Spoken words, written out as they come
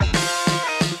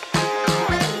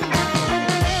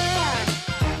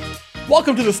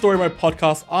Welcome to the Story Mode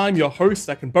Podcast. I'm your host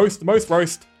that can boast the most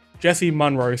roast, Jesse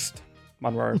Monroe,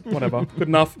 whatever, good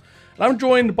enough. And I'm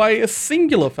joined by a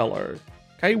singular fellow.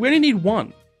 Okay, we only need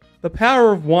one. The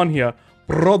power of one here,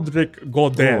 Broderick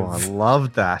Gordes. Oh, I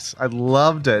loved that. I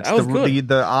loved it. That was good.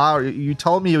 The R. You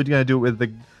told me you were going to do it with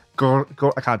the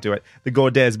I can't do it. The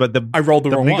Gordes, but I rolled the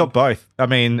wrong we one. got both. I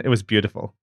mean, it was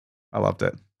beautiful. I loved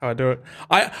it. How I do it.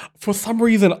 For some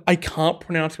reason, I can't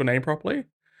pronounce your name properly.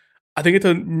 I think it's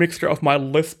a mixture of my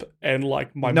lisp and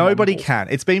like my Nobody mumble. can.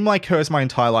 It's been my curse my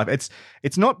entire life.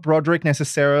 It's not Broderick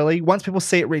necessarily. Once people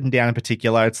see it written down in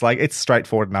particular, it's like it's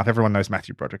straightforward enough. Everyone knows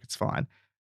Matthew Broderick. It's fine.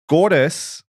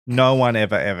 Gordes, no one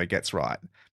ever gets right.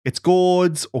 It's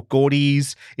Gordes or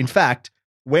Gordes. In fact,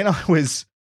 when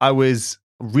I was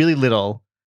really little,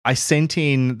 I sent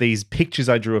in these pictures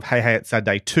I drew of Hey Hey It's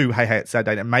Saturday to Hey Hey It's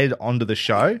Saturday, and it made it onto the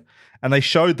show. And they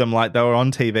showed them like they were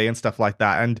on TV and stuff like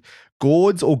that. And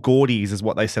Gordes or Gordes is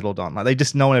what they settled on.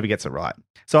 Like no one ever gets it right.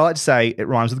 So I like to say it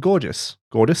rhymes with gorgeous.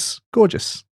 Gorgeous.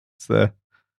 It's the.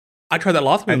 I tried that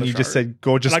last week. And you just said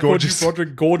gorgeous, and I gorgeous. called you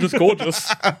Broderick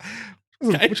gorgeous.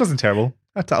 Okay. Which wasn't terrible.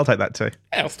 I'll take that too.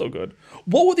 Yeah, still good.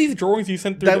 What were these drawings you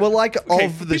sent through? They were like Okay,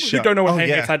 of for the people show. who don't know what Oh, Hey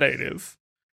Hey yeah. Saturday it is.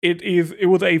 It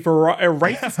was a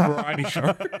racist variety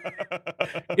show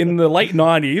in the late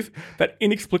 90s that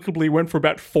inexplicably went for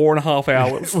about 4.5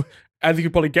 hours. As you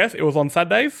could probably guess, it was on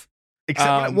Saturdays.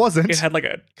 Except when it wasn't. It had like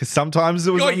a. Because sometimes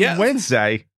it was on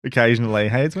Wednesday, occasionally.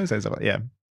 Hey, it's Wednesday. Stuff like yeah.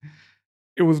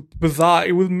 It was bizarre.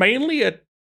 It was mainly a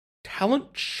talent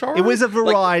show. It was a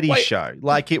variety Like, wait. show.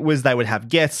 Like it was, they would have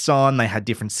guests on. They had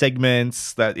different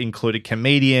segments that included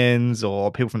comedians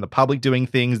or people from the public doing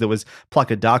things. There was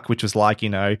Pluck a Duck, which was like,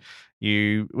 it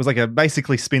was like a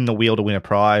basically spin the wheel to win a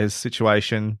prize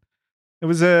situation.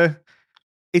 It's an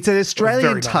Australian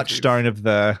very touchstone of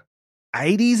the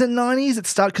 80s and 90s. It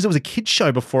started because it was a kids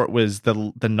show before it was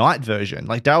the night version.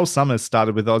 Like Daryl Summers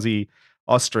started with Aussie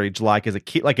Ostrich, like as a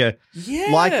kid, like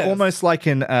almost like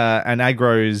an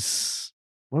Agro's,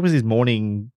 what was his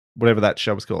morning, whatever that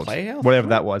show was called, Playhouse? whatever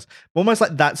that was, almost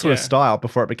like that sort of style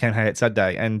before it became Hey It's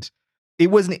Saturday. And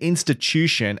it was an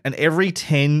institution, and every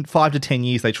 5 to 10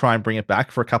 years they try and bring it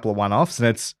back for a couple of one-offs,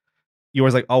 and you're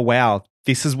always like, oh wow,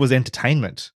 was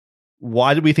entertainment.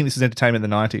 Why did we think this was entertainment in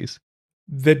the 90s?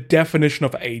 The definition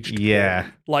of aged Yeah.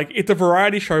 porn. Like, it's a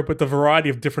variety show, but the variety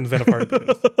of different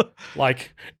xenophobes.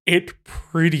 Like, it's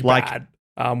pretty Like, bad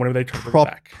whenever they try to bring it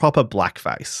back. Proper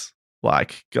blackface.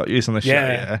 Like, got used on the show,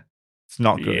 yeah. It's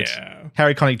not good. Yeah.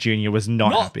 Harry Connick Jr. was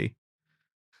not happy.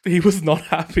 He was not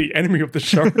happy. Enemy of the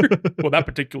show. Well, that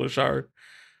particular show.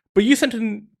 But you sent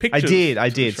in pictures. I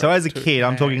did. So as a kid,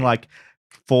 I'm talking like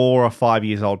 4 or 5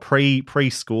 years old,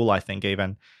 preschool, I think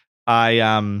even.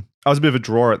 I was a bit of a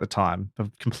drawer at the time.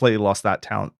 I've completely lost that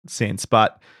talent since.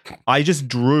 But I just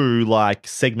drew like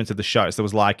segments of the show. So there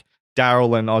was like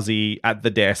Daryl and Ozzy at the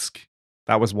desk.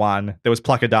 That was one. There was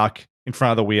Pluck a Duck in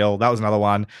front of the wheel. That was another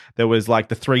one. There was like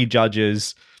the 3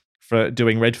 judges for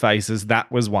doing red faces.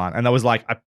 That was one. And that was like,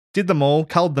 I did them all,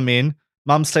 culled them in.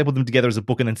 Mum stapled them together as a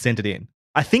book and then sent it in.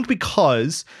 I think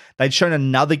because they'd shown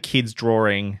another kid's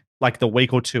drawing like the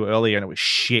week or two earlier and it was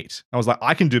shit. I was like,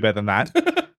 I can do better than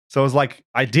that. So I was like,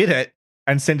 I did it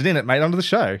and sent it in. It made it onto the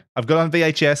show. I've got it on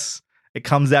VHS. It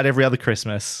comes out every other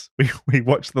Christmas. We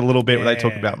watched the little bit where they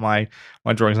talk about my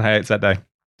drawings on Hey It's that day.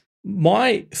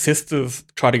 My sisters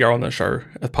tried to go on the show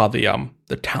as part of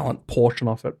the talent portion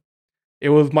of it. It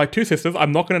was my 2 sisters.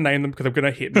 I'm not going to name them because they're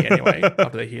going to hit me anyway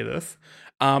after they hear this.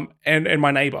 And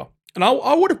my neighbor. And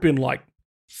I would have been like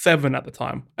 7 at the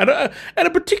time. And a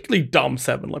particularly dumb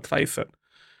 7, let's face it.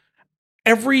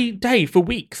 Every day for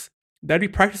weeks, they'd be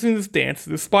practicing this dance,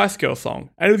 this Spice Girl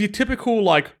song. And it was your typical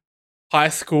like high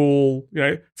school,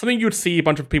 something you would see a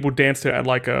bunch of people dance to at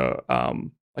like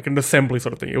an assembly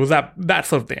sort of thing. It was that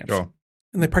sort of dance. Sure.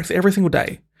 And they practiced every single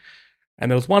day. And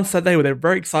there was one Saturday where they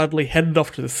very excitedly headed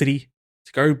off to the city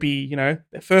to go be, their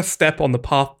first step on the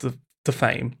path to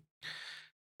fame.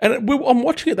 And I'm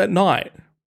watching it that night,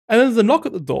 and there's a knock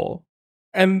at the door,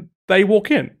 and they walk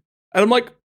in. And I'm like,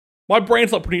 my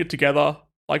brain's not putting it together.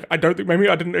 Like, I don't think, maybe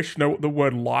I didn't actually know what the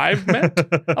word live meant.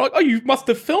 I'm like, oh, you must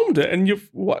have filmed it, and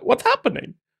what's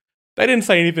happening? They didn't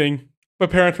say anything. My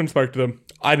parents went and spoke to them.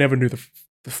 I never knew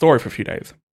the story for a few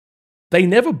days. They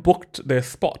never booked their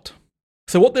spot.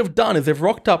 So what they've done is they've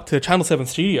rocked up to Channel 7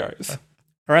 studios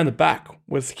around the back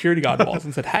where the security guard was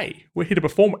and said, hey, we're here to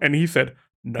perform. And he said,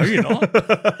 no, you're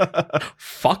not.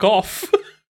 Fuck off.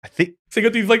 I think so. You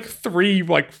got these like 3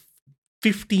 like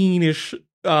 15-ish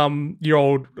year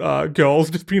old girls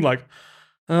just being like,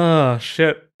 oh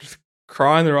shit, just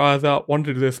crying their eyes out, wanted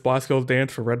to do their Spice Girls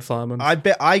dance for Red Simon. I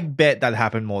bet that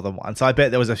happened more than once. I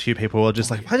bet there was a few people who were just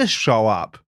like, if I just show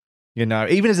up, you know,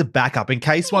 even as a backup, in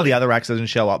case one of the other acts doesn't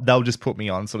show up, they'll just put me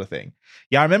on, sort of thing.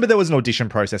 Yeah, I remember there was an audition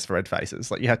process for Red Faces.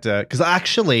 Like you had to, because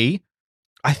actually,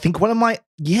 I think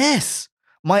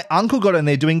my uncle got in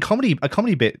there doing a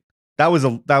comedy bit. That was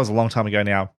a long time ago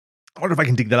now. I wonder if I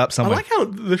can dig that up somewhere. I like how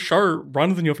the show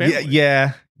runs in your family.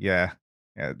 Yeah.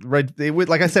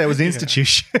 Like I said, it was an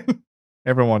institution.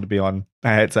 Everyone wanted to be on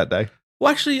Hats that day.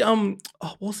 Well, actually,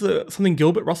 what was it? Something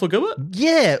Gilbert, Russell Gilbert?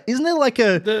 Yeah, isn't there like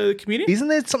the comedian? Isn't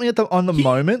there something on the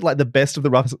moment, like the best of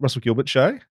the Russell Gilbert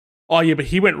show? Oh yeah, but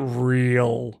he went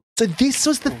real. So this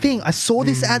was the thing. I saw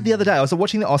this ad the other day. I was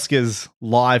watching the Oscars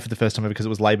live for the first time because it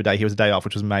was Labor Day. He was a day off,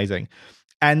 which was amazing.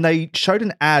 And they showed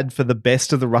an ad for the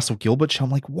best of the Russell Gilbert show. I'm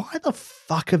like, why the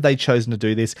fuck have they chosen to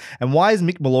do this? And why is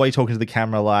Mick Malloy talking to the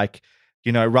camera like,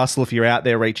 you know, Russell, if you're out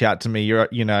there, reach out to me. You're,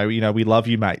 you know, we love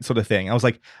you, mate, sort of thing. I was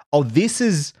like, oh,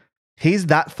 he's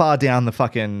that far down the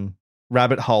fucking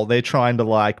rabbit hole. They're trying to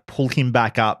like pull him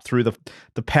back up through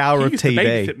the power of TV.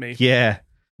 To babysit me. Yeah.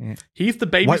 He used to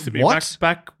babysit me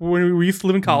back when we used to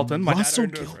live in Carlton. My Russell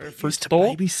dad owned a fruit used to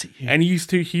store, babysit you. and he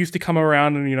used to come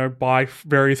around and, you know, buy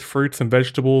various fruits and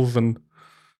vegetables and,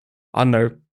 I don't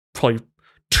know, probably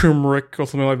turmeric or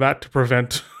something like that to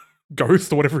prevent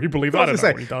ghosts or whatever he believed. I don't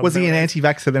know what he does. Was he an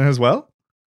anti-vaxxer then as well?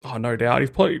 Oh, no doubt.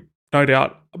 He's probably, no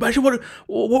doubt. Imagine what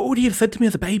would he have said to me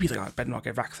as a baby? He's like, I better not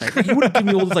get vaccinated. Like, he would have given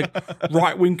me all this like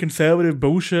right-wing conservative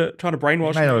bullshit, trying to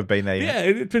brainwash me. May not have been there yet.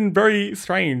 Yeah, it's been very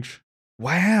strange.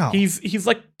 Wow. He's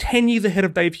like 10 years ahead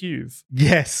of Dave Hughes.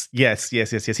 Yes.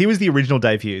 He was the original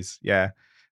Dave Hughes. Yeah.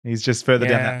 He's just further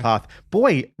down that path.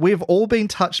 Boy, we've all been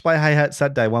touched by Hey Hat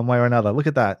Saturday one way or another. Look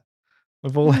at that.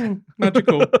 We've all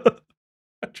magical.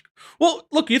 Well,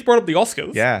 look, you just brought up the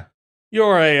Oscars. Yeah.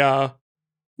 You're I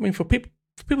mean, for people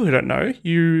who don't know,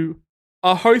 you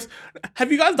are host.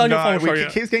 Have you guys done your final show yet?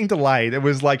 It keeps getting delayed. It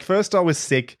was like, first I was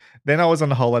sick, then I was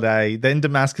on holiday, then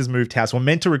Damascus moved house. We're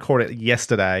meant to record it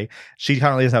yesterday. She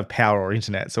currently doesn't have power or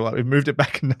internet, so we moved it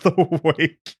back another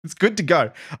week. It's good to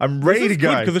go. I'm ready to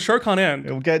go. Because the show can't end.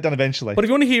 We'll get it done eventually. But if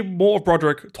you want to hear more of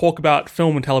Broderick talk about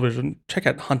film and television, check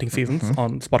out Hunting Seasons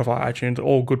on Spotify, iTunes,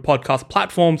 all good podcast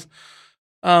platforms.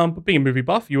 But being a movie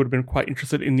buff, you would have been quite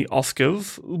interested in the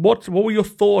Oscars. What were your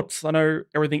thoughts? I know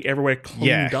Everything Everywhere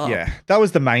cleaned up. Yeah. That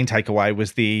was the main takeaway,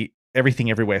 was the Everything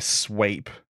Everywhere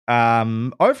sweep.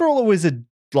 Overall, it was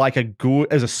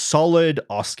a solid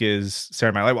Oscars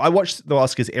ceremony. Like, I watch the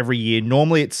Oscars every year.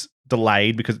 Normally it's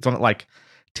delayed because it's on at like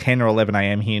 10 or 11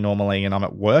 a.m. here normally, and I'm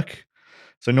at work.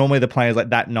 So normally the plan is like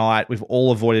that night. We've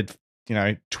all avoided, you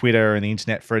know, Twitter and the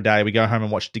internet for a day. We go home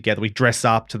and watch it together. We dress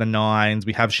up to the nines.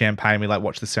 We have champagne. We like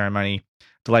watch the ceremony,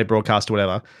 delayed broadcast or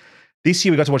whatever. This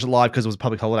year we got to watch it live because it was a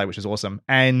public holiday, which is awesome.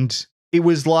 And it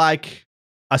was like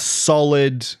a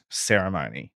solid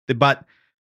ceremony, but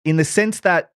in the sense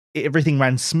that everything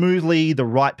ran smoothly, the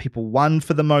right people won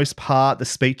for the most part, the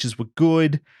speeches were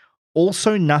good.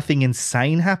 Also, nothing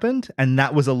insane happened, and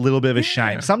that was a little bit of a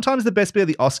shame. Sometimes the best bit of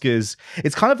the Oscars,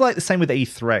 it's kind of like the same with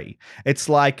E3. It's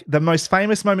like the most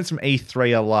famous moments from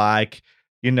E3 are like,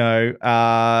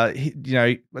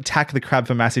 attack the crab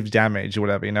for massive damage or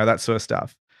whatever, that sort of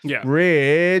stuff. Yeah.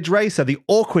 Ridge Racer, the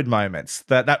awkward moments,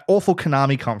 that awful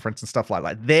Konami conference and stuff like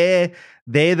that.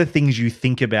 They're the things you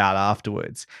think about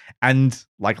afterwards. And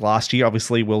like last year,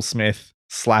 obviously, Will Smith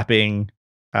slapping,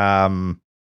 I've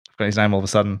got his name all of a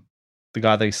sudden. The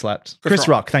guy that he slapped. Chris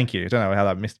Rock. Thank you. Don't know how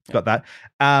that got that.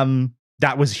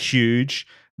 That was huge.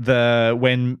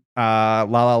 When La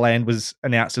La Land was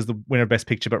announced as the winner of Best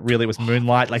Picture, but really it was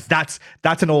Moonlight. Like that's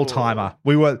an all-timer.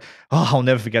 I'll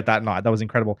never forget that night. That was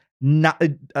incredible.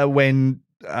 When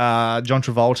John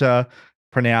Travolta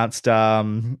pronounced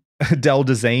Del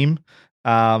Dazeem,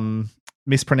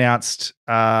 mispronounced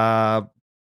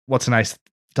what's her name?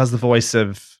 Does the voice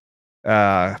of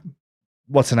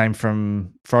what's her name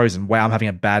from Frozen? Wow, I'm having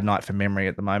a bad night for memory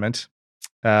at the moment.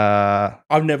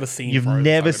 I've never seen You've Frozen.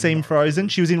 never seen Frozen?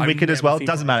 She was in Wicked as well.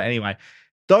 Doesn't matter. Anyway,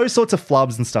 those sorts of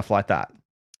flubs and stuff like that.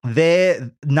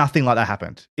 Nothing like that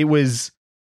happened. It was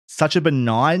such a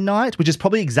benign night, which is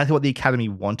probably exactly what the Academy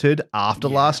wanted after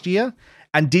last year,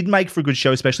 and did make for a good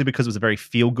show, especially because it was a very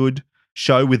feel-good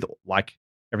show with like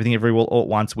Everything Everywhere All at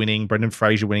Once winning, Brendan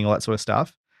Fraser winning, all that sort of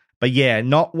stuff. But yeah,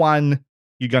 not one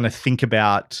you're going to think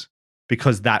about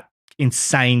because that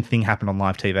insane thing happened on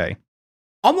live TV.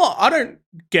 I don't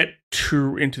get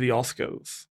too into the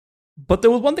Oscars, but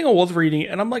there was one thing I was reading,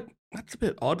 and I'm like, that's a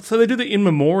bit odd. So they do the In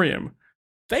Memoriam.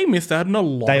 They missed out on a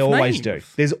lot. They always names. do.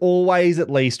 There's always at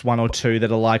least one or two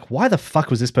that are like, why the fuck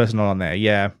was this person not on there?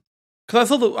 Yeah. Because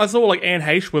I saw like Anne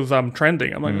Heche was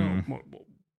trending. I'm like,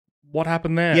 what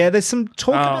happened there? Yeah, there's some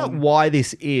talk about why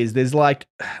this is. There's like,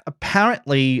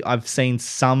 apparently I've seen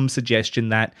some suggestion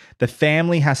that the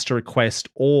family has to request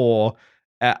or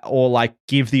like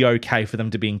give the okay for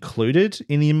them to be included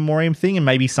in the in memoriam thing. And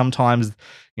maybe sometimes,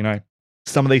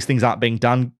 some of these things aren't being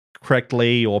done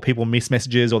correctly, or people miss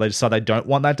messages, or they decide they don't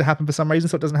want that to happen for some reason,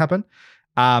 so it doesn't happen.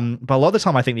 But a lot of the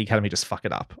time I think the Academy just fuck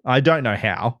it up. I don't know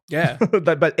how. Yeah.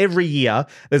 but every year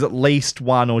there's at least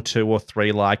 1 or 2 or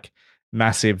 3 like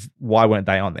massive, why weren't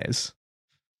they on this?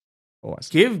 Always.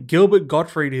 Give Gilbert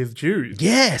Gottfried his dues.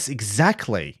 Yes,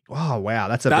 exactly. Oh, wow.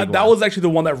 That's big one. That was actually the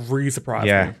one that really surprised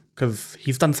me, because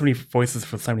he's done so many voices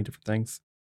for so many different things.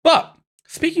 But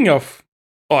speaking of,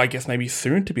 I guess maybe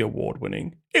soon to be award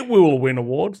winning, it will win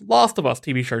awards. Last of Us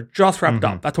TV show just wrapped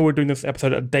up. That's why we're doing this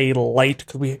episode a day late,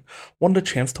 because we wanted a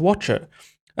chance to watch it.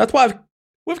 That's why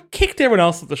we've kicked everyone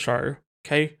else at the show.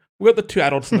 Okay, we got the 2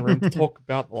 adults in the room to talk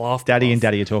about The Last of Us. Daddy and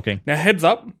Daddy are talking. Now, heads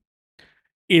up,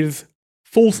 is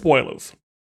full spoilers.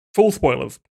 Full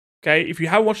spoilers. Okay, if you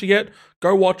haven't watched it yet,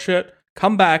 go watch it.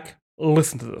 Come back,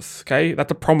 listen to this. Okay,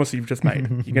 that's a promise you've just made.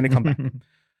 You're going to come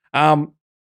back.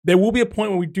 There will be a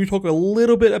point where we do talk a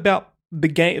little bit about the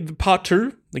game, part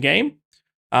 2, the game.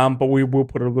 But we will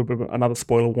put a little bit of another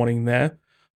spoiler warning there.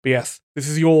 But yes, this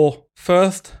is your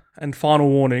first and final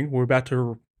warning. We're about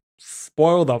to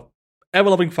spoil the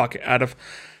ever-loving fuck out of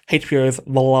HBO's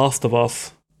The Last of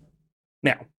Us.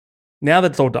 Now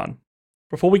that it's all done,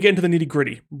 before we get into the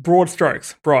nitty-gritty, broad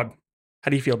strokes, Brod,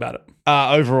 how do you feel about it?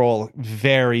 Overall,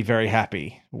 very, very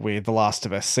happy with The Last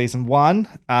of Us Season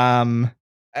 1.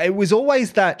 It was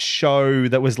always that show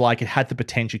that was like, it had the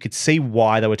potential. You could see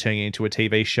why they were turning it into a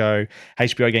TV show.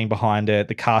 HBO getting behind it.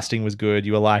 The casting was good.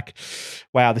 You were like,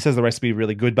 wow, this has the recipe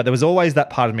really good. But there was always that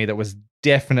part of me that was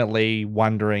definitely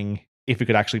wondering if we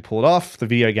could actually pull it off. The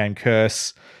video game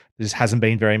curse. There just hasn't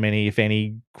been very many, if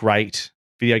any, great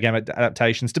video game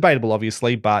adaptations. Debatable,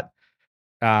 obviously, but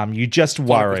you just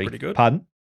worry. Sonic was pretty good. Pardon?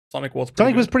 Sonic was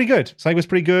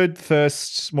pretty good.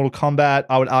 First Mortal Kombat.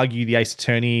 I would argue the Ace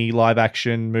Attorney live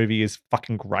action movie is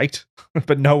fucking great,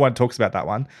 but no one talks about that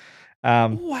one. I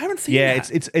haven't seen that.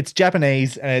 Yeah, it's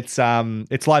Japanese and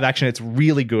it's live action. It's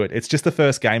really good. It's just the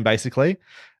first game basically.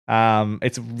 I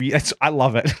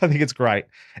love it. I think it's great.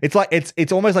 It's like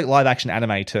it's almost like live action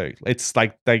anime too. It's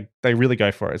like they really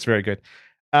go for it. It's very good.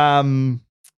 And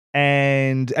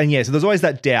yeah, so there's always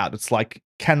that doubt. It's like,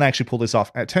 can they actually pull this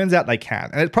off? And it turns out they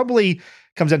can. And it probably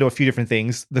comes down to a few different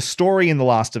things. The story in The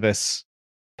Last of Us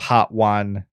Part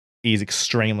 1 is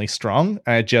extremely strong.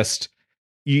 And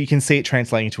you can see it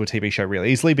translating into a TV show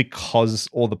really easily because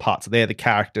all the parts are there, the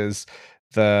characters,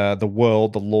 the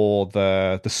world, the lore,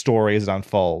 the story as it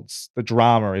unfolds, the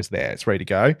drama is there. It's ready to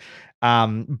go.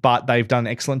 But they've done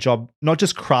an excellent job, not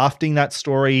just crafting that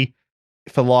story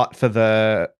for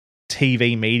the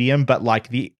TV medium, but like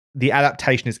the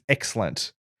adaptation is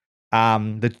excellent.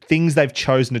 The things they've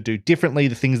chosen to do differently,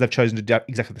 the things they've chosen to do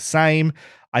exactly the same.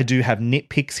 I do have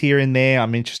nitpicks here and there.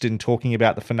 I'm interested in talking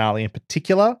about the finale in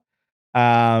particular.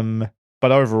 But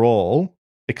overall,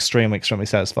 extremely, extremely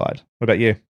satisfied. What about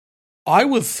you? I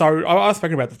was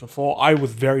speaking about this before. I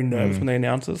was very nervous when they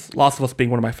announced this. Last of Us being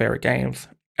one of my favorite games.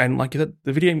 And like you said,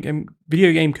 the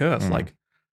video game curse. Like,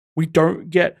 we don't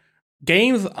get...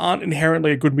 Games aren't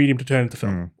inherently a good medium to turn into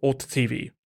film or to TV.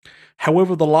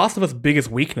 However, The Last of Us' biggest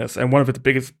weakness and one of its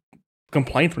biggest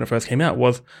complaints when it first came out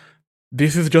was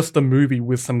this is just a movie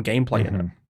with some gameplay in it.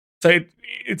 So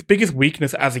its biggest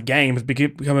weakness as a game has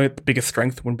become its biggest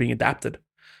strength when being adapted.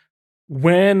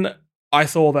 When I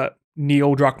saw that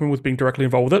Neil Druckmann was being directly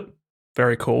involved with it,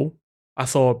 very cool. I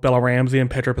saw Bella Ramsey and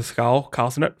Pedro Pascal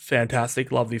casting it.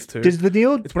 Fantastic. Love these two.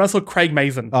 It's when I saw Craig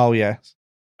Mazin. Oh, yeah.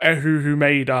 Who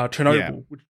made Chernobyl.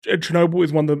 Yeah. Chernobyl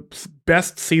is one of the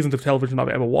best seasons of television I've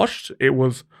ever watched. It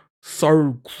was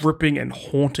so gripping and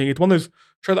haunting. It's one of those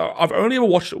shows that I've only ever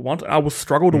watched it once, and I will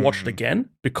struggle to watch it again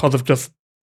because of just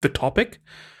the topic.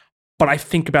 But I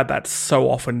think about that so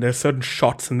often. There's certain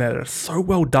shots in there that are so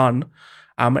well done,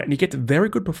 and you get very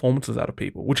good performances out of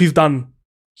people, which he's done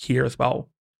here as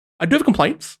well. I do have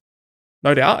complaints,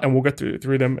 no doubt, and we'll get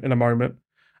through them in a moment.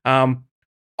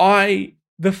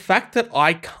 The fact that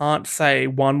I can't say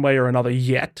one way or another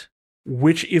yet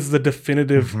which is the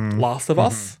definitive Last of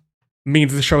Us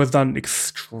means the show has done an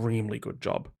extremely good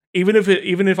job. Even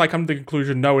if I come to the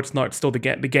conclusion, no, it's not, it's still the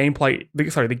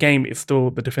game is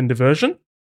still the definitive version.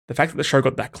 The fact that the show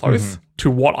got that close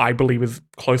to what I believe is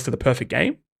close to the perfect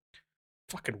game,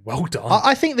 fucking well done.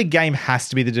 I think the game has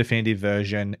to be the definitive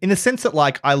version in the sense that,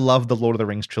 like, I love the Lord of the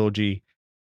Rings trilogy.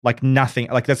 Like nothing,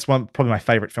 like that's probably my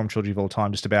favorite film trilogy of all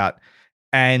time, just about.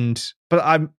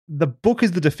 But the book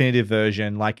is the definitive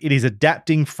version. Like, it is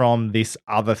adapting from this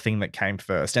other thing that came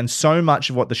first. And so much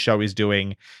of what the show is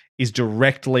doing is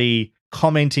directly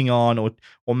commenting on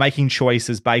or making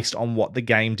choices based on what the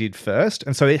game did first.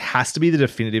 And so it has to be the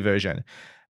definitive version.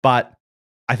 But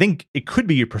I think it could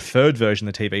be your preferred version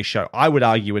of the TV show. I would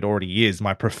argue it already is.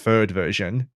 My preferred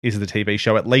version is the TV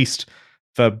show, at least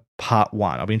for part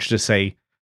 1. I'll be interested to see.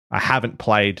 I haven't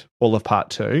played all of part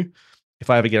 2. If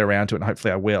I ever get around to it, and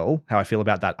hopefully I will, how I feel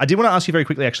about that. I did want to ask you very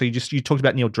quickly, actually, you talked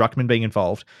about Neil Druckmann being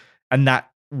involved, and that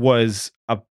was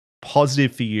a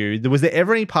positive for you. Was there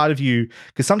ever any part of you,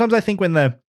 because sometimes I think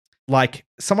when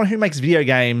someone who makes video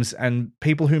games and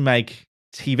people who make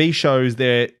TV shows,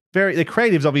 they're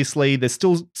creatives, obviously. There's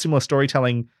still similar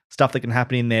storytelling stuff that can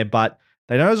happen in there, but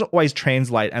they don't always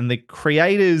translate. And the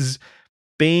creators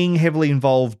being heavily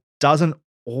involved doesn't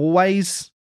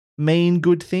always mean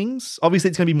good things. Obviously,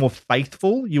 it's going to be more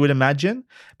faithful, you would imagine.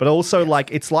 But also,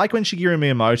 it's like when Shigeru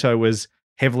Miyamoto was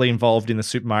heavily involved in the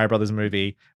Super Mario Brothers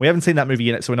movie. We haven't seen that movie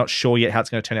yet, so we're not sure yet how it's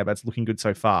going to turn out, but it's looking good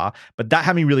so far. But that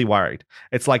had me really worried.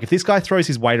 It's like, if this guy throws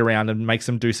his weight around and makes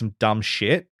them do some dumb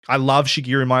shit. I love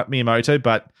Shigeru Miyamoto,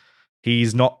 but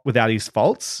he's not without his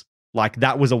faults. Like,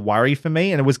 that was a worry for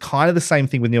me. And it was kind of the same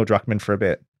thing with Neil Druckmann for a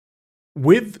bit.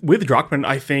 With Druckmann,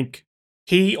 I think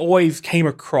he always came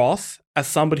across as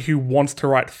somebody who wants to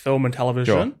write film and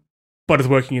television, but is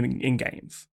working in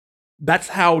games. That's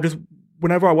how, just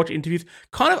whenever I watch interviews,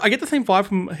 kind of, I get the same vibe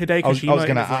from Hideo Kojima. I was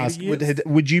going to ask,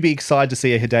 would you be excited to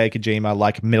see a Hideo Kojima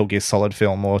like Metal Gear Solid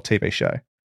film or TV show?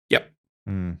 Yep.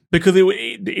 Because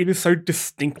it is so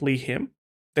distinctly him.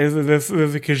 There's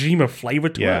a Kojima flavor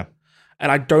to it.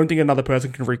 And I don't think another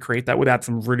person can recreate that without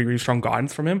some really, really strong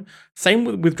guidance from him. Same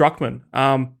with Druckmann.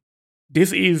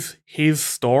 This is his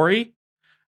story,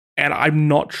 and I'm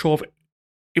not sure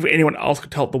if anyone else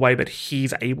could tell it the way that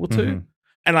he's able to. Mm-hmm.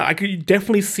 And I could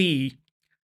definitely see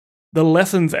the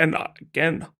lessons, and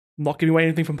again, not giving away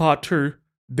anything from part 2,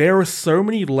 there are so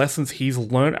many lessons he's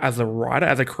learned as a writer,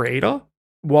 as a creator,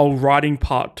 while writing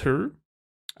part 2.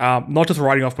 Not just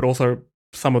writing off, but also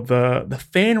some of the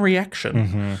fan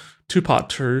reaction to part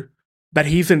 2 that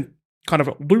he's in kind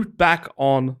of looped back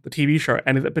on the TV show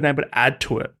and has been able to add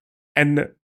to it. And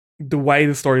the way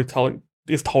the storytelling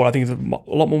is told, I think, is a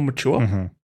lot more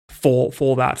mature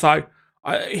for that. So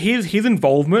his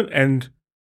involvement and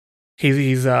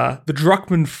his the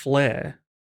Druckmann flair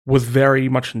was very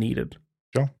much needed.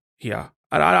 Sure. Yeah.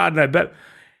 I don't know, but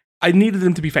I needed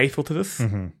them to be faithful to this.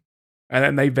 And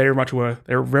then they very much were.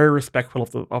 They were very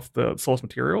respectful of the source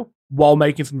material while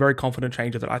making some very confident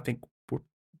changes that I think were,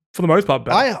 for the most part,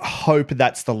 better. I hope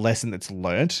that's the lesson that's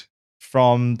learnt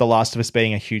from The Last of Us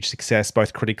being a huge success,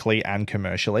 both critically and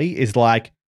commercially, is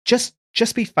like, just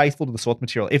be faithful to the source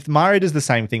material. If Mario does the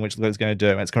same thing, which it's going to do,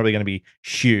 and it's probably going to be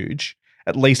huge,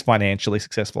 at least financially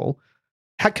successful,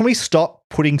 can we stop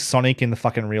putting Sonic in the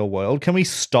fucking real world? Can we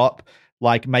stop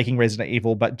like making Resident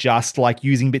Evil, but just like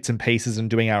using bits and pieces and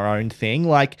doing our own thing?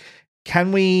 Like,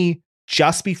 can we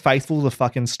just be faithful to the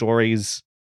fucking stories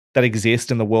that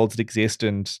exist and the worlds that exist?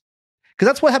 And because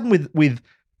that's what happened with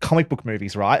comic book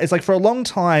movies, right? It's like, for a long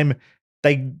time,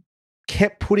 they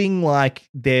kept putting like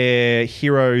their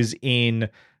heroes in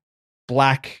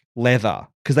black leather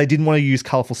because they didn't want to use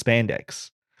colorful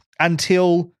spandex,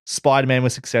 until Spider-Man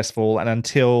was successful and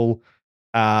until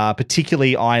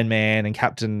particularly Iron Man and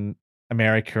Captain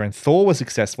America and Thor was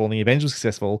successful and the Avengers was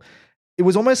successful. It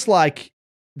was almost like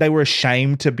they were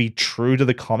ashamed to be true to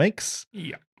the comics.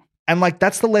 Yeah. And like,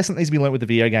 that's the lesson that needs to be learned with the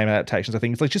video game adaptations. I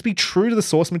think it's like, just be true to the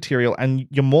source material and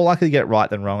you're more likely to get it right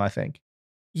than wrong, I think.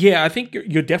 Yeah, I think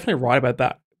you're definitely right about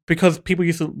that, because people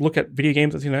used to look at video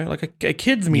games as, like a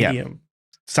kid's medium. Yeah.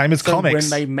 Same as comics. When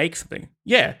they make something,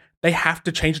 they have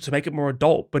to change it to make it more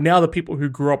adult. But now the people who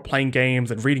grew up playing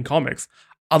games and reading comics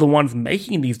are the ones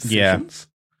making these decisions.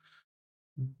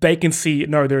 Yeah. They can see,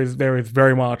 no, there is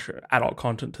very much adult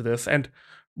content to this. And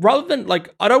rather than,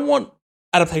 like, I don't want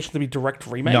adaptations to be direct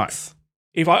remakes.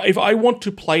 No. If I want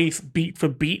to play beat for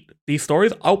beat these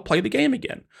stories, I'll play the game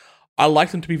again. I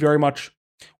like them to be very much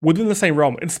within the same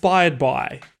realm, inspired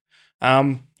by.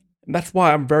 And that's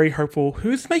why I'm very hopeful.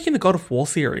 Who's making the God of War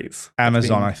series?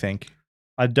 Amazon, I think.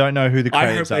 I don't know who the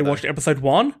creators are. I hope they watched episode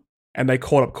 1 and they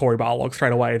called up Cory Barlog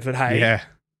straight away and said, hey,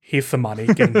 here's some money,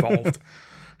 get involved.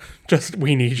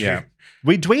 We need you.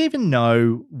 Do we even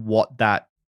know what that,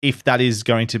 if that is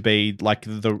going to be like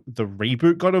the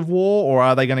reboot God of War, or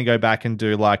are they going to go back and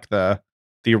do like the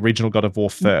original God of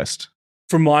War first?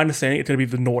 From my understanding, it's going to be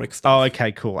the Nordic stuff. Oh,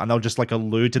 okay, cool. And they'll just like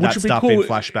allude to that stuff in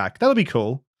flashback. That'll be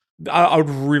cool. I would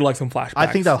really like some flashbacks. I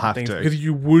think they'll have to. Because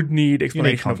you would need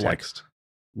explanation of like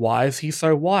Why is he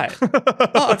so white?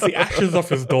 Oh, it's the ashes of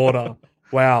his daughter.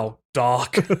 Wow,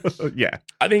 dark. Yeah.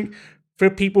 I think for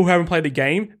people who haven't played the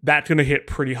game, that's going to hit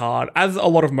pretty hard, as a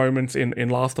lot of moments in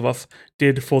Last of Us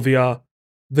did for the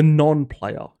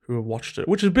non-player who have watched it,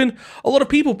 which has been a lot of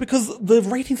people because the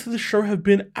ratings for the show have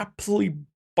been absolutely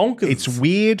bonkers. It's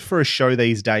weird for a show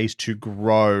these days to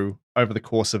grow over the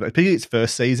course of it, particularly its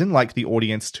first season, like the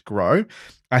audience to grow.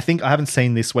 I think I haven't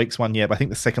seen this week's one yet, but I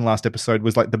think the second last episode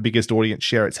was like the biggest audience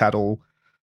share it's had all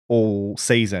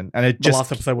season, and the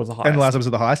last episode was the highest. And the last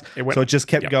episode was the highest, so it just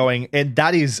kept going, and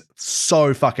that is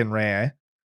so fucking rare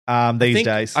these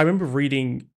days. I remember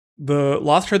reading the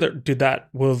last show that did that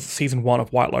was season 1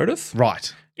 of White Lotus.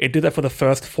 Right, it did that for the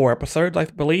first 4 episodes, I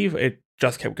believe. It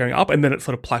just kept going up, and then it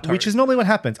sort of plateaued. Which is normally what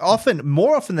happens.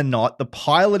 More often than not, the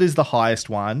pilot is the highest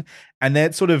one, and then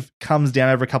it sort of comes down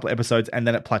over a couple of episodes, and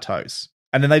then it plateaus.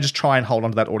 And then they just try and hold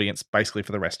on to that audience basically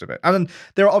for the rest of it. And then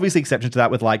there are obviously exceptions to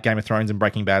that with like Game of Thrones and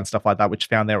Breaking Bad and stuff like that, which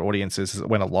found their audiences as it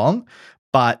went along.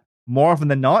 But more often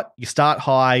than not, you start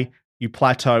high, you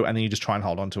plateau, and then you just try and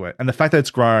hold on to it. And the fact that it's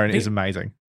grown is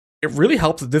amazing. It really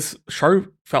helps that this show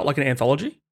felt like an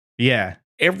anthology. Yeah.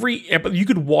 You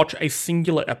could watch a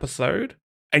singular episode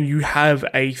and you have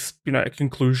a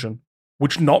conclusion,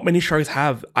 which not many shows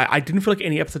have. I didn't feel like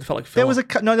any episode felt like filler.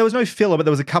 There was no filler, but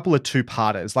there was a couple of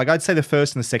two-parters. Like I'd say the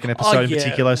first and the second episode in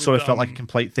particular sort of felt like a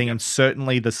complete thing, and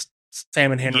certainly the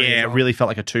Sam and Henry. Yeah, it really felt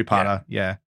like a two-parter.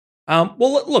 Yeah.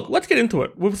 Well, look, let's get into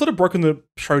it. We've sort of broken the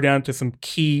show down to some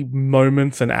key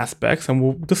moments and aspects, and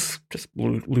we'll just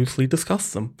loosely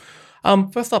discuss them.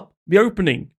 First up, the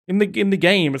opening in the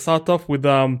game. It starts off with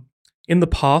in the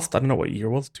past. I don't know what year it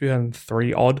was,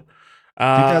 2003 odd.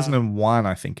 2001,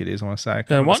 I think it is. I want to say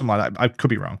something like that. I could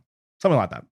be wrong. Something like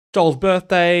that. Joel's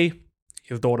birthday.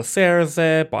 His daughter Sarah's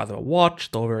there. Buys her a watch.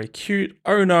 They're all very cute.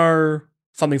 Oh no,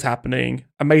 something's happening.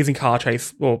 Amazing car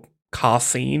chase or car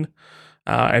scene,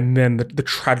 and then the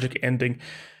tragic ending.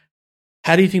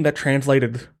 How do you think that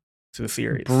translated to the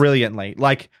series? Brilliantly.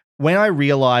 Like when I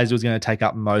realized it was going to take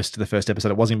up most of the first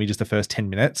episode, it wasn't going to be just the first 10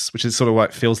 minutes, which is sort of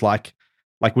what it feels like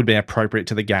would be appropriate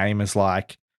to the game. As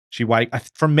like.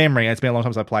 From memory, it's been a long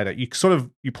time since I played it.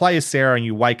 You play as Sarah and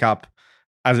you wake up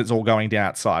as it's all going down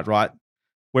outside, right?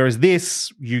 Whereas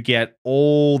this, you get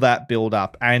all that build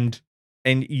up, and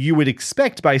you would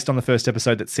expect based on the first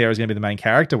episode that Sarah's going to be the main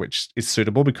character, which is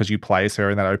suitable because you play as her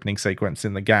in that opening sequence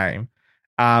in the game.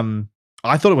 I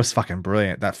thought it was fucking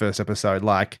brilliant, that first episode.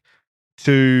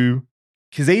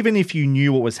 Because even if you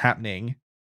knew what was happening,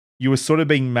 you were sort of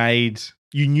being made.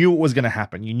 You knew what was going to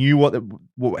happen. You knew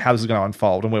how this was going to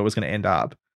unfold and where it was going to end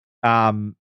up.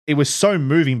 It was so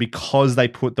moving because they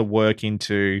put the work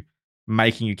into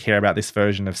making you care about this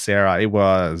version of Sarah. It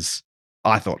was,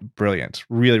 I thought, brilliant.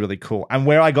 Really, really cool. And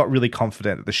where I got really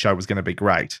confident that the show was going to be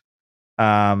great,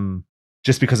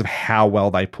 just because of how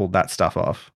well they pulled that stuff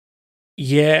off.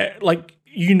 Yeah, like,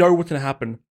 you know what's going to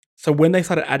happen. So when they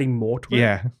started adding more to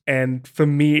it, and for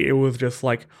me, it was just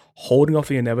like holding off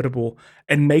the inevitable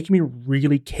and making me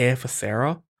really care for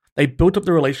Sarah. They built up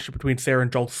the relationship between Sarah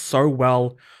and Joel so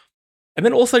well. And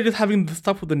then also just having the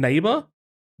stuff with the neighbor,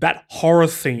 that horror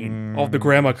scene of the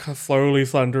grandma slowly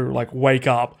starting to like wake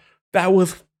up, that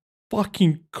was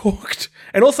fucking cooked.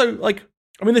 And also, like,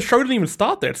 I mean, the show didn't even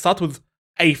start there. It starts with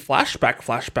a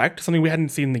flashback to something we hadn't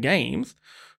seen in the games,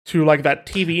 to like that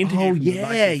TV interview.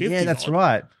 Oh, yeah, that's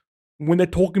right. When they're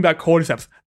talking about cordyceps,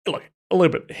 look, a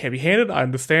little bit heavy-handed. I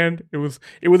understand.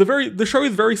 The show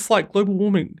is very slight global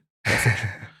warming message.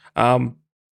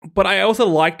 But I also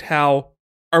liked how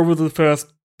over the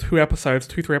first 3 episodes,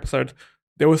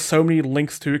 there were so many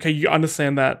links to. Okay, you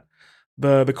understand that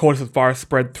the cordyceps virus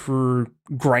spread through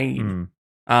grain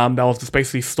that was just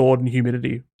basically stored in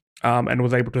humidity, and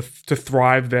was able to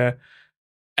thrive there.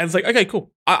 And it's like, okay,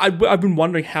 cool. I've been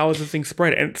wondering how is this thing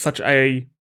spread, and it's such a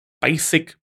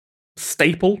basic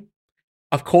staple.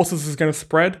 Of course this is going to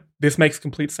spread. This makes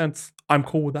complete sense. I'm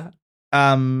cool with that.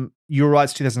 You're right,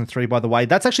 it's 2003, by the way.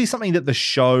 That's actually something that the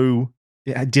show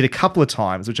did a couple of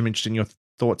times, which I'm interested in your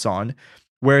thoughts on,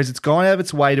 whereas it's gone out of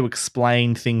its way to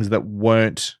explain things that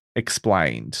weren't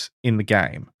explained in the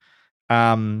game.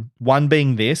 One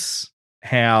being this,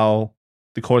 how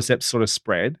the cordyceps sort of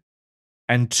spread,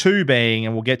 and 2 being,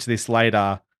 and we'll get to this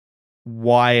later,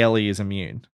 why Ellie is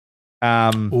immune.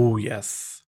 Oh,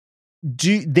 yes.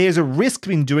 There's a risk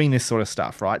in doing this sort of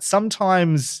stuff, right?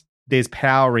 Sometimes there's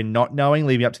power in not knowing,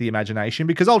 leaving up to the imagination,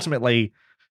 because ultimately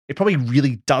it probably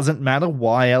really doesn't matter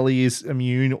why Ellie is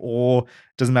immune, or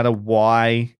doesn't matter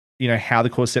why, how the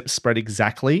cordyceps spread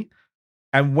exactly.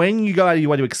 And when you go out of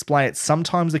your way to explain it,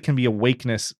 sometimes there can be a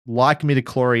weakness, like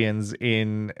midichlorians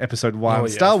in episode 1 of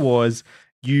Star Wars.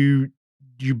 You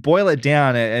you boil it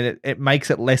down and it makes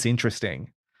it less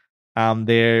interesting.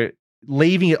 They're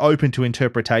leaving it open to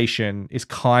interpretation is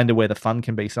kind of where the fun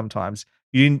can be sometimes.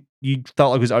 You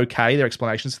felt like it was okay, their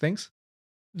explanations of things?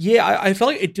 Yeah, I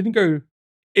felt like it didn't go...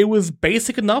 It was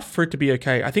basic enough for it to be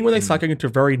okay. I think when they start going into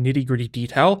very nitty-gritty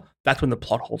detail, that's when the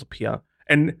plot holes appear.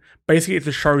 And basically it's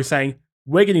a show saying,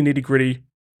 we're getting nitty-gritty,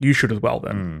 you should as well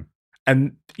then.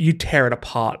 And you tear it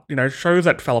apart. You know, shows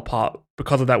that fell apart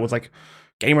because of that was like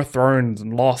Game of Thrones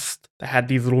and Lost. They had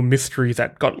these little mysteries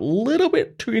that got a little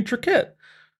bit too intricate.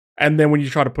 And then when you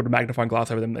try to put a magnifying glass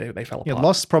over them, they fell apart. Yeah,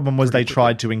 Lost's problem was they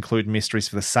tried to include mysteries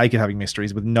for the sake of having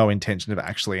mysteries with no intention of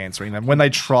actually answering them. When they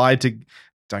tried to...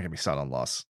 Don't get me started on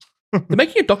Lost. They're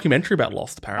making a documentary about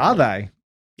Lost, apparently. Are they?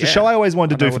 It's a show I always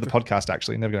wanted to do for the podcast,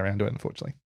 actually. Never got around to it,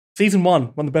 unfortunately. Season 1,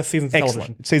 one of the best seasons of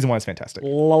television. Season 1 is fantastic.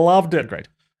 Loved it. Great.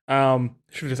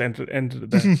 Should have just ended it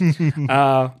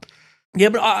there. Yeah,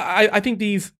 but I think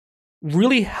these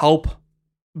really help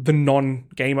the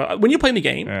non-gamer. When you're playing the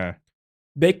game,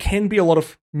 there can be a lot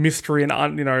of mystery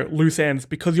and loose ends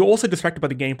because you're also distracted by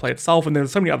the gameplay itself, and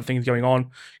there's so many other things going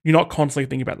on. You're not constantly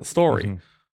thinking about the story.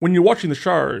 When you're watching the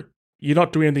show, you're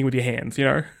not doing anything with your hands. You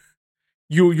know,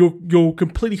 you're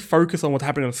completely focused on what's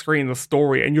happening on the screen, the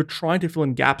story, and you're trying to fill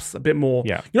in gaps a bit more.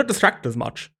 Yeah. You're not distracted as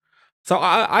much. So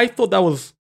I thought that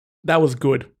was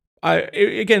good.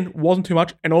 It again wasn't too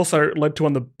much, and also led to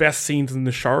one of the best scenes in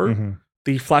the show,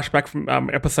 the flashback from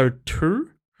episode 2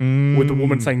 with the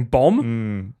woman saying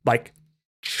 "bomb," like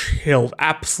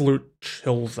absolute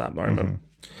chills that moment.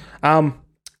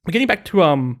 Getting back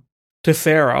to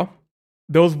Sarah,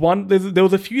 there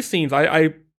was a few scenes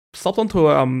I stopped onto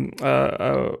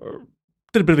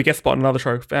did a bit of a guest spot on another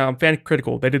show, Fan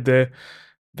Critical. They did their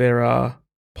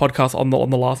podcast on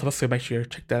the Last of Us, so make sure you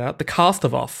check that out. The Cast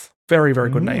of Us, very very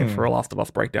good name for a Last of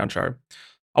Us breakdown show.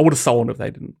 I would have sold it if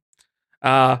they didn't.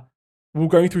 We were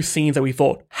going through scenes that we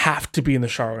thought have to be in the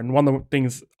show, and one of the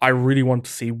things I really wanted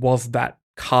to see was that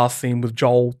cast scene with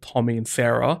Joel, Tommy, and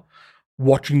Sarah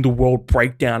watching the world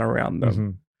break down around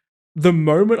them. The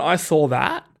moment I saw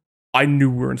that, I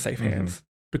knew we were in safe hands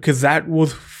because that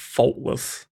was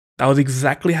faultless. That was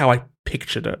exactly how I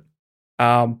pictured it.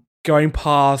 Going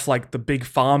past like the big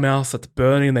farmhouse that's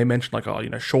burning, they mentioned like, oh,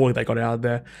 surely they got out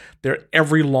of there.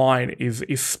 Every line is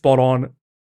spot on.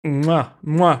 Mwah,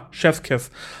 mwah, chef's kiss.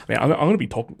 I mean, I'm going to be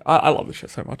talking. I love this shit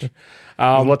so much. There's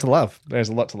a lot to love. There's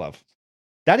a lot to love.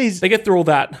 They get through all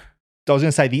that. I was going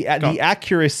to say the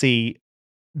accuracy,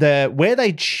 where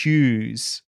they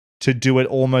choose to do it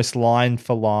almost line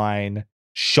for line,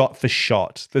 shot for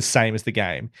shot, the same as the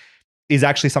game, is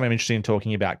actually something I'm interested in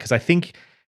talking about, because I think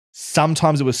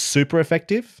sometimes it was super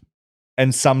effective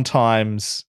and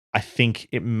sometimes I think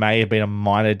it may have been a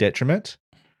minor detriment.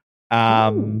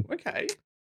 Okay.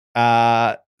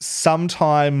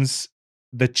 Sometimes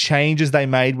the changes they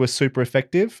made were super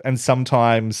effective and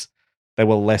sometimes they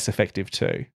were less effective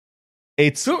too.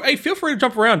 Feel free to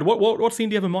jump around. What scene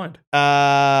do you have in mind?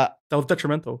 That was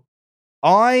detrimental.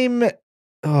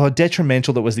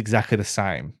 Detrimental that was exactly the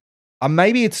same.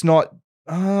 Maybe it's not.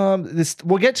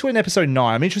 We'll get to it in episode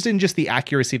 9. I'm interested in just the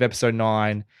accuracy of episode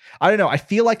 9. I don't know. I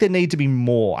feel like there need to be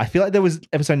more. I feel like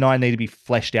episode 9 need to be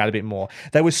fleshed out a bit more.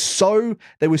 They were so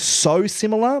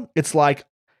similar. It's like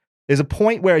there's a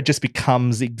point where it just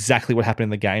becomes exactly what happened in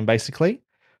the game, basically.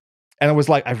 And I was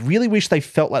like, I really wish they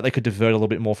felt like they could divert a little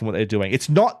bit more from what they're doing. It's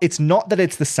not that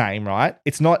it's the same, right?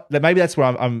 It's not that. Maybe that's where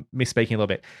I'm misspeaking a little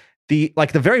bit. The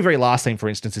very, very last scene, for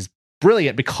instance, is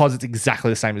brilliant because it's exactly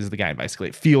the same as the game, basically.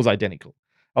 It feels identical.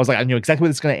 I was like, I knew exactly where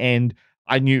it's going to end.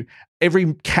 I knew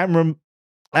every camera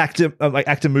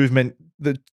actor movement,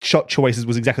 the shot choices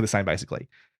was exactly the same, basically.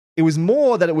 It was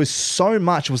more that it was so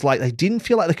much, it was like they didn't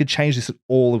feel like they could change this at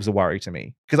all. It was a worry to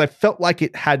me because I felt like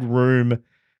it had room.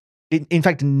 It, in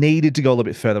fact, needed to go a little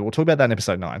bit further. We'll talk about that in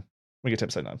episode 9. When we get to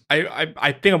episode 9.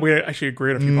 I think I'm going to actually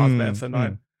agree on a few parts there, episode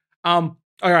 9.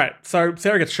 All right, so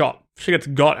Sarah gets shot. She gets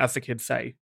got, as the kids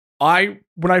say.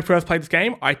 When I first played this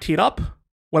game, I teared up.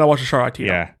 When I watched the show, I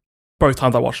teared up. Both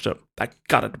times I watched it. That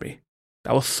gutted me.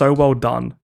 That was so well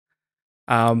done.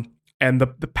 And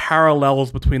the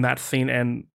parallels between that scene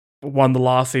and one of the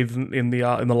last season in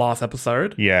the last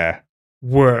episode,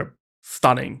 were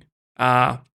stunning.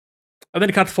 And then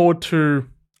it cuts forward to,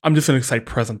 I'm just going to say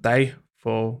present day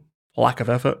for lack of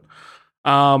effort.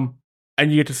 And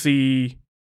you get to see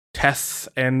Tess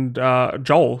and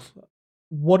Joel.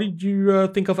 What did you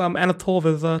think of Anna Torv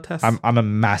as Tess? I'm a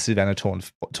massive Anna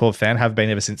Torv fan. Have been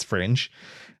ever since Fringe.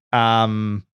 So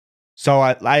I'm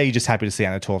just happy to see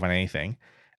Anna Torv on anything.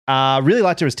 Really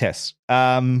liked her as Tess.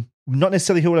 Not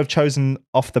necessarily who would have chosen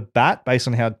off the bat based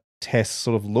on how Tess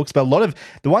sort of looks. But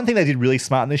the one thing they did really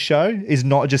smart in this show is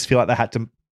not just feel like they had to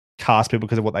cast people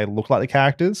because of what they look like, the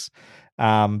characters.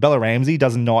 Bella Ramsey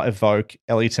does not evoke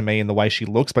Ellie to me in the way she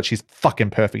looks, but she's fucking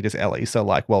perfect as Ellie. So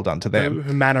like, well done to them.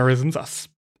 Her mannerisms are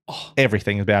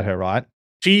everything about her, right?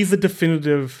 She's the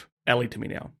definitive Ellie to me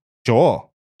now. Sure.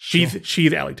 She's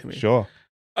Ellie to me. Sure.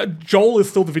 Joel is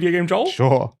still the video game Joel.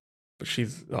 Sure. But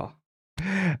she's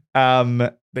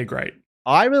they're great.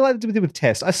 I really liked it with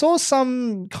Tess. I saw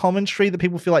some commentary that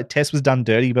people feel like Tess was done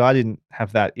dirty, but I didn't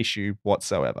have that issue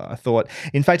whatsoever. I thought,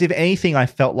 in fact, if anything, I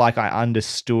felt like I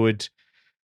understood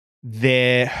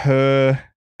her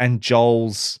and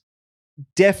Joel's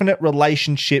definite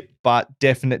relationship, but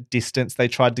definite distance they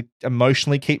tried to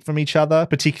emotionally keep from each other,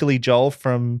 particularly Joel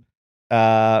from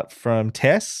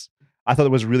Tess. I thought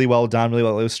it was really well done, really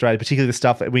well illustrated, particularly the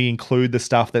stuff that we include, the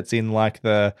stuff that's in like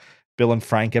the Bill and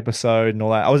Frank episode and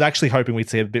all that. I was actually hoping we'd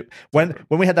see a bit when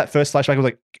we had that first flashback. I was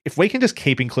like, if we can just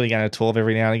keep including Anna Torv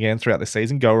every now and again throughout the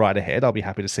season, go right ahead. I'll be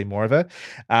happy to see more of her.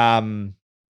 And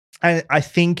I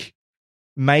think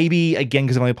maybe again,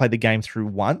 because I've only played the game through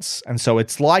once, and so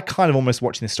it's like kind of almost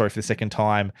watching this story for the second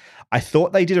time. I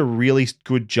thought they did a really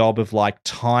good job of like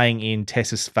tying in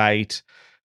Tessa's fate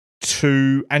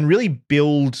to and really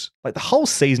build like the whole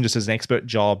season just as an expert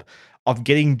job of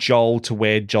getting Joel to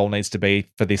where Joel needs to be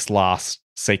for this last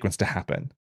sequence to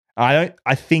happen. I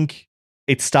think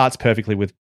it starts perfectly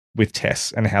with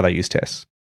Tess and how they use Tess.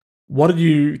 What did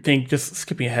you think, just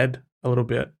skipping ahead a little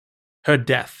bit, her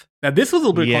death? Now, this was a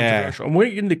little bit controversial, and we're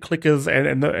getting the clickers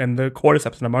and the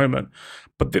cordyceps in a moment,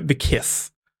 but the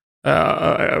kiss.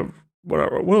 What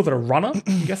was it, a runner,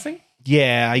 I'm guessing?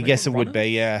 Yeah, I guess it would be,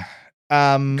 yeah.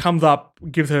 Comes up,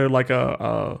 gives her like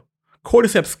a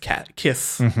cordyceps cat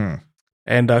kiss,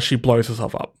 and she blows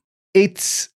herself up.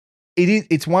 It's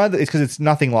one of the, it's because it's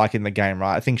nothing like in the game,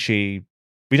 right? I think we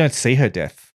don't see her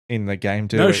death in the game,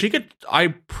 do we? No,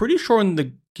 I'm pretty sure in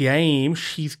the game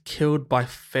she's killed by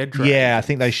Fedra. Yeah, I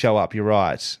think they show up. You're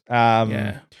right.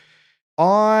 Yeah,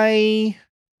 I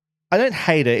don't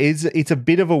hate it. It's a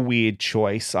bit of a weird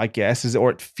choice, I guess, or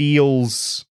it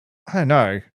feels, I don't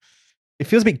know. It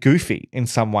feels a bit goofy in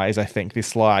some ways, I think.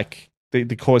 This like the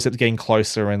cordyceps getting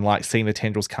closer and like seeing the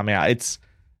tendrils come out. It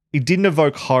didn't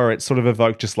evoke horror. It sort of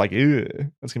evoked just like, ew,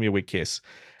 that's gonna be a weird kiss.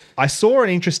 I saw an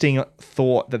interesting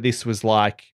thought that this was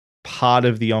like part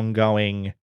of the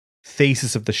ongoing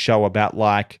thesis of the show about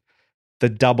like the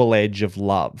double edge of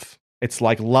love. It's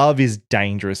like love is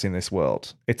dangerous in this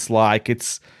world. It's like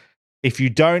if you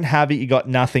don't have it, you got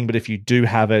nothing. But if you do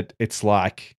have it, it's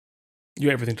like you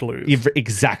have everything to lose.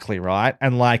 Exactly right.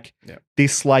 And like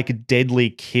this like deadly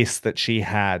kiss that she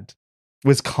had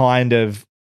was kind of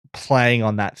playing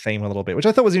on that theme a little bit, which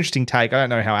I thought was an interesting take. I don't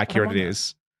know how accurate it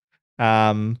is.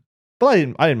 But I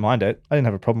didn't mind it. I didn't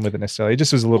have a problem with it necessarily. It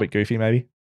just was a little bit goofy maybe.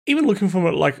 Even looking from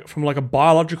a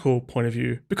biological point of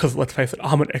view, because let's face it,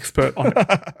 I'm an expert on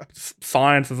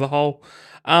science as a whole.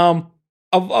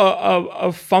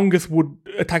 A fungus would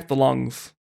attack the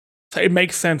lungs. So it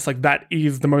makes sense, like that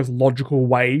is the most logical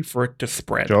way for it to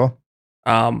spread. Sure.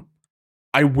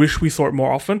 I wish we saw it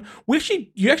more often.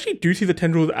 You actually do see the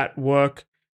tendrils at work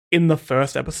in the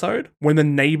first episode when the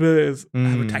neighbors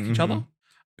have attacked each other.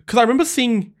 Because I remember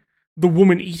seeing the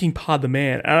woman eating part of the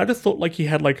man, and I just thought like he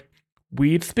had like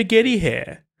weird spaghetti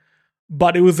hair,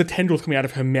 but it was the tendrils coming out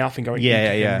of her mouth and going into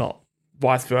him, not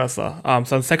vice versa.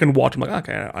 So the second watch, I'm like,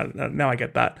 okay, now I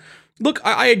get that. Look,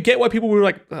 I get why people were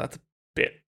like, oh, that's a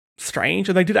bit strange,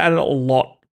 and they did add a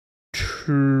lot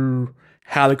to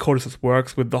how the cordyceps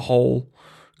works with the whole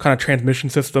kind of transmission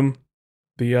system,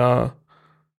 the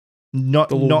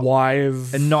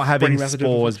wires and not having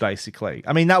spores. Basically,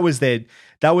 I mean that was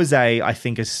I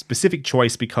think a specific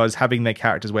choice because having their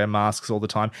characters wear masks all the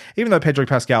time, even though Pedro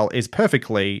Pascal is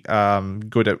perfectly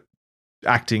good at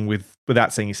acting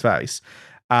without seeing his face,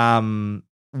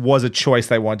 was a choice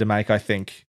they wanted to make. I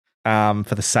think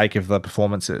for the sake of the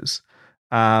performances.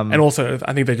 And also,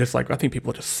 I think I think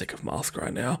people are just sick of masks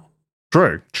right now.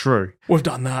 True. We've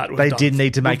done that. They did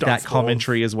need to make that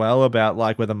commentary as well about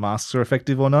like whether masks are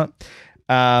effective or not.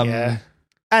 And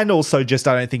also just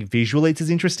I don't think visually it's as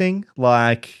interesting.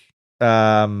 Like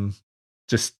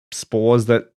just spores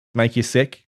that make you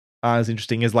sick aren't as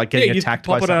interesting as like getting attacked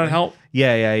by something. Help.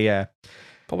 Yeah.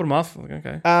 Pop it a mask.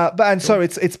 Okay. So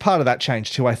it's part of that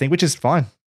change too, I think, which is fine.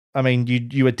 I mean,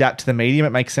 you adapt to the medium.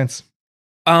 It makes sense.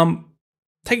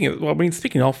 Speaking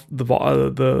of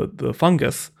the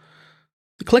fungus,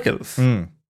 the clickers.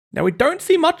 Now we don't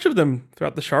see much of them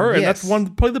throughout the show, and that's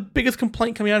probably the biggest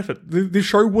complaint coming out of it. The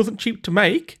show wasn't cheap to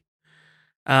make,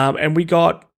 and we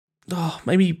got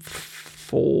maybe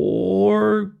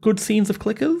 4 good scenes of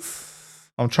clickers.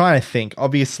 I'm trying to think.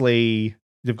 Obviously,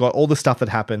 you've got all the stuff that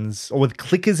happens, or with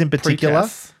clickers in particular.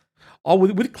 Precast. Oh,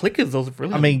 with clickers, those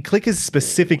really. I mean, clickers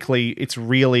specifically, it's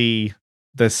really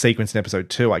the sequence in episode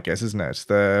 2, I guess, isn't it?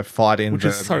 The fight in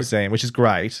the museum, which is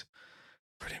great.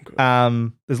 Pretty good.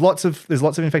 There's lots of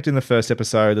infected in the first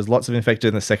episode. There's lots of infected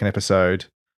in the second episode.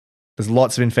 There's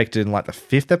lots of infected in like the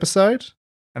 5th episode,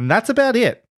 and that's about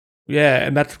it. Yeah,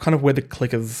 and that's kind of where the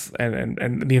clickers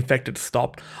and the infected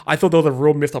stopped. I thought there was a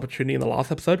real missed opportunity in the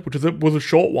last episode, which was a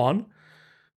short one.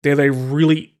 There's a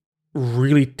really,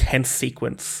 really tense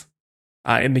sequence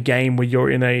in the game where you're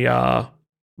in a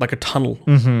like a tunnel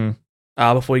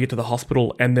before you get to the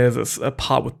hospital, and there's a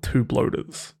part with 2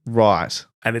 bloaters. Right.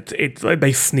 And it's like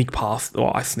they sneak past,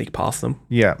 or I sneak past them.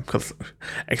 Yeah. Because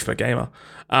expert gamer.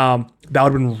 That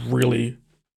would have been really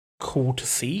cool to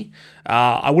see.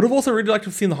 I would have also really liked to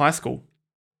have seen the high school.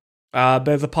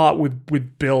 There's a part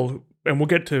with Bill, and we'll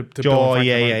get to Bill. Oh,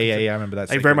 yeah, I remember that.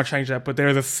 They very much changed that, but there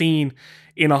is a scene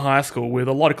in a high school with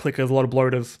a lot of clickers, a lot of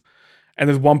bloaters, and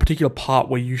there's one particular part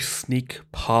where you sneak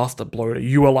past a bloater.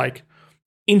 You are like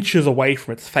inches away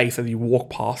from its face as you walk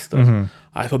past it.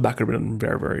 I thought that could have been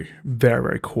very, very, very,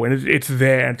 very cool. And it's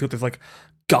there until there's like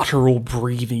guttural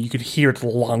breathing. You could hear its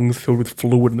lungs filled with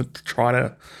fluid, and it's trying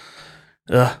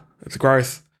to. It's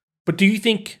gross. But do you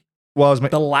think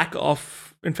the lack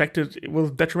of infected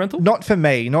was detrimental? Not for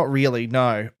me. Not really.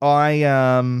 No.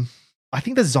 I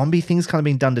think the zombie thing's kind of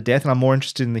been done to death, and I'm more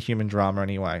interested in the human drama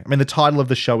anyway. I mean, the title of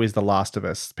the show is The Last of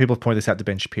Us. People have pointed this out to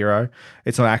Ben Shapiro.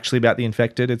 It's not actually about the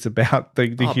infected. It's about the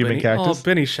human characters. Oh,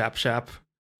 Benny Shap.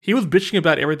 He was bitching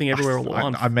about everything everywhere all at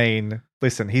once. I mean,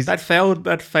 listen, he's... That failed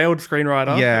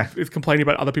screenwriter is complaining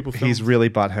about other people's films. He's really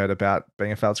butthurt about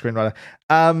being a failed screenwriter.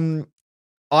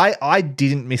 I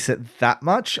didn't miss it that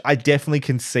much. I definitely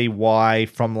can see why,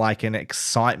 from like an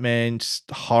excitement,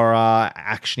 horror,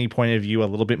 action-y point of view, a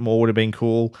little bit more would have been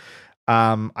cool.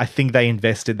 I think they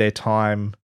invested their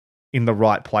time in the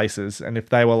right places. And if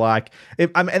they were like...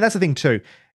 and that's the thing too.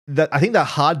 I think the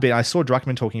hard bit, I saw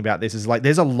Druckmann talking about this, is like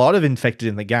there's a lot of infected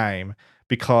in the game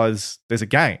because there's a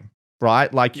game,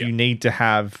 right? Like you need to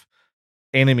have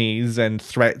enemies and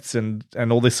threats and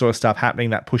all this sort of stuff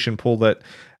happening, that push and pull that...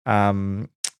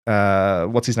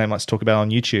 what's his name likes to talk about on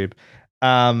YouTube,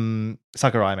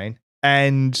 Sakurai, I mean,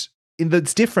 and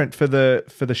it's different for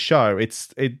the show.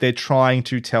 They're trying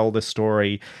to tell the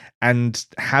story, and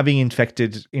having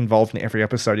infected involved in every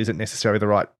episode isn't necessarily the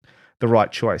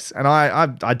right choice. And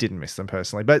I didn't miss them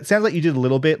personally, but it sounds like you did a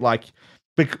little bit, like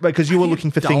because you were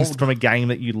looking for things from a game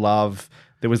that you love.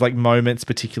 There was like moments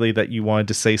particularly that you wanted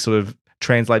to see sort of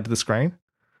translate to the screen.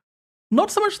 Not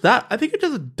so much that. I think it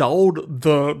just dulled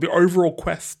the overall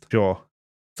quest. Sure.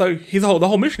 So the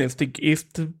whole mission is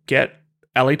to get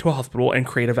Ellie to a hospital and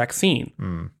create a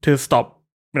vaccine to stop,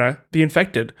 the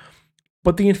infected.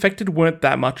 But the infected weren't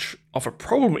that much of a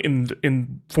problem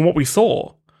in from what we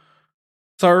saw.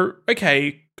 So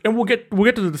okay, and we'll get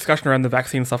to the discussion around the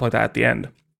vaccine and stuff like that at the end.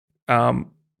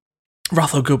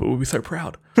 Russell Gilbert would be so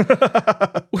proud.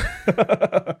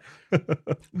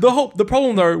 The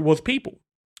problem though was people.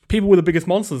 People were the biggest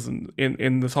monsters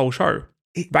in this whole show.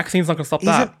 Vaccine's not going to stop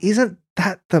that. Isn't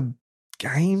that the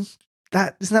game?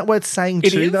 Isn't that what it's saying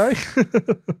too, though?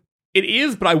 It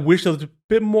is, but I wish there was a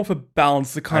bit more for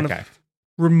balance to kind of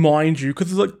remind you,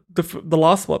 because it's like the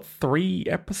last 3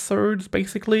 episodes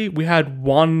basically we had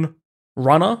one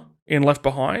runner in Left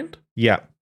Behind. Yeah.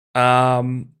 I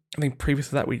think previous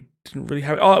to that we didn't really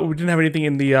have. Oh, we didn't have anything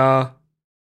in the.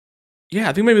 Yeah,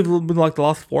 I think maybe like the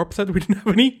last 4 episodes we didn't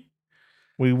have any.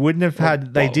 We wouldn't have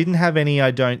had. They didn't have any.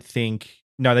 I don't think.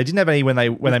 No, they didn't have any when they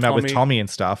met with Tommy and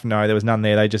stuff. No, there was none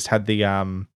there. They just had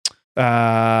the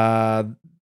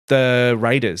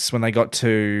Raiders when they got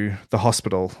to the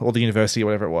hospital or the university or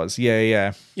whatever it was.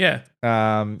 Yeah.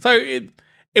 So it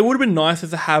would have been nicer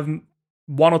to have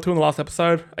 1 or 2 in the last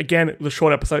episode. Again, it was a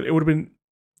short episode. It would have been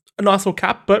a nice little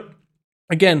cap, but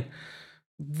again,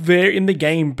 they're in the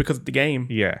game because of the game.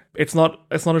 Yeah. It's not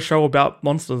a show about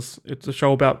monsters. It's a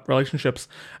show about relationships.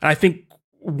 And I think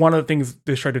one of the things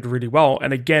this show did really well,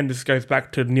 and again, this goes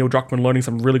back to Neil Druckmann learning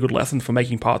some really good lessons for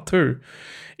making part 2,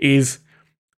 is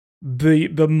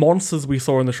the monsters we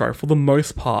saw in the show, for the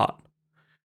most part,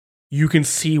 you can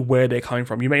see where they're coming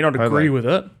from. You may not agree with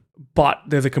it, but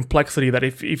there's a complexity that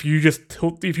if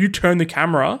you turn the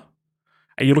camera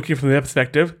and you're looking from their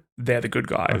perspective, they're the good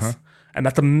guys. Uh-huh. And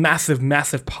that's a massive,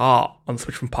 massive part on the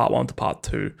switch from part 1 to part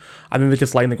 2. I think they're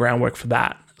just laying the groundwork for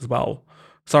that as well.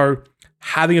 So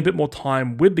having a bit more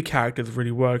time with the characters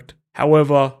really worked.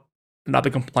 However, another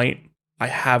complaint I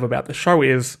have about the show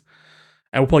is,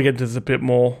 and we'll probably get into this a bit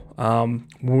more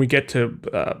when we get to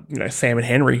Sam and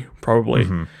Henry, probably,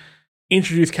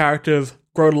 Introduce characters,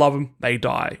 grow to love them, they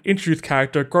die. Introduce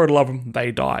character, grow to love them,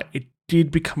 they die. It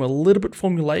did become a little bit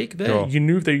formulaic there. Sure. You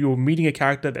knew that you were meeting a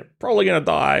character, they're probably going to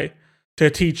die, to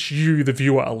teach you, the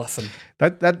viewer, a lesson.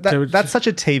 That's such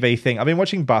a TV thing. I've been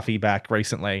watching Buffy back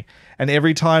recently, and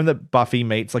every time that Buffy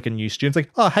meets like a new student, it's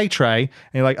like, oh, hey, Trey. And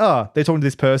you're like, oh, they're talking to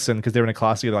this person because they're in a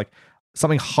class together. Like,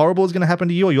 something horrible is going to happen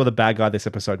to you, or you're the bad guy this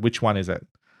episode. Which one is it?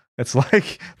 It's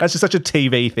like, that's just such a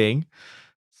TV thing.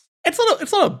 It's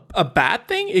not a bad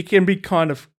thing. It can be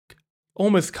kind of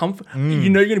almost comfort. You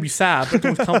know you're going to be sad, but it's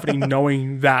almost comforting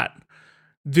knowing that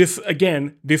this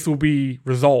will be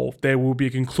resolved. There will be a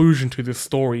conclusion to this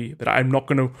story that I'm not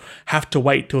going to have to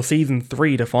wait till season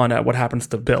 3 to find out what happens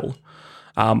to Bill.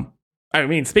 I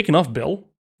mean, speaking of Bill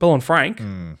and Frank,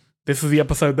 this is the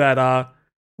episode that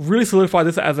really solidified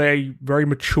this as a very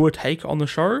mature take on the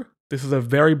show. This is a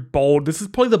very bold. This is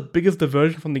probably the biggest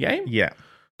diversion from the game. Yeah.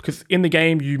 Because in the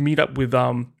game, you meet up with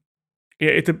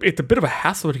it's a bit of a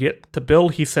hassle to get to Bill.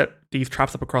 He set these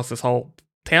traps up across this whole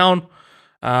town.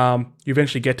 You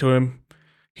eventually get to him.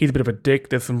 He's a bit of a dick.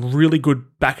 There's some really good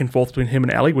back and forth between him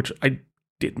and Ellie, which I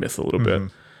did miss a little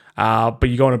bit. But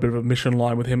you go on a bit of a mission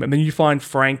line with him, and then you find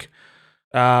Frank.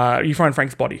 You find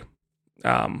Frank's body.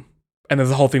 And there's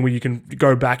a whole thing where you can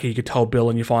go back and you can tell Bill,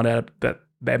 and you find out that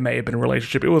there may have been a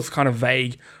relationship. It was kind of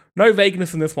vague. No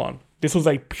vagueness in this one. This was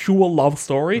a pure love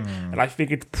story, and I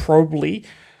think it's probably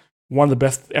one of the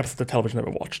best episodes of television I've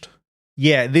ever watched.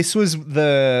 Yeah, this was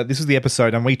the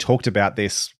episode, and we talked about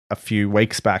this a few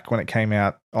weeks back when it came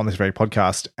out on this very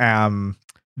podcast.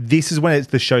 This is when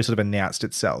the show sort of announced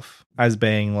itself as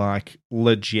being like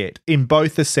legit, in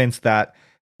both the sense that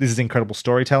this is incredible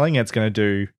storytelling, and it's going to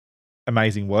do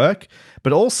amazing work,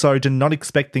 but also to not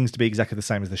expect things to be exactly the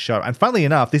same as the show. And funnily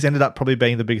enough, this ended up probably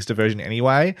being the biggest diversion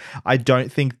anyway. I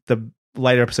don't think the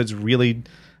later episodes really,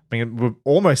 I mean, were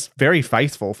almost very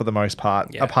faithful for the most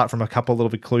part, apart from a couple of little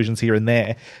conclusions here and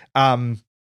there,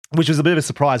 which was a bit of a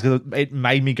surprise because it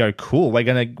made me go, cool, we're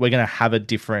gonna have a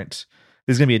different,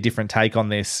 there's gonna be a different take on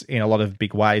this in a lot of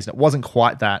big ways. And it wasn't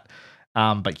quite that,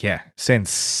 but yeah,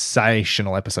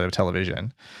 sensational episode of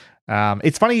television.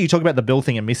 It's funny you talk about the Bill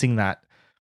thing and missing that.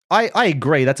 I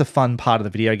agree, that's a fun part of the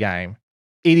video game.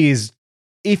 It is,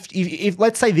 if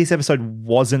let's say this episode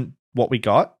wasn't what we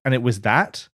got and it was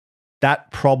that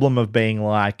problem of being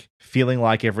like, feeling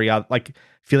like every other, like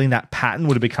feeling that pattern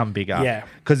would have become bigger. Yeah.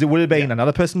 Because it would have been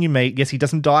another person you meet. Yes, he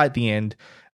doesn't die at the end.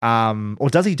 Or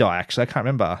does he die actually? I can't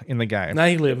remember in the game. No,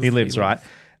 he lives. He lives, right?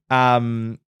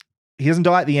 He doesn't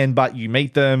die at the end, but you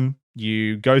meet them.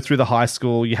 You go through the high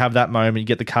school, you have that moment, you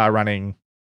get the car running,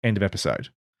 end of episode.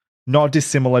 Not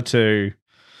dissimilar to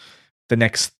the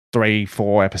next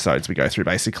 3-4 episodes we go through,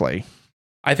 basically.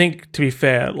 I think, to be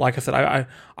fair, like I said,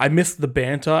 I missed the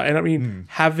banter, and I mean,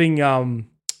 having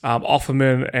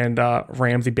Offerman and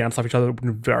Ramsey bounce off each other would have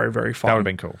been very, very fun. That would have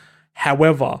been cool.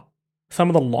 However, some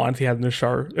of the lines he had in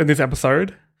this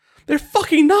episode, they're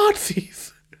fucking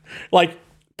Nazis. Like,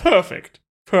 perfect.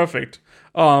 What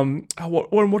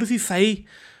does he say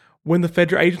when the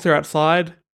federal agents are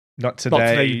outside? Not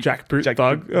today, Jack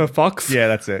Fox. Yeah,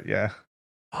 that's it. Yeah.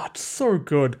 Oh, it's so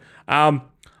good.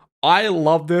 I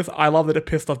love this. I love that it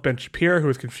pissed off Ben Shapiro, who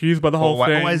was confused by the whole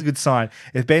thing. Always a good sign.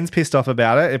 If Ben's pissed off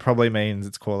about it, it probably means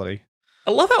it's quality.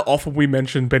 I love how often we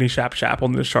mention Benny Shap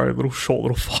on this show. Short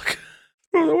little fuck.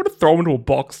 I want to throw him into a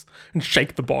box and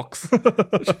shake the box. Such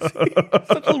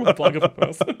a little plug of a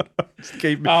person. Just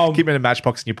keep it in a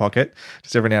matchbox in your pocket,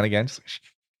 just every now and again.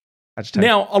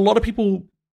 Now, a lot of people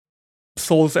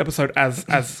saw this episode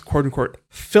as quote unquote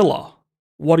filler.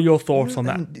 What are your thoughts on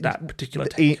that particular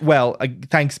take? Well,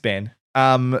 thanks, Ben.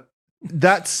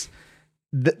 That's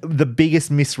the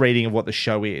biggest misreading of what the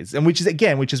show is, and which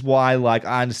is why, like,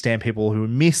 I understand people who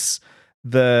miss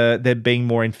there being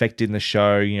more infected in the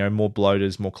show, you know, more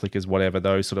bloaters, more clickers, whatever,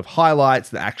 those sort of highlights,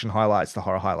 the action highlights, the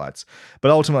horror highlights.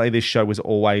 But ultimately, this show was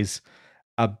always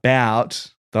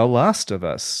about The Last of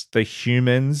Us, the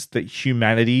humans, the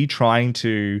humanity trying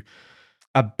to,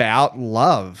 about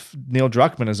love. Neil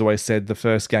Druckmann has always said the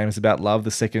first game is about love,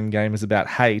 the second game is about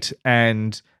hate.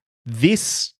 And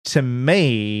this, to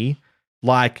me,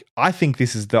 like, I think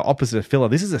this is the opposite of filler.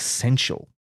 This is essential.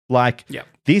 Like,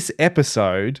 This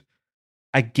episode,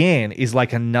 again, is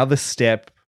like another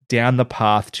step down the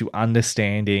path to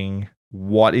understanding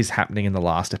what is happening in the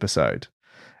last episode.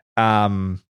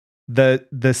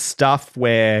 The stuff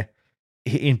where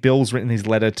in Bill's written his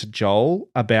letter to Joel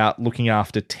about looking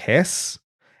after Tess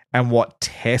and what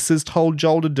Tess has told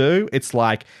Joel to do, it's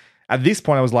like, at this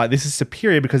point I was like, this is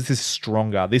superior because this is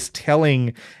stronger. This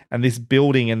telling and this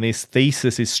building and this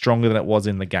thesis is stronger than it was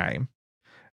in the game.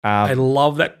 I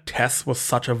love that Tess was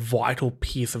such a vital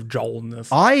piece of Joel in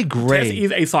this. I agree. Tess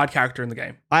is a side character in the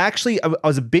game. I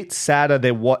was a bit sadder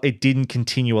that it didn't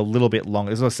continue a little bit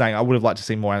longer. As I was saying, I would have liked to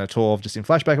see more Anna Torv just in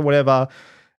flashback or whatever.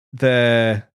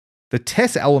 The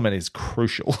Tess element is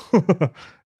crucial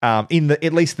in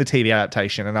at least the TV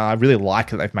adaptation, and I really like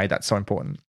that they've made that so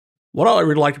important. What I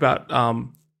really liked about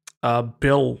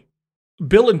Bill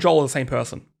and Joel are the same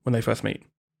person when they first meet.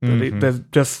 Mm-hmm. They're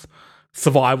just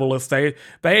survivalists.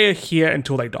 They are here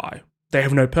until they die. They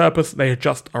have no purpose. They are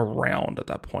just around at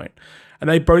that point. And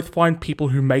they both find people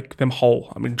who make them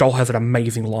whole. I mean, Joel has an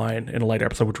amazing line in a later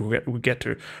episode, which we'll get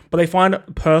to. But they find a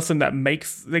person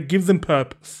that gives them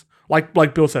purpose.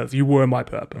 Like Bill says, you were my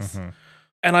purpose. Mm-hmm.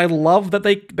 And I love that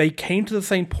they came to the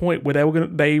same point where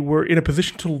they were in a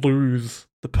position to lose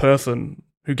the person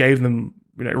who gave them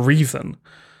reason.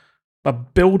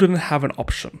 But Bill didn't have an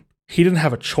option. He didn't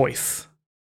have a choice.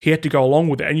 He had to go along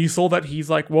with it. And you saw that he's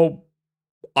like, well,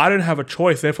 I don't have a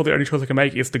choice. Therefore, the only choice I can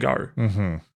make is to go.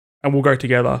 Mm-hmm. And we'll go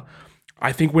together.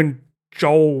 I think when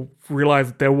Joel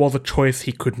realized there was a choice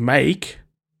he could make,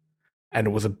 and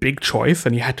it was a big choice,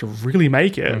 and he had to really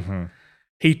make it, mm-hmm.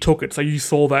 he took it. So you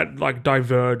saw that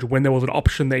diverge. When there was an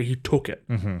option there, he took it.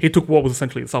 Mm-hmm. He took what was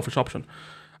essentially a selfish option.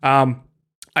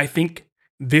 I think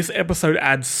this episode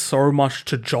adds so much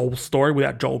to Joel's story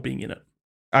without Joel being in it.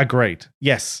 Agreed.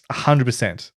 Yes,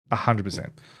 100%. 100%.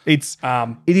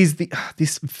 It is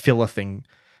this filler thing.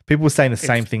 People were saying the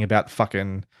same thing about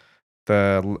fucking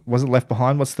was it Left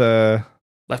Behind? What's the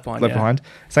Left Behind? Left Behind.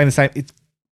 Saying the same.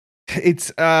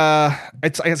 It's I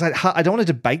don't want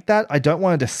to debate that. I don't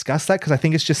want to discuss that because I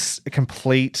think it's just a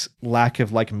complete lack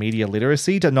of media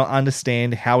literacy to not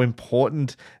understand how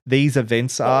important these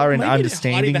events are and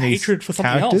understanding these hatred for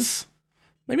something characters. Else.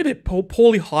 Maybe they're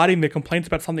poorly hiding their complaints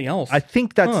about something else. I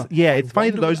think that's it's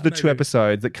funny that those are the two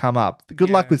episodes that come up. Good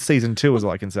luck with season 2 is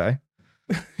all I can say.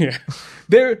 Yeah.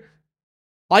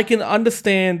 I can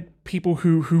understand people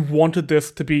who wanted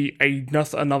this to be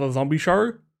just another zombie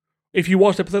show. If you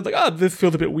watch episodes this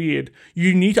feels a bit weird,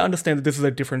 you need to understand that this is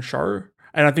a different show.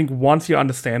 And I think once you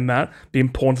understand that, the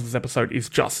importance of this episode is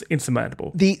just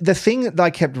insurmountable. The thing that I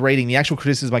kept reading, the actual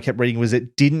criticism I kept reading was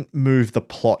it didn't move the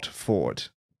plot forward.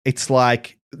 It's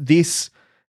like this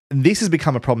has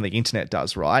become a problem the internet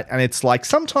does, right? And it's like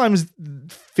sometimes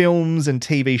films and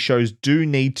TV shows do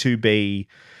need to be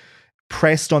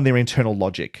pressed on their internal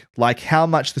logic, like how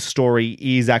much the story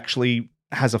is actually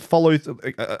has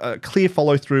a clear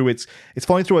follow through. It's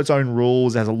following through its own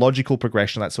rules, has a logical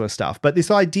progression, that sort of stuff. But this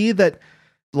idea that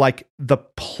the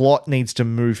plot needs to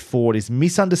move forward is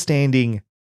misunderstanding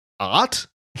art.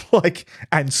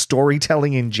 And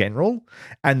storytelling in general,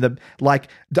 and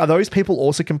are those people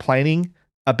also complaining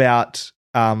about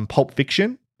Pulp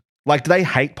Fiction? Do they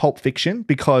hate Pulp Fiction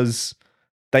because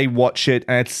they watch it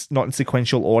and it's not in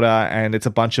sequential order and it's a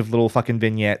bunch of little fucking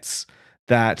vignettes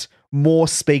that more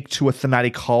speak to a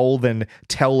thematic whole than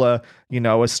tell a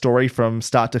story from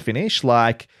start to finish?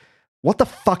 What the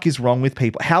fuck is wrong with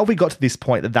people? How have we got to this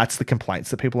point that that's the complaints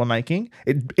that people are making?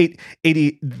 The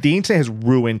internet has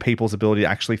ruined people's ability to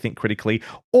actually think critically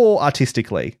or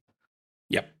artistically.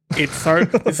 Yep. This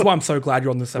is why I'm so glad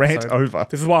you're on this episode. Rant over.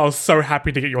 This is why I was so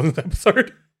happy to get you on this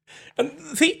episode. And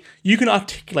see, you can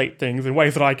articulate things in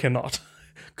ways that I cannot.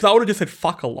 Because I would have just said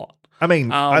fuck a lot. I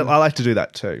mean, I like to do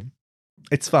that too.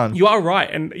 It's fun. You are right.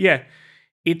 And yeah,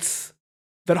 it's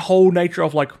that whole nature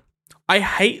of I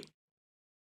hate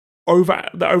the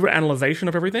overanalyzation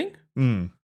of everything.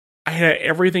 I hate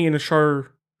everything in a show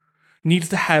needs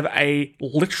to have a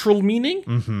literal meaning.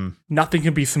 Mm-hmm. Nothing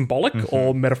can be symbolic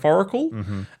or metaphorical.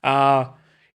 Mm-hmm.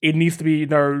 It needs to be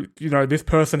this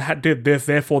person did this,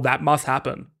 therefore that must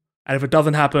happen. And if it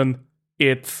doesn't happen,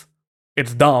 it's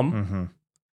dumb. Mm-hmm.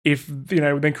 If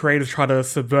then creators try to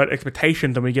subvert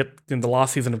expectations, and we get in the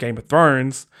last season of Game of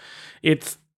Thrones,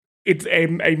 it's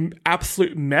a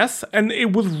absolute mess. And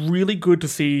it was really good to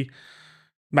see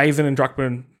Mason and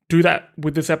Druckmann do that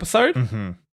with this episode.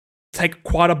 Mm-hmm. Take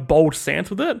quite a bold stance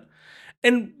with it.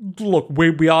 And look,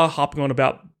 we are harping on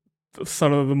about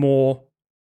some of the more...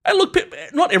 And look,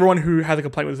 not everyone who has a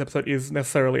complaint with this episode is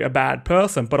necessarily a bad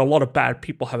person, but a lot of bad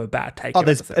people have a bad take.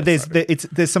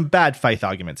 There's some bad faith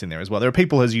arguments in there as well. There are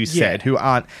people, as you said, who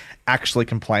aren't actually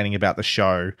complaining about the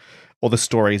show or the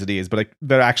story as it is, but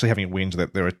they're actually having a whinge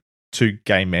that there are two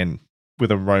gay men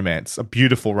with a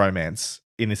beautiful romance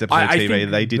in this episode of TV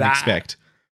they didn't expect.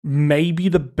 Maybe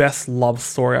the best love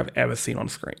story I've ever seen on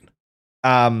screen.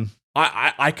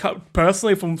 I can't,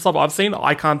 personally, from stuff I've seen,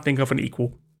 I can't think of an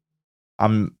equal.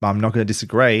 I'm not going to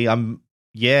disagree. Not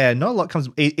a lot comes.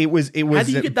 It was. How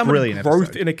do you get that much growth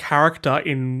episode in a character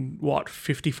in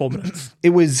 54 minutes? It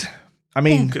was I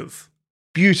mean, bonkers.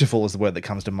 Beautiful is the word that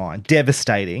comes to mind.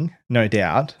 Devastating, no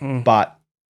doubt, but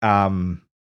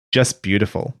just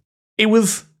beautiful.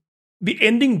 The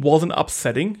ending wasn't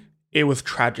upsetting. It was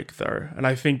tragic, though, and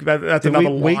I think that's another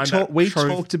line we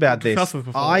talked about this.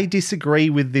 I disagree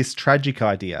with this tragic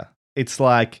idea. It's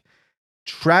like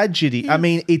tragedy. I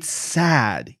mean, it's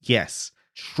sad. Yes,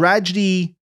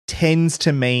 tragedy tends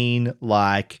to mean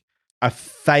like a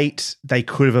fate they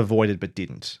could have avoided but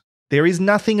didn't. There is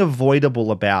nothing avoidable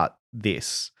about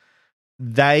this.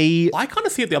 I kind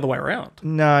of see it the other way around.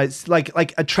 No, it's like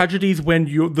a tragedy is when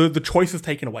the choice is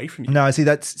taken away from you. No,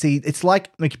 it's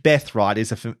like Macbeth, right?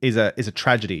 Is a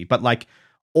tragedy, but like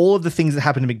all of the things that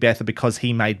happen to Macbeth are because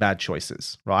he made bad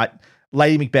choices, right?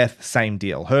 Lady Macbeth, same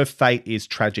deal. Her fate is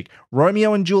tragic.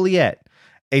 Romeo and Juliet,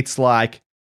 it's like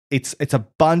it's a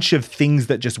bunch of things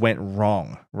that just went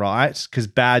wrong, right? Because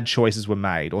bad choices were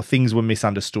made or things were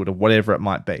misunderstood or whatever it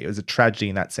might be. It was a tragedy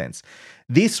in that sense.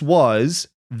 This is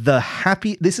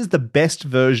the best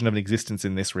version of an existence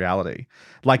in this reality.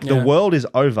 Like the world is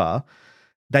over.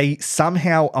 They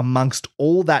somehow amongst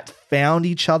all that found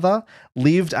each other,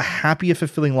 lived a happier,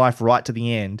 fulfilling life right to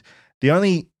the end.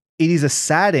 It is a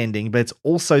sad ending, but it's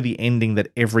also the ending that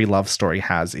every love story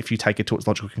has if you take it to its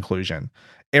logical conclusion.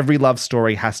 Every love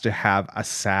story has to have a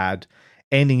sad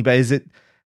ending, but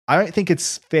I don't think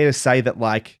it's fair to say that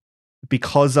like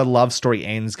because a love story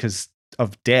ends because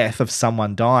of death of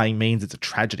someone dying means it's a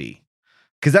tragedy,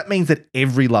 because that means that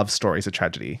every love story is a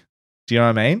tragedy. Do you know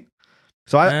what I mean?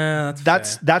 So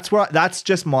that's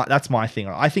my thing.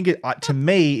 I think to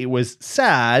me it was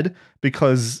sad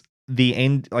because the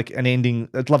end, like an ending,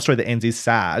 a love story that ends is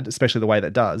sad, especially the way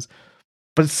that does.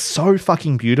 But it's so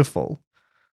fucking beautiful.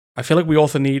 I feel like we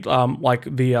also need like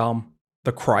the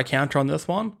cry counter on this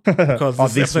one, because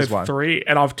this is episode 3,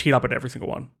 and I've teed up at every single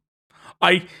one.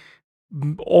 I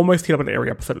almost hit up in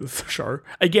every episode of this show.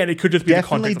 Again, it could just be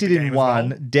definitely the context of the game. Definitely did in 1,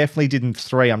 well. Definitely did in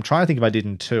 3. I'm trying to think if I did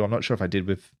in 2. I'm not sure if I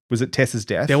did was it Tessa's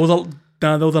death? There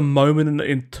was a moment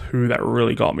in 2 that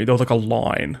really got me. There was like a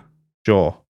line.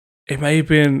 Sure. It may have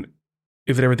been,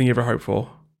 "Is it everything you ever hoped for?"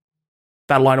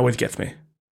 That line always gets me.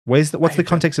 What's the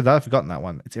context of that? I've forgotten that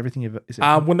one. It's everything you've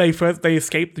when they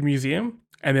escape the museum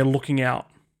and they're looking out.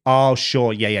 Oh,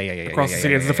 sure. Yeah. Across the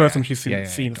city. It's the first time she's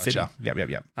seen the city.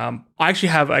 Yep. I actually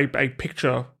have a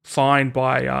picture signed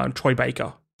by Troy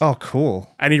Baker. Oh,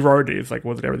 cool. And he wrote it. It's like,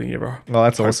 "Was it everything you ever Well,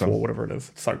 that's awesome. For?" Whatever it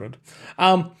is. So good.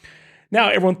 Now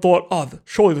everyone thought,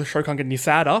 surely the show can't get any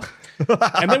sadder.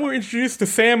 And then we're introduced to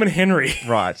Sam and Henry.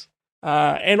 Right.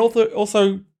 And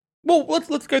also, well,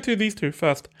 let's go through these two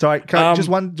first. Sorry, just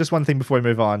one thing before we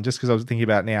move on, just because I was thinking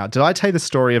about it now. Did I tell you the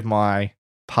story of my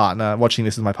partner, watching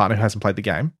this with my partner who hasn't played the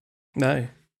game? No.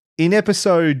 In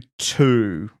episode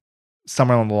 2,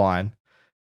 somewhere along the line,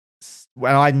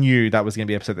 when I knew that was going to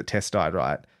be the episode that Tess died,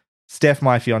 right? Steph,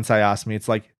 my fiance, asked me, it's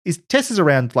like, is Tess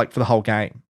around like for the whole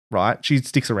game, right? She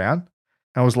sticks around.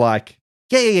 And I was like,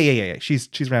 yeah. She's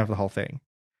around for the whole thing.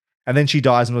 And then she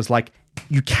dies and was like,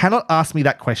 you cannot ask me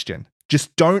that question.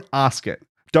 Just don't ask it.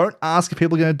 Don't ask if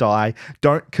people are going to die.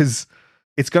 Because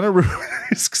it's going to ruin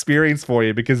this experience for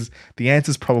you, because the answer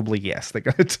is probably yes, they're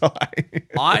going to die.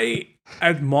 I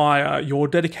admire your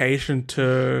dedication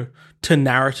to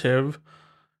narrative,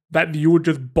 that you would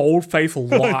just bold-faced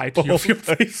lie to your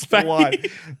fiance's face.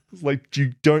 Like,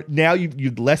 you don't, now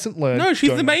you lesson learned. No,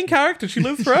 she's the main character. She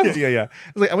lives forever. Yeah.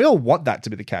 Like, and we all want that to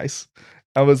be the case.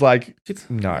 I was like,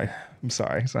 no, I'm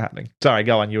sorry, it's not happening. Sorry,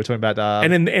 go on. You were talking about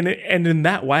and in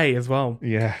that way as well.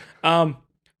 Yeah.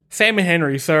 Sam and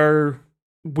Henry. So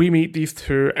we meet these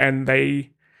two, and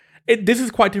this is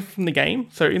quite different from the game.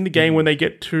 So in the game, when they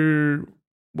get to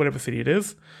whatever city it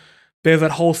is, there's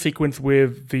that whole sequence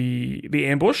with the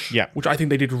ambush, which I think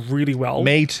they did really well.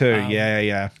 Me too.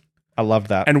 Yeah. I love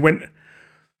that. And when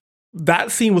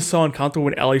that scene was so uncomfortable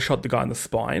when Ellie shot the guy in the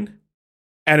spine,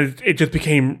 and it just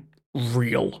became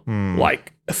real.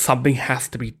 Like, something has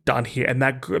to be done here. And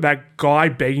that guy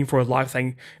begging for his life,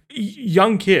 saying,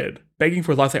 young kid begging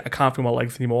for his life, saying, "I can't feel my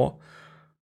legs anymore."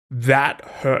 That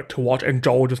hurt to watch. And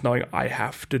Joel just knowing, I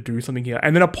have to do something here,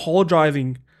 and then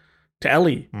apologizing to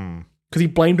Ellie. Because he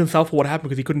blamed himself for what happened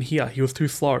because he couldn't hear. He was too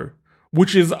slow.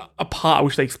 Which is a part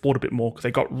which they explored a bit more, because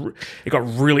it got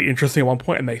really interesting at one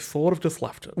point, and they sort of just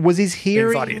left it. Was his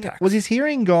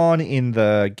hearing gone in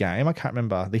the game? I can't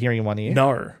remember. The hearing in 1 ear?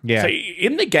 No. Yeah. So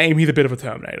in the game, he's a bit of a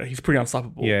Terminator. He's pretty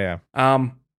unstoppable. Yeah.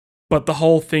 But the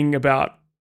whole thing about...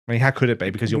 I mean, how could it be?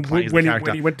 Because you're playing as the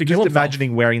character. When he went to kill himself.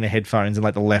 Imagining wearing the headphones and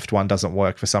like the left one doesn't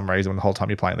work for some reason when the whole time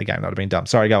you're playing the game. That would have been dumb.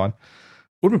 Sorry, go on.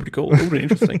 Would have been pretty cool. It would have been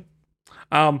interesting.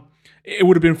 It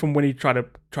would have been from when he tried to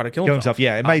kill himself.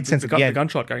 Yeah, it made sense. The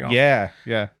gunshot going off. Yeah.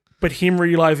 But him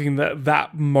realizing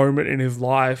that moment in his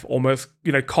life almost,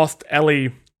 cost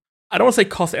Ellie. I don't want to say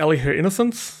cost Ellie her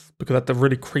innocence, because that's a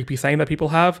really creepy saying that people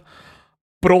have.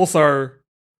 But also,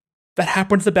 that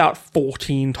happens about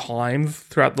 14 times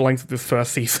throughout the length of this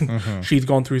first season. Mm-hmm. She's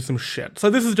gone through some shit. So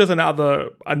this is just another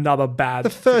bad. The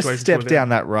first step down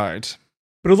that road.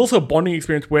 But it was also a bonding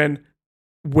experience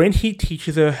when he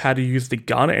teaches her how to use the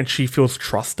gun and she feels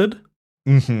trusted.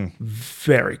 Mm-hmm.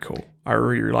 Very cool. I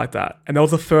really, really like that. And that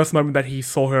was the first moment that he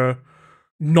saw her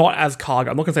not as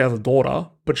cargo. I'm not going to say as a daughter,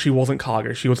 but she wasn't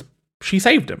cargo. She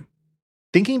saved him.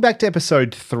 Thinking back to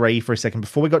episode 3 for a second,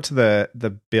 before we got to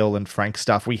the Bill and Frank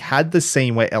stuff, we had the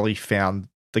scene where Ellie found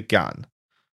the gun,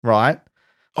 right?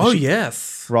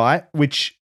 Yes. Right?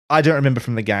 Which I don't remember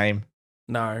from the game.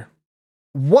 No.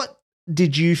 What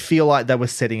did you feel like they were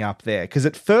setting up there? Because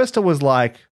at first I was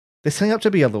like, they're setting up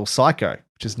to be a little psycho,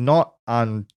 which is not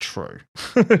untrue.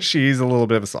 She is a little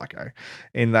bit of a psycho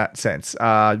in that sense.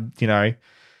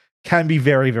 Can be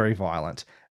very, very violent.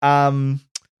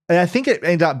 And I think it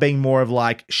ended up being more of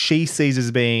like she sees as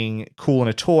being cool and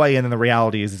a toy, and then the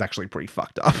reality is it's actually pretty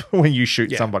fucked up when you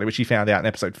shoot somebody, which she found out in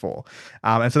episode 4.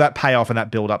 And so that payoff and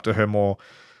that build up to her more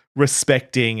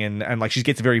respecting and like she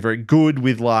gets very, very good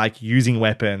with like using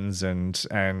weapons and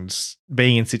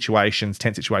being in tense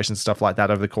situations, stuff like that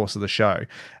over the course of the show.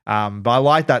 But I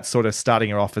like that sort of starting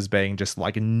her off as being just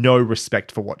like no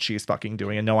respect for what she is fucking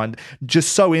doing, and no one,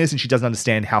 just so innocent she doesn't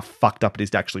understand how fucked up it is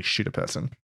to actually shoot a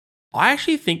person. I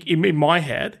actually think in my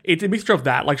head, it's a mixture of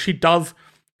that. Like she does,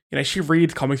 she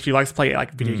reads comics, she likes to play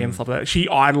like video games and stuff like that. She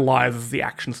idolizes the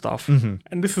action stuff. Mm-hmm.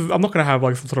 And this is, I'm not going to have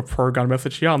like some sort of pro-gun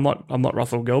message here. I'm not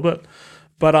Russell Gilbert.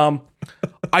 But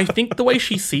I think the way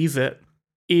she sees it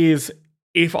is,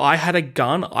 if I had a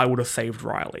gun, I would have saved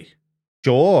Riley.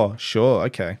 Sure.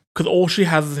 Okay. Because all she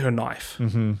has is her knife.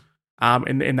 Mm-hmm.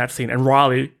 In that scene. And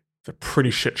Riley is a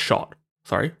pretty shit shot.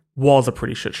 Was a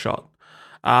pretty shit shot.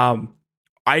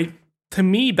 To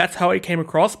me, that's how it came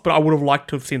across, but I would have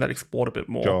liked to have seen that explored a bit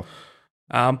more. Sure.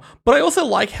 But I also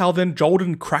like how then Joel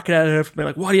didn't crack it at her for being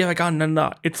like, why do you have a gun?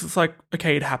 No. It's just like,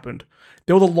 okay, it happened.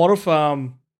 There was a lot of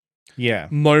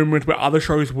moments where other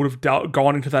shows would have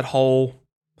gone into that whole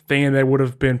thing and they would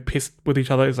have been pissed with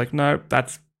each other. It's like, no,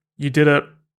 you did it.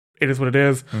 It is what it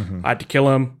is. Mm-hmm. I had to kill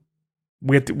him.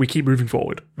 We keep moving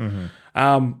forward. Mm-hmm.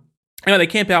 Anyway, they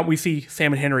camp out. We see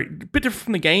Sam and Henry. A bit different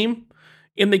from the game.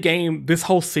 In the game, this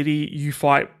whole city, you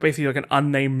fight basically like an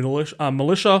unnamed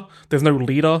militia. There's no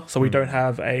leader, so we don't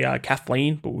have a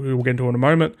Kathleen, but we'll get into in a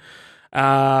moment.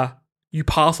 You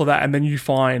pass all that, and then you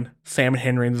find Sam and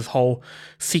Henry in this whole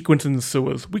sequence in the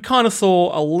sewers. We kind of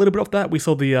saw a little bit of that. We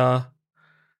saw the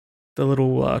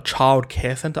little child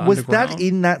care center. Was underground. that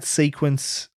in that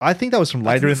sequence? I think that was from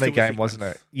later in the game, wasn't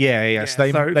it? Yeah.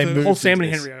 So they moved all Sam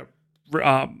and this. Henry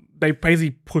they basically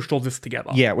pushed all this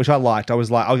together. Yeah, which I liked. I was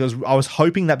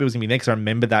hoping that bit was gonna be there because I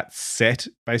remember that set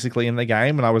basically in the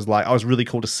game, and I was really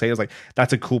cool to see. I was like,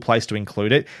 that's a cool place to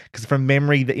include it, because from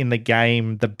memory, in the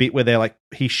game, the bit where they're like,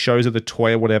 he shows her the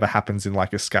toy or whatever happens in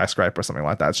like a skyscraper or something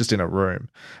like that. It's just in a room.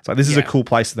 So this is a cool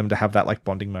place for them to have that like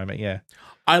bonding moment. Yeah,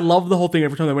 I love the whole thing.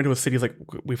 Every time they went to a city, it's like,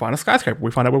 we find a skyscraper, we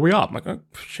find out where we are. I'm like, oh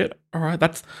shit, all right,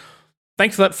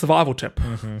 thanks for that survival tip.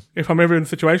 Mm-hmm. If I'm ever in a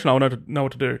situation, I'll know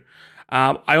what to do.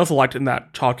 I also liked in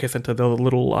that childcare center, there was a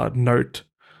little note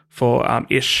for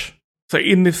Ish. So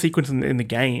in this sequence in the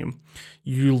game,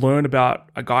 you learn about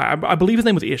a guy, I believe his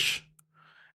name was Ish,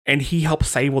 and he helped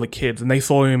save all the kids, and they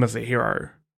saw him as a hero.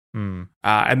 And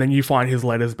then you find his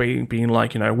letters being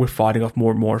like, we're fighting off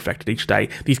more and more affected each day.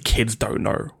 These kids don't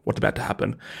know what's about to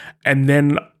happen. And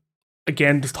then,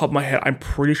 again, just top of my head, I'm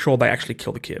pretty sure they actually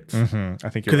kill the kids. Mm-hmm. I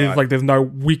think you're right. Because it's like,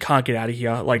 we can't get out of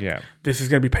here. Like, this is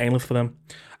going to be painless for them.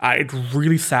 It's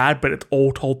really sad, but it's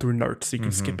all told through notes, so you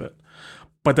can skip it.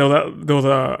 But there was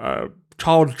a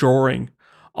child's drawing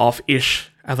of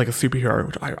Ish as like a superhero,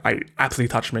 which I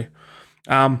absolutely touched me.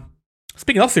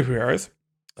 Speaking of superheroes,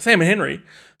 Sam and Henry.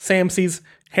 Sam sees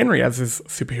Henry as his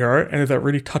superhero, and there's that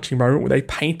really touching moment where they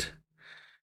paint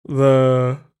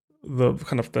the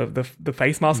kind of the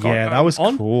face mask on. Yeah, that was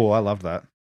cool. I love that.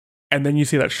 And then you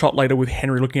see that shot later with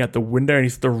Henry looking at the window, and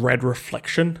he's the red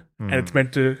reflection. And it's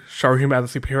meant to show him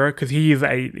as a superhero because he is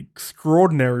an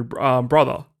extraordinary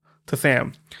brother to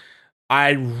Sam.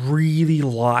 I really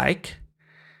like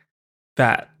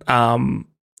that. I don't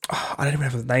even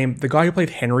have his name. The guy who played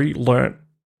Henry learnt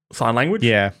sign language.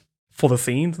 Yeah. For the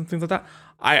scenes and things like that.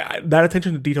 That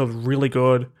attention to detail is really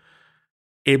good.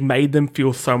 It made them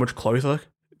feel so much closer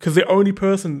because the only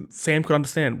person Sam could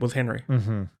understand was Henry.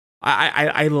 Mm-hmm.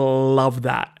 I love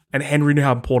that. And Henry knew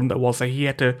how important that was. So he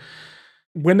had to,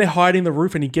 when they're hiding the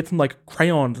roof and he gets them like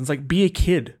crayons, and it's like, be a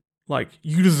kid. Like,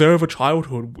 you deserve a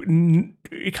childhood.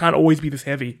 It can't always be this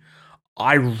heavy.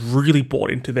 I really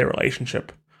bought into their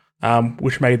relationship,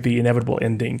 which made the inevitable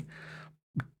ending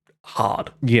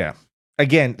hard. Yeah.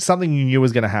 Again, something you knew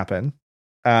was going to happen.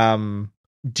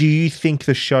 Do you think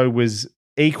the show was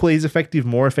equally as effective,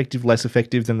 more effective, less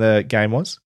effective than the game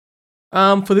was?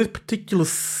 For this particular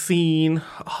scene...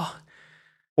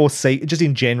 Or just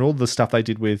in general, the stuff they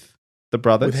did with the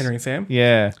brothers? With Henry and Sam?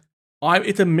 Yeah.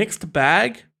 It's a mixed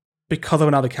bag because of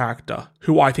another character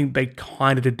who I think they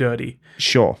kind of did dirty.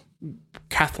 Sure.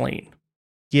 Kathleen.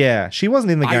 Yeah, she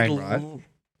wasn't in the game, right?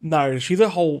 No, she's a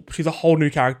whole new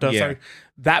character. Yeah. So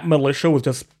that militia was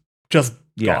just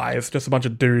guys, just a bunch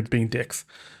of dudes being dicks.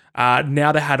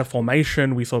 Now they had a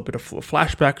formation. We saw a bit of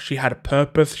flashback. She had a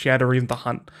purpose. She had a reason to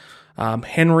hunt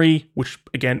Henry, which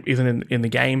again isn't in the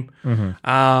game.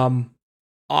 Mm-hmm.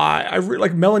 I really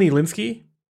like Melanie Linsky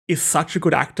is such a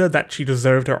good actor that she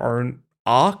deserved her own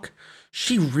arc.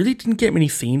 She really didn't get many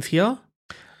scenes here.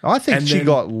 I think she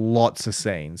got lots of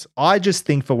scenes. I just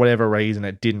think for whatever reason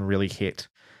it didn't really hit.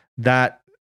 That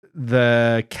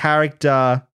the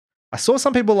character, I saw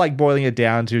some people like boiling it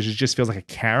down to she just feels like a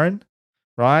Karen,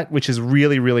 right? Which is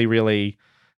really, really, really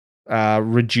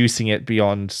reducing it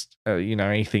beyond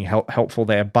anything helpful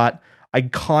there. But I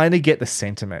kind of get the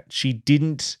sentiment. She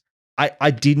didn't.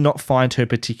 I did not find her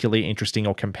particularly interesting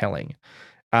or compelling.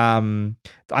 I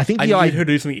think I need her to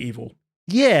do something evil.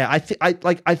 Yeah, I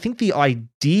think the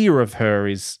idea of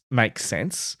her makes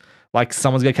sense. Like,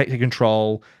 someone's going to take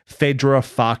control. Fedra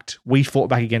fucked. We fought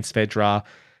back against Fedra.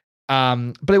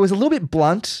 But it was a little bit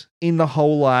blunt in the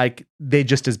whole, like, they're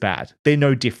just as bad. They're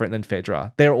no different than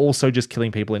Fedra. They're also just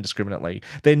killing people indiscriminately.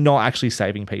 They're not actually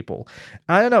saving people.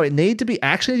 I don't know. It needed to be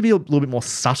a little bit more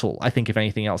subtle, I think, if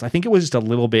anything else. I think it was just a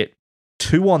little bit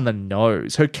too on the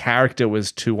nose. Her character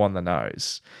was too on the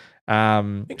nose.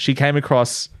 She came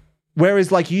across...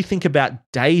 Whereas, like, you think about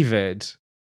David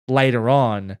later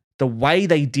on, the way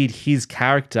they did his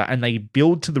character and they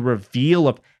build to the reveal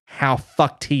of how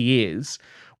fucked he is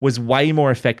was way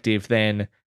more effective than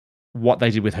what they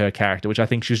did with her character, which I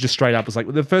think she was just straight up was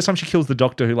like the first time she kills the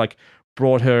doctor who like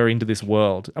brought her into this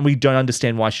world, and we don't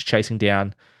understand why she's chasing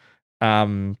down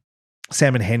Sam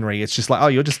and Henry. It's just like, oh,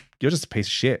 you're just a piece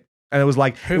of shit. And it was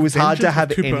like it was hard to have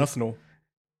too personal.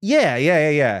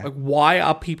 Yeah. Like, why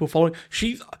are people following?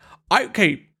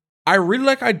 I really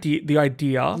like the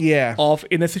idea of,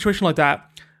 in a situation like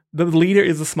that, the leader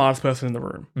is the smartest person in the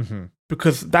room. Mm-hmm.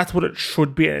 Because that's what it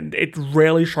should be. And it's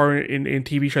rarely shown in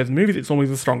TV shows and movies. It's always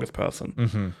the strongest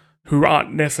person who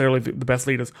aren't necessarily the best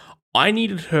leaders. I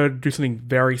needed her to do something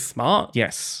very smart.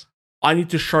 Yes. I need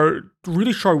to show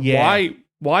why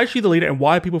is she the leader and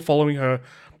why are people following her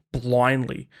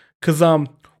blindly? Because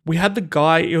we had the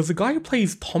guy who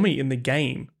plays Tommy in the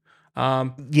game.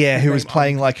 Who was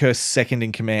playing like her second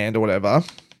in command or whatever.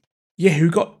 Yeah,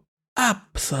 who got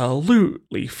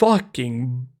absolutely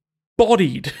fucking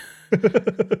bodied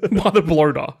by the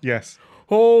bloater. Yes.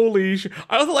 Holy shit.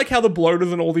 I also like how the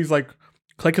bloaters and all these like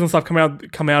clickers and stuff come out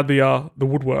the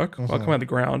woodwork, or come out the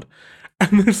ground,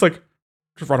 and then it's like,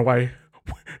 just run away.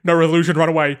 No resolution, run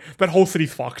away. That whole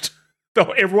city's fucked.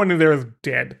 Everyone in there is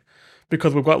dead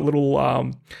because we've got the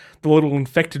little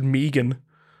infected Megan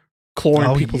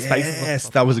clawing people's faces. Yes,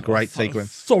 that was a great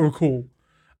sequence. So cool.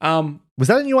 Was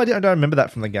that a new idea? I don't remember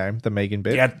that from the game, the Megan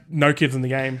bit. Yeah, no kids in the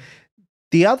game.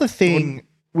 The other thing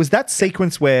was that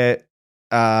sequence where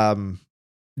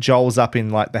Joel's up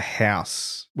in like the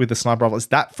house with the sniper rifle. Is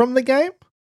that from the game?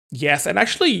 Yes, and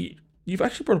actually, you've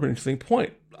actually brought up an interesting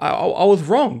point. I was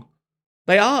wrong.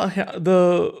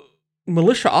 The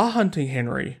militia are hunting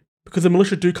Henry because the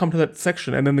militia do come to that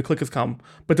section and then the clickers come,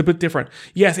 but it's a bit different.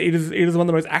 Yes, it is one of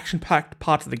the most action-packed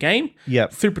parts of the game.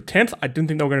 Yep. Super tense. I didn't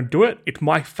think they were going to do it. It's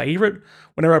my favorite.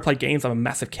 Whenever I play games, I'm a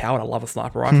massive coward. I love a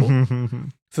sniper rifle.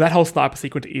 So that whole sniper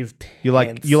sequence is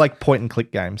tense. You like point and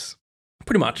click games.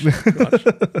 Pretty much.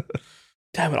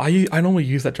 Damn it. I normally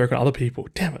use that joke on other people.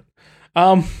 Damn it.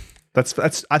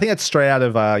 That's. I think that's straight out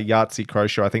of Yahtzee Crow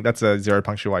Show. I think that's a zero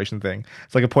punctuation thing.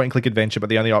 It's like a point and click adventure, but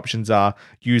the only options are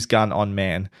use gun on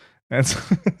man.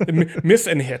 Miss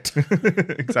and hit.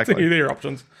 Exactly. They're your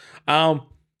options.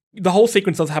 The whole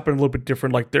sequence does happen a little bit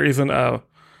different. Like, there isn't a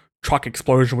truck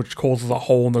explosion which causes a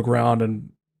hole in the ground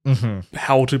and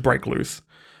hell to break loose.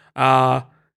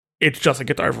 It's just, it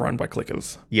gets overrun by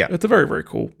clickers. Yeah. It's a very, very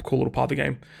cool little part of the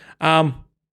game.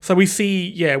 So we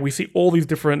see all these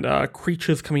different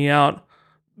creatures coming out.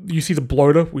 You see the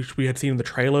bloater, which we had seen in the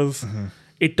trailers.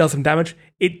 It does some damage.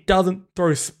 It doesn't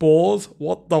throw spores.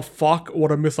 What the fuck?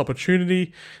 What a missed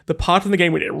opportunity. The part in the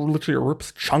game where it literally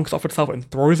rips chunks off itself and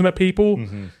throws them at people.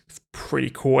 It's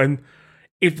pretty cool. And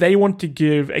if they want to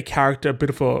give a character a bit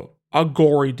of a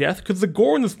gory death, because the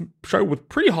gore in this show was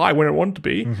pretty high when it wanted to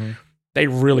be, they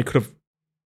really could have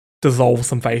dissolved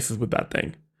some faces with that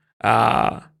thing.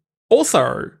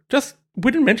 Also,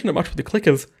 we didn't mention it much with the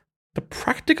clickers, the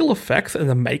practical effects and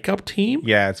the makeup team.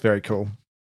 Yeah, it's very cool.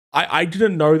 I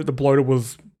didn't know that the bloater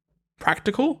was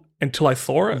practical until I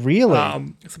saw it.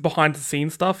 Really? It's behind the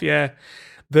scenes stuff, yeah.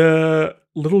 The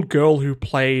little girl who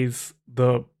plays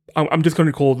I'm just going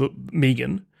to call her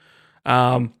Megan.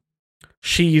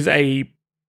 She's a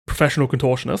professional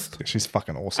contortionist. She's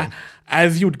fucking awesome.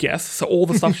 As you would guess. So all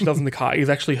the stuff she does in the car is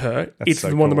actually her. It's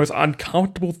so one of the most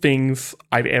uncomfortable things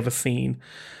I've ever seen.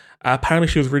 Apparently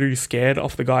she was really scared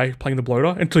of the guy playing the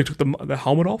bloater until he took the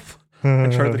helmet off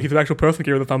and showed that he's an actual person,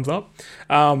 gave her the thumbs up.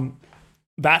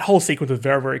 That whole sequence was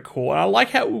very, very cool. And I like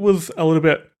how it was a little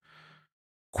bit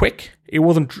quick. It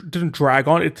didn't drag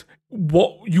on. It's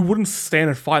what you wouldn't stand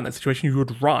and fight in that situation. You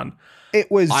would run. It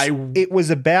was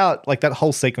about, like, that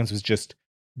whole sequence was just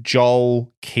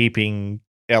Joel keeping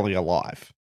Ellie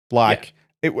alive.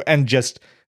 And just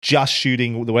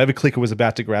shooting whatever clicker was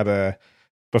about to grab her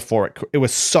before it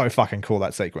was so fucking cool,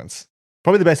 that sequence.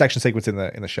 Probably the best action sequence in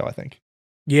the show, I think.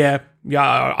 Yeah,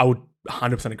 I would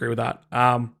 100% agree with that.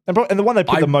 And the one they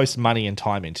put the most money and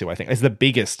time into, I think, is the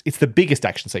biggest. It's the biggest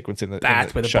action sequence in the.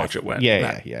 That's where the show. budget went.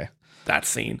 Yeah. That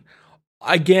scene.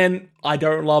 Again, I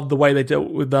don't love the way they dealt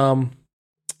with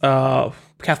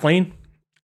Kathleen.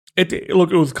 It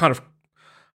was kind of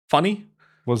funny.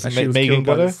 Was Megan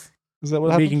got her? Is that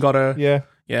what happened? Megan got her.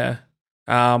 Yeah.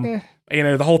 You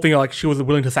know, the whole thing, like, she was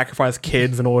willing to sacrifice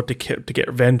kids in order to get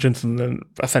vengeance, and then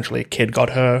essentially a kid got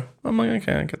her. I'm like,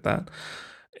 okay, I get that.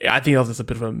 I think that was just a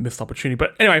bit of a missed opportunity.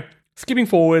 But anyway, skipping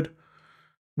forward,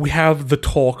 we have the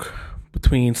talk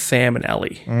between Sam and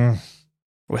Ellie,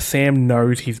 where Sam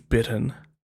knows he's bitten.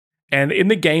 And in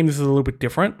the game, this is a little bit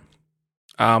different.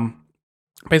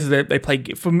 Basically, they play,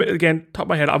 for me, again, top of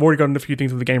my head, I've already gotten a few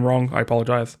things with the game wrong. I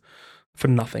apologize for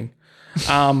nothing.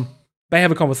 They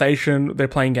have a conversation, they're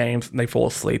playing games, and they fall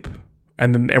asleep.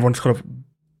 And then everyone's kind of...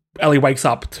 Ellie wakes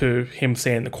up to him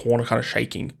standing in the corner, kind of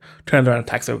shaking, turns around and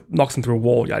attacks her, knocks him through a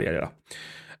wall, yada, yada,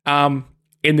 yada.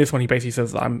 In this one, he basically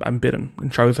says, I'm bitten,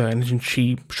 and shows her, and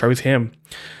she shows him.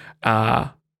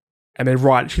 And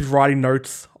she's writing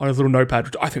notes on his little notepad,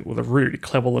 which I think was a really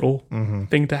clever little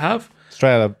thing to have.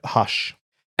 Straight out of Hush.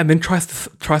 And then tries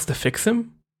to fix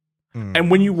him. And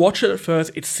when you watch it at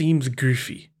first, it seems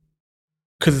goofy.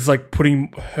 Because it's like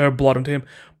putting her blood into him.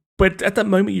 But at that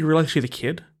moment, you realize she's a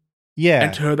kid. Yeah.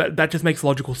 And to her, that just makes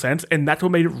logical sense. And that's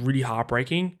what made it really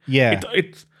heartbreaking. Yeah.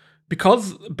 It's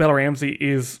because Bella Ramsey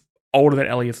is older than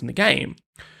Ellie is in the game.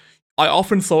 I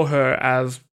often saw her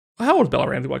as... How old is Bella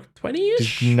Ramsey? Like 20-ish?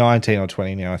 She's 19 or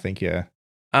 20 now, I think, yeah.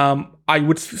 I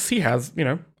would see her as, you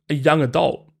know, a young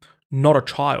adult, not a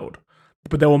child.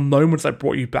 But there were moments that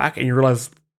brought you back and you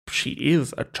realize she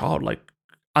is a child. Like,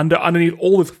 underneath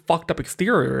all this fucked up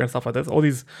exterior and stuff like this, all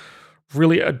these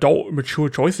really adult, mature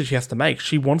choices she has to make.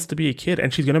 She wants to be a kid,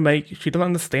 and she doesn't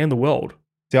understand the world.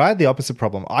 See, I had the opposite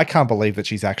problem. I can't believe that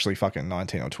she's actually fucking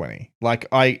 19 or 20. Like,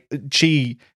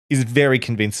 she is very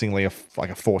convincingly a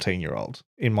 14-year-old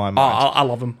in my mind. I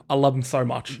love him. I love him so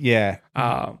much. Yeah.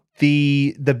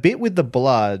 The bit with the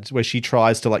blood where she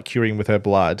tries to, like, cure him with her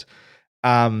blood,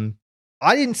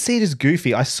 I didn't see it as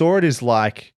goofy. I saw it as,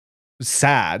 like,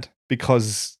 sad,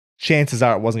 because chances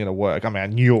are it wasn't going to work. I mean, I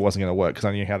knew it wasn't going to work because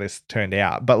I knew how this turned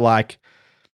out. But, like,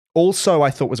 also I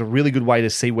thought was a really good way to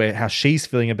see how she's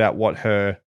feeling about what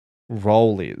her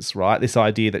role is, right? This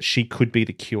idea that she could be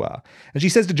the cure. And she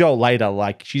says to Joel later,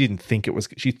 like, she didn't think it was,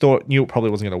 she knew it probably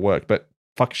wasn't going to work, but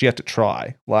fuck, she had to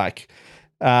try. Like,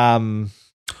 oh,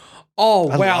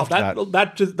 wow.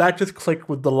 That just clicked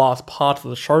with the last part of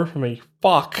the show for me.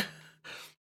 Fuck.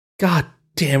 God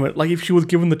damn it. Like, if she was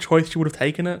given the choice, she would have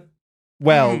taken it.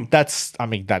 Well, that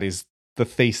is the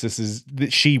thesis, is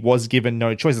that she was given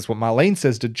no choice. That's what Marlene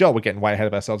says to Joel. We're getting way ahead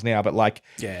of ourselves now, but, like,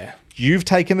 yeah, you've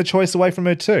taken the choice away from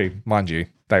her too. Mind you,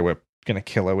 they were going to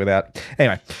kill her without.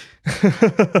 Anyway.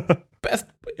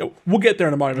 We'll get there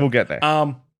in a moment. We'll get there.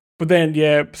 But then,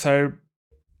 yeah, so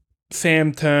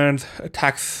Sam turns,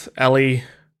 attacks Ellie.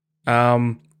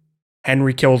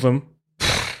 Henry kills him.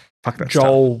 Fuck that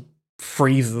Joel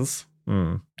freezes.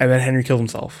 And then Henry kills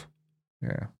himself.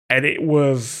 Yeah. And it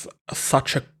was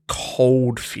such a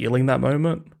cold feeling, that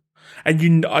moment.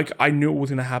 And I knew it was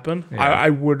going to happen. Yeah.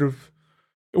 It would have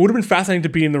been fascinating to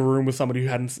be in the room with somebody who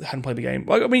hadn't played the game.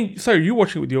 Like, I mean, so you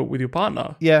watching it with your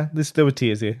partner? Yeah, there were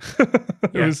tears here. I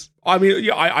 100%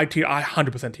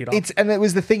 teared up. And it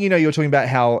was the thing, you were talking about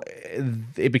how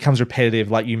it becomes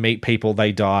repetitive. Like, you meet people,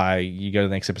 they die. You go to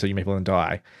the next episode, you meet people and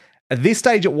die. At this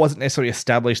stage, it wasn't necessarily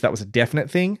established that was a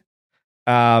definite thing.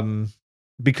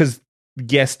 Because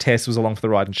yes, Tess was along for the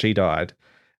ride and she died,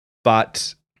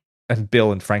 and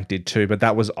Bill and Frank did too, but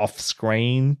that was off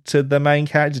screen to the main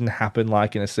character, didn't happen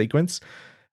like in a sequence.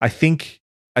 I think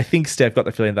Steph got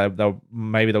the feeling they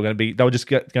were just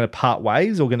going to part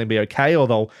ways, or going to be okay, or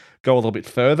they'll go a little bit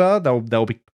further. They'll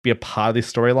be a part of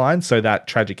this storyline. So that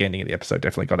tragic ending of the episode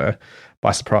definitely got her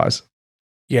by surprise.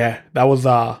 Yeah, that was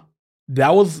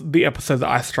the episode that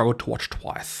I struggled to watch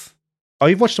twice. Oh,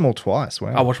 you've watched them all twice?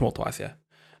 Wow. I watched them all twice, yeah.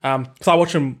 So I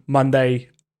watched them Monday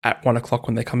at 1:00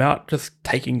 when they come out, just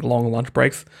taking long lunch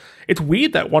breaks. It's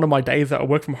weird that one of my days that I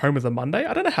work from home is a Monday.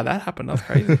 I don't know how that happened. That's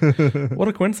crazy. What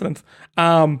a coincidence.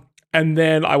 And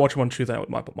then I watch them on Tuesday with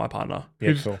my partner,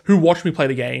 who watched me play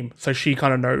the game. So she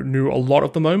kind of knew a lot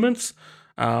of the moments.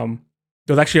 There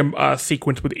was actually a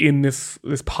sequence within this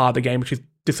part of the game which she's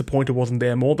disappointed wasn't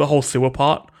there more. The whole sewer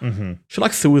part. Mm-hmm. She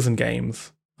likes sewers in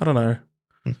games. I don't know.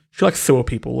 She likes sewer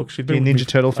people. Look, she's been Ninja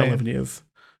Turtle fan. 11 years.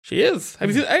 She is.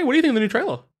 Have you seen? Hey, what do you think of the new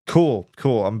trailer? Cool.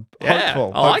 I'm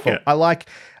hopeful. I like it. I like.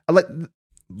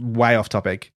 Way off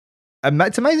topic.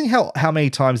 It's amazing how many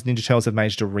times Ninja Turtles have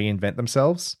managed to reinvent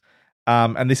themselves.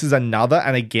 And this is another.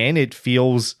 And again, it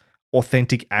feels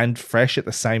authentic and fresh at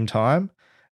the same time.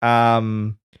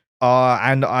 And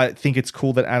I think it's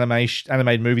cool that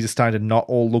animated movies are starting to not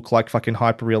all look like fucking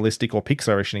hyper realistic or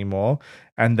Pixar-ish anymore,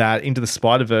 and that Into the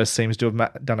Spider-Verse seems to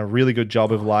have done a really good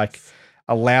job of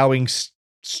allowing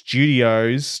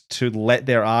studios to let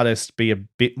their artists be a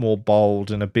bit more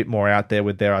bold and a bit more out there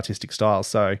with their artistic style.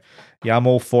 So yeah, I'm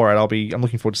all for it. I'm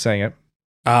looking forward to seeing it.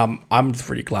 I'm just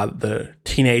really glad that the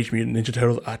Teenage Mutant Ninja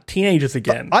Turtles are teenagers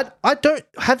again. I don't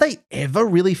have they ever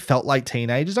really felt like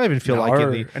teenagers? I don't even feel like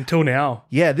it until now.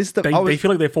 Yeah, they feel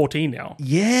like they're 14 now.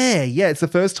 Yeah. It's the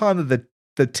first time that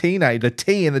the T in the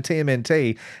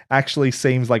TMNT actually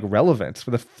seems like relevant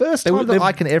for the first time that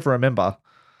I can ever remember.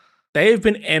 They've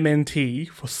been MNT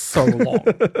for so long.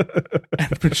 And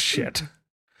it's been shit.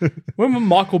 Remember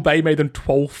Michael Bay made them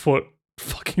 12-foot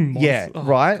fucking monsters? Yeah,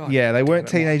 right? God, yeah, they weren't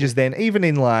teenagers then. Even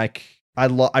in I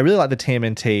really like the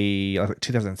TMNT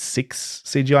 2006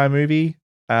 CGI movie.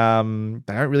 They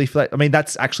don't really feel like... I mean,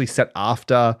 that's actually set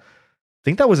after... I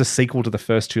think that was a sequel to the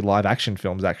first two live action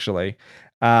films, actually.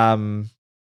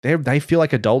 They feel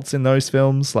like adults in those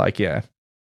films. Yeah.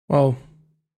 Well...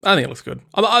 I think it looks good.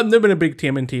 I've never been a big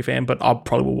TMNT fan, but I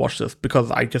probably will watch this because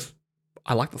I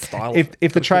like the style. If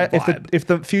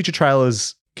the future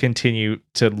trailers continue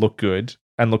to look good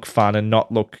and look fun and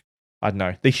not look, I don't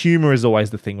know, the humor is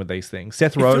always the thing with these things.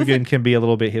 Seth Rogen can be a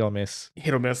little bit hit or miss.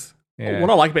 Yeah.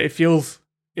 What I like about it feels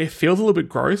a little bit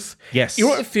gross. Yes. You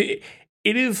know what?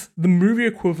 It is the movie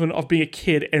equivalent of being a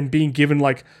kid and being given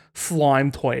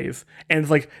slime toys, and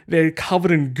it's they're covered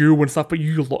in goo and stuff. But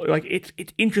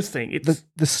it's interesting. It's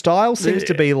the style seems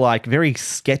to be very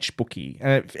sketchbooky,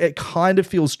 and it kind of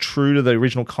feels true to the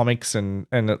original comics and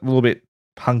a little bit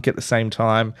punk at the same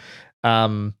time.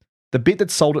 The bit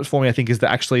that sold it for me, I think, is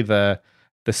actually the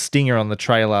stinger on the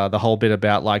trailer. The whole bit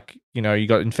about you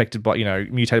got infected by,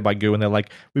 mutated by goo, and they're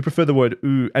like, we prefer the word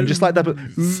ooh. And just that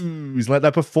ooze,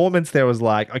 that performance there was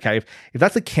okay, if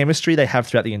that's the chemistry they have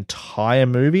throughout the entire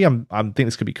movie, I think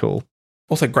this could be cool.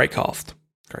 Also, great cast.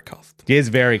 Yeah, it's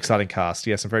a very exciting cast.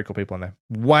 Yeah, some very cool people in there.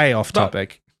 Way off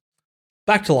topic.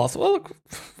 Back to last. Well, look,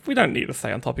 we don't need to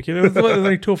stay on topic here. There's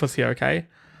only two of us here, okay?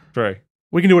 True.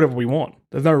 We can do whatever we want.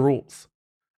 There's no rules.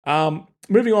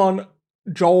 Moving on,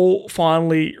 Joel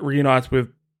finally reunites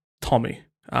with Tommy.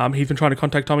 He's been trying to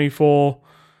contact Tommy for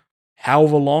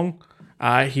however long.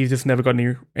 He's just never got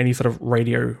any sort of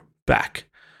radio back.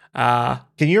 Can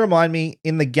you remind me,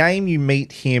 in the game you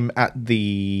meet him at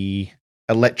the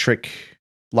electric,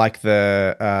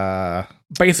 basically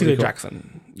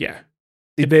Jackson. Yeah.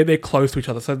 They're close to each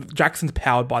other. So Jackson's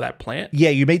powered by that plant. Yeah,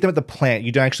 you meet them at the plant.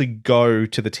 You don't actually go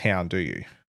to the town, do you?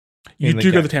 You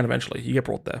do go to the town eventually. You get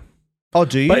brought there. Oh,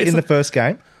 do you? In the first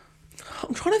game?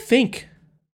 I'm trying to think.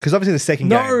 Because obviously the second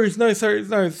game... No,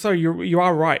 so you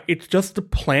are right. It's just the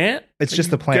plant. It's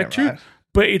just the plant, right?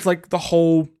 But it's the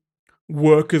whole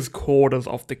workers' quarters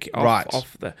of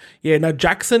the... Yeah, no,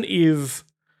 Jackson is...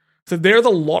 So there's a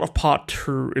lot of part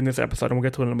 2 in this episode, and we'll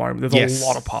get to it in a moment. There's a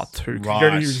lot of part 2. Right. You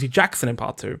don't usually see Jackson in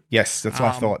part 2. Yes, that's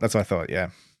what I thought. Yeah.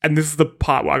 And this is the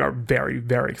part where I got very,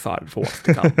 very excited for what's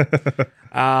to come.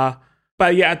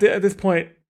 But yeah, at this point,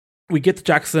 we get to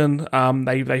Jackson.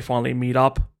 They finally meet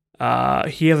up.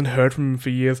 He hasn't heard from him for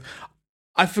years.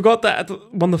 I forgot that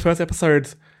at one of the first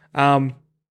episodes,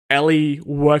 Ellie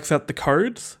works out the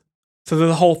codes. So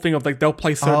there's a whole thing of they'll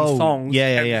play certain songs.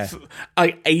 Yeah.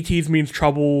 80s means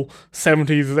trouble, 70s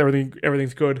is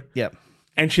everything's good. Yep.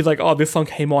 And she's like, "Oh, this song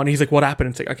came on." He's like, "What happened?"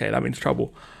 And it's like, "Okay, that means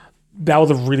trouble." That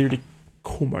was a really, really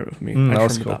cool moment for me. That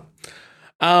was cool.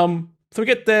 So we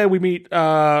get there, we meet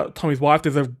Tommy's wife.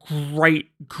 There's a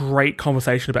great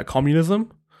conversation about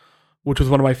communism, which was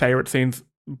one of my favorite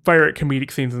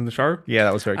comedic scenes in the show. Yeah,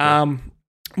 that was very good.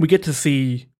 We get to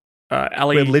see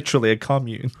Ellie. We're literally a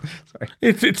commune. Sorry.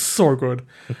 It's so good.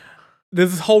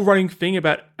 There's this whole running thing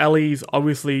about Ellie's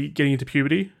obviously getting into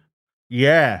puberty.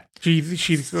 Yeah,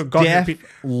 she's got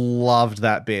loved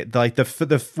that bit. Like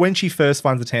the when she first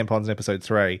finds the tampons in episode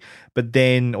 3, but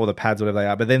then or the pads, whatever they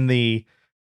are, but then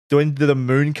doing the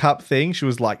moon cup thing, she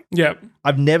was like, "Yeah,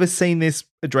 I've never seen this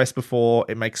addressed before.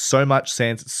 It makes so much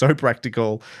sense. It's so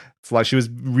practical." It's like she was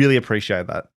really appreciated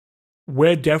that.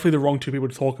 We're definitely the wrong two people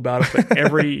to talk about it, but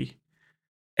every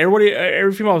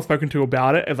female I've spoken to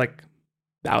about it is like,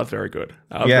 that was very good.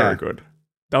 That was very good.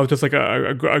 That was just like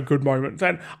a good moment.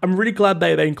 And I'm really glad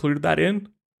they included that in,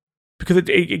 because it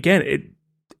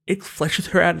fleshes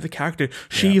her out as a character.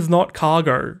 She is not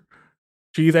cargo.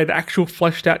 She's an actual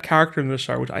fleshed out character in this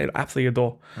show, which I absolutely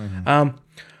adore. Mm-hmm.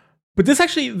 But this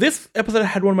episode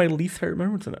had one of my least favorite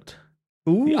moments in it.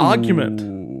 Ooh. The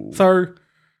argument. So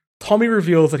Tommy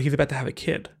reveals that he's about to have a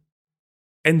kid,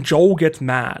 and Joel gets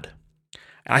mad.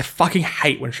 And I fucking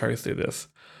hate when shows do this,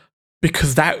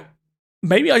 because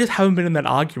maybe I just haven't been in that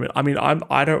argument. I mean,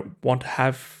 I don't want to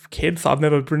have kids. So I've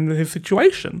never been in this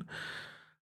situation.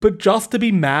 But just to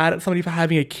be mad at somebody for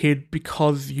having a kid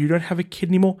because you don't have a kid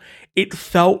anymore, it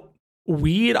felt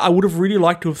weird. I would have really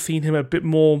liked to have seen him a bit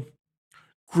more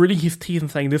gritting his teeth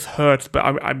and saying, "This hurts, but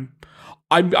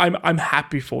I'm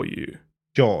happy for you."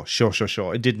 Sure.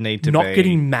 It did need to not be.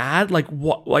 Getting mad.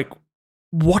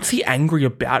 What's he angry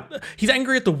about? He's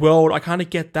angry at the world. I kind of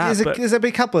get that. There's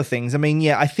a couple of things. I mean,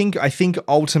 yeah, I think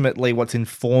ultimately what's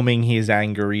informing his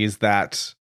anger is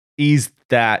that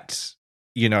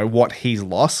what he's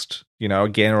lost.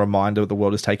 Again, a reminder that the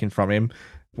world has taken from him.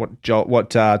 What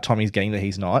Tommy's getting that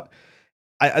he's not.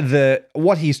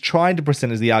 What he's trying to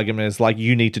present as the argument is like,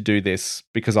 you need to do this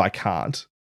because I can't,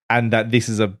 and that this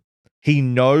is he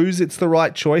knows it's the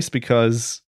right choice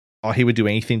because he would do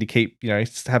anything to keep,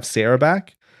 have Sarah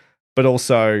back. But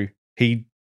also he's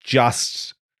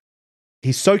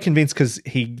so convinced because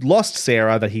he lost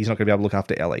Sarah that he's not going to be able to look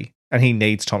after Ellie, and he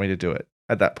needs Tommy to do it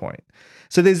at that point.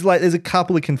 So there's a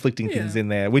couple of conflicting things in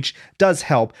there, which does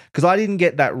help, because I didn't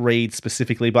get that read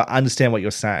specifically, but I understand what you're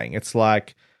saying. It's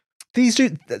like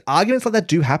arguments like that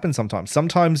do happen sometimes.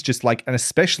 Sometimes just like, and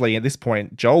especially at this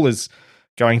point, Joel is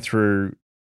going through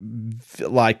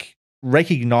like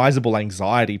recognizable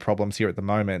anxiety problems here at the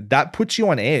moment. That puts you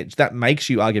on edge. That makes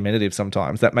you argumentative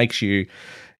sometimes. That makes you,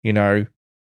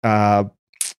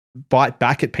 bite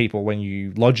back at people when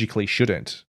you logically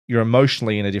shouldn't. You're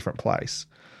emotionally in a different place.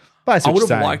 But I would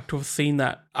have liked to have seen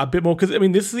that a bit more, because I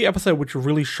mean, this is the episode which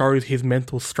really shows his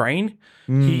mental strain.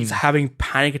 He's having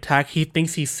panic attack. He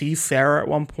thinks he sees Sarah at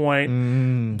one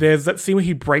point. There's that scene where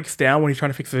he breaks down when he's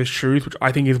trying to fix his shoes, which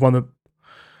I think is one of the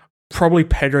probably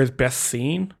Pedro's best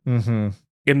scene in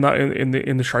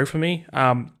the show for me.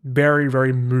 Very,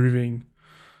 very moving.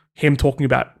 Him talking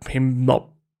about him not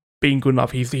being good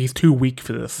enough. He's too weak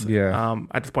for this. Yeah.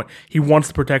 At this point, he wants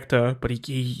to protect her, but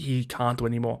he can't do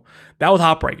anymore. That was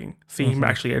heartbreaking. Seeing him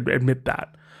actually admit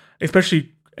that,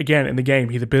 especially again in the game,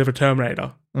 he's a bit of a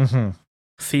Terminator.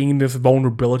 Seeing this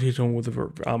vulnerability to him was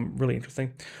really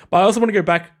interesting. But I also want to go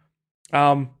back.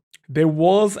 There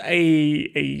was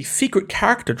a secret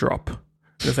character drop in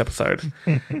this episode.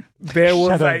 There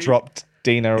was Shadow dropped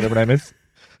Dina or whatever her name is.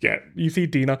 Yeah, you see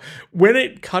Dina. When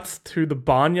it cuts to the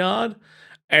barnyard,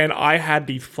 and I had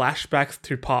these flashbacks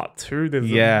to part 2,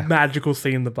 there's a magical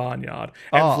scene in the barnyard.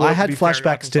 And I had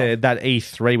flashbacks to that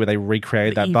E3 where they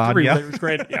recreated that barnyard.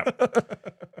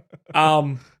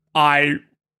 I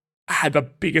had the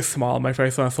biggest smile on my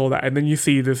face when I saw that. And then you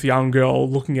see this young girl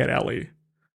looking at Ellie.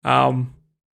 And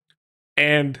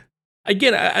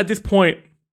again, at this point,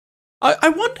 I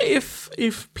wonder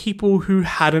if people who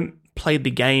hadn't played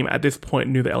the game at this point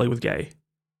knew that Ellie was gay.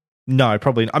 No,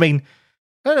 probably not. I mean,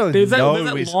 I don't know if there's that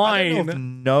line. I don't know if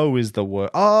no is the word.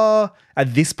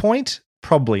 At this point,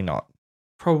 probably not.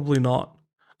 Probably not.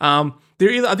 I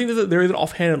think there is an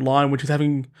offhanded line which is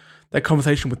having that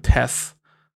conversation with Tess.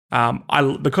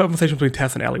 The conversation between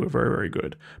Tess and Ellie were very, very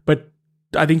good. But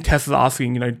I think Tess is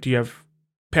asking, do you have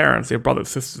parents, do you have brothers,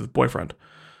 sisters, boyfriend?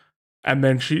 And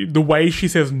then the way she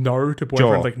says no to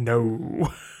boyfriend, like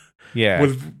no. Yeah.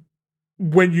 was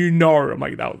when I'm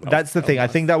like, that's the thing. I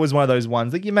think that was one of those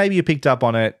ones that you picked up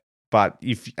on it, but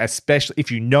especially if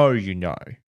you know.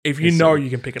 If you know, you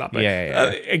can pick it up.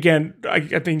 Yeah. Again, I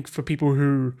think for people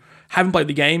who haven't played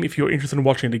the game, if you're interested in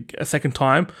watching it a second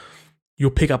time, you'll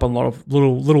pick up a lot of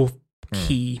little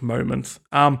key moments.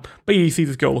 But you see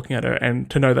this girl looking at her, and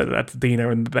to know that that's Dina,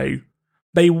 and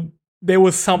there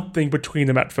was something between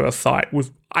them at first sight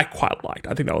I quite liked.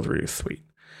 I think that was really sweet.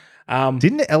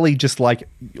 Didn't Ellie just like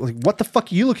what the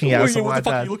fuck are you looking at? What the fuck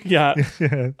are you looking at?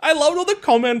 I loved all the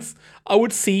comments I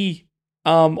would see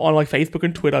on like Facebook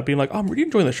and Twitter being like, I'm really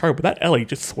enjoying the show, but that Ellie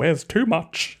just swears too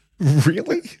much.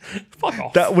 Really? Fuck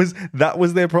off. That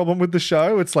was their problem with the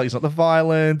show. It's like, it's not the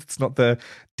violence, it's not the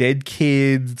dead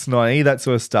kids, it's not any of that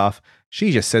sort of stuff.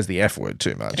 She just says the F word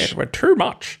too much. F word too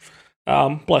much.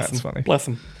 Bless That's him. funny. Bless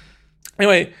him.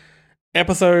 Anyway,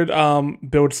 episode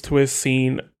builds to a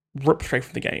scene ripped straight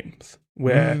from the games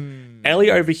where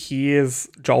Ellie overhears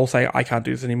Joel say, I can't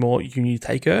do this anymore, you need to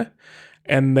take her.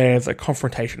 And there's a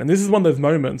confrontation. And this is one of those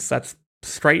moments that's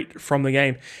straight from the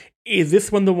game. Is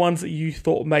this one of the ones that you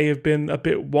thought may have been a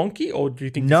bit wonky, or do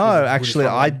you think? No, actually,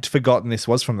 I'd forgotten this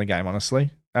was from the game. Honestly,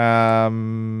 I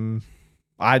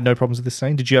had no problems with this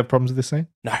scene. Did you have problems with this scene?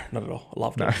 No, not at all. I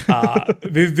loved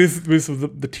it. This was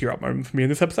the tear up moment for me in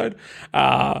this episode,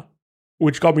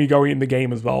 which got me going in the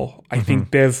game as well. I think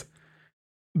there's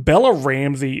Bella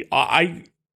Ramsey.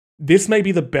 This may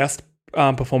be the best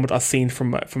performance I've seen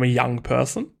from a young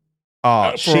person.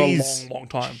 Oh, for a long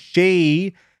time.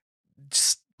 She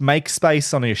make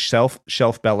space on your shelf,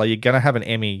 Bella. You're going to have an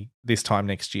Emmy this time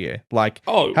next year. Like,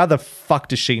 how the fuck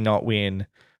does she not win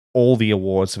all the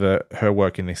awards for her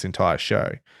work in this entire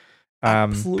show?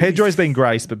 Pedro's been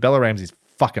great, but Bella Ramsey's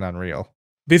fucking unreal.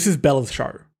 This is Bella's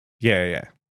show. Yeah.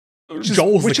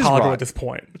 Joel's the cargo at this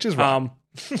point. Which is right.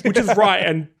 Which is right,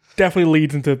 and definitely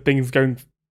leads into things going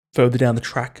further down the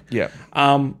track. Yeah.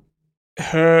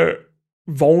 Her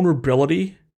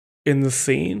vulnerability in the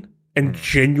scene and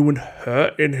genuine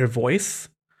hurt in her voice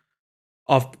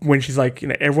of when she's like,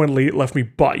 everyone left me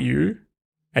but you,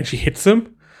 and she hits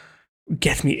him,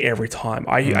 gets me every time.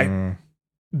 I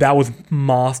that was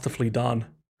masterfully done.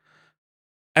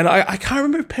 And I can't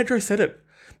remember if Pedro said it.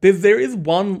 There is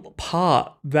one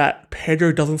part that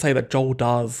Pedro doesn't say that Joel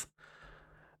does.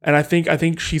 And I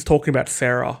think she's talking about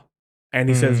Sarah. And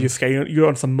he says, you're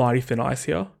on some mighty thin ice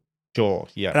here. Sure,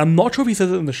 yeah. And I'm not sure if he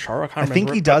says it in the show. I can't remember. I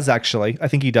think he does, actually. I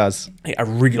think he does. Yeah, I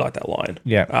really like that line.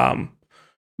 Yeah.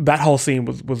 That whole scene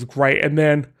was great. And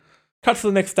then cut to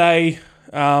the next day.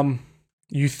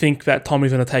 You think that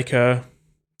Tommy's going to take her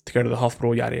to go to the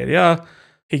hospital, yada, yada, yada.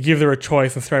 He gives her a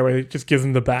choice and straight away just gives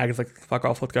him the bag. It's like, fuck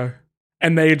off, let's go.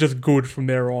 And they're just good from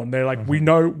there on. They're like, we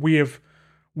know we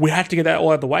had to get that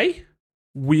all out of the way.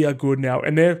 We are good now.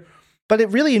 And but it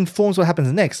really informs what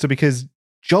happens next. So because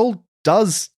Joel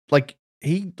does, like,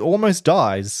 he almost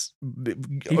dies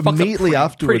immediately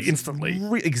afterwards. Pretty instantly.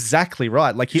 Exactly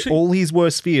right. Like, all his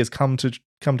worst fears come to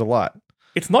light.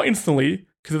 It's not instantly,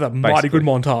 because it's a mighty good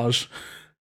montage.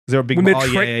 Is there a big...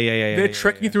 They're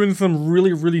trekking through in some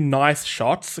really, really nice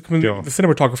shots. The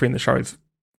cinematography in the show is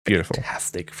beautiful.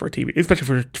 Fantastic for a TV,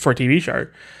 especially for a TV show.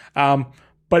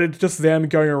 But it's just them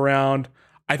going around.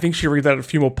 I think she reads out a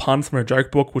few more puns from her joke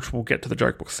book, which we'll get to the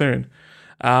joke book soon.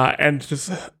 And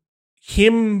just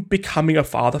him becoming a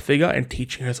father figure and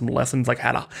teaching her some lessons, like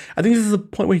I think this is the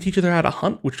point where he teaches her how to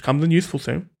hunt, which comes in useful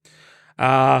soon.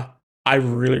 I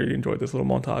really, really enjoyed this little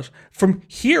montage. From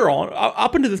here on,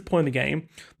 up until this point in the game,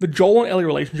 the Joel and Ellie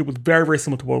relationship was very, very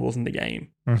similar to what it was in the game.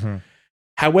 Mm-hmm.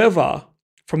 However,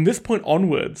 from this point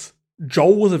onwards,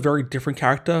 Joel was a very different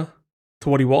character to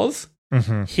what he was.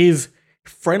 Mm-hmm. His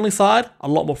friendly side, a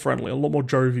lot more friendly, a lot more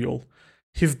jovial.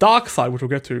 His dark side, which we'll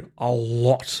get to, a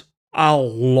lot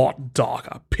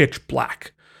darker, pitch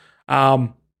black.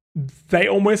 They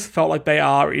almost felt like they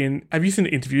are in... Have you seen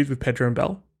the interviews with Pedro and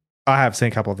Belle? I have seen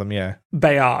a couple of them, yeah.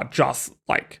 They are just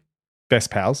like...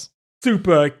 Best pals.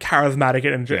 Super charismatic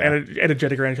and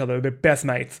energetic around each other. They're best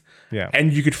mates. Yeah.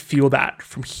 And you could feel that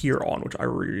from here on, which I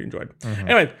really enjoyed. Mm-hmm.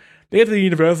 Anyway, they get to the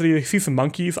university, they see some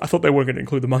monkeys. I thought they weren't going to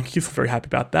include the monkeys. I'm very happy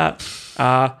about that.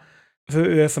 So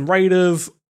there's some raiders.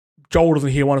 Joel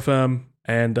doesn't hear one of them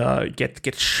and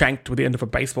gets shanked with the end of a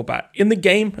baseball bat. In the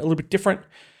game, a little bit different.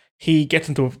 He gets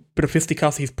into a bit of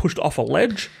fisticuffs. He's pushed off a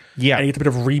ledge. Yeah. And he gets a bit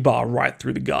of rebar right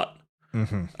through the gut.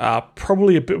 Mm-hmm.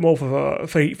 Probably a bit more of a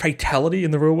fatality in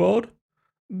the real world.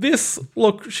 This,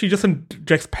 look, she just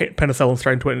injects penicillin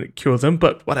straight into it and it cures him,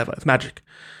 but whatever, it's magic.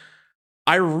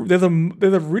 There's a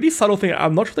really subtle thing.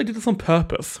 I'm not sure they did this on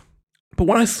purpose, but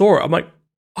when I saw it, I'm like,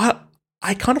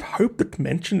 I kind of hope that's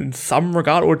mentioned in some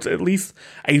regard, or it's at least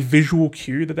a visual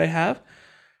cue that they have.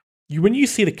 When you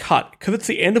see the cut, because it's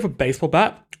the end of a baseball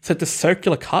bat, so it's a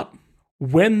circular cut.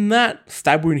 When that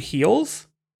stab wound heals,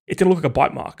 it didn't look like a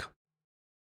bite mark.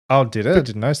 Oh, did it? I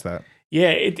didn't notice that. Yeah,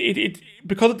 it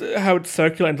because of how it's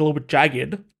circular and a little bit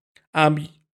jagged.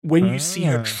 when you see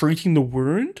her treating the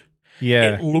wound,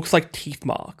 Yeah. it looks like teeth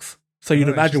marks. So you'd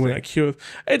imagine when that cures.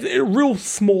 It's a real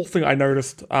small thing I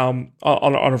noticed on a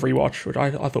rewatch, which I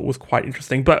thought was quite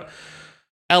interesting. But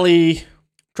Ellie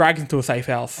drags into a safe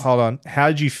house. Hold on. How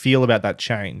did you feel about that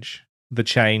change? The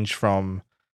change from,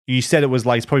 you said it was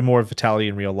like, it's probably more of fatality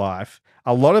in real life.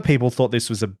 A lot of people thought this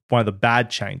was one of the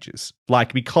bad changes.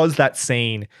 Like, because that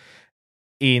scene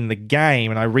in the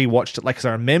game, and I rewatched it, like, because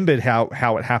I remembered how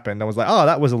it happened. I was like, oh,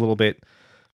 that was a little bit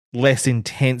less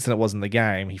intense than it was in the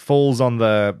game. He falls on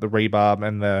the rebarb,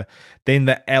 and then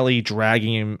the Ellie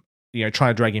dragging him,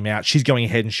 trying to drag him out. She's going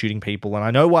ahead and shooting people. And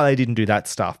I know why they didn't do that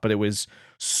stuff, but it was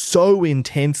so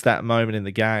intense, that moment in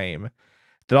the game,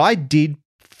 that I did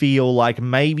feel like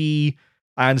maybe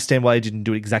I understand why they didn't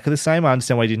do it exactly the same. I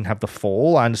understand why he didn't have the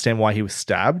fall. I understand why he was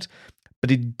stabbed, but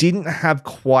it didn't have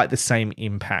quite the same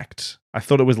impact. I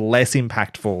thought it was less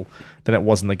impactful than it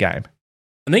was in the game.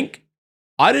 I think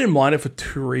I didn't mind it for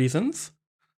two reasons.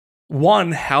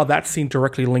 One, how that scene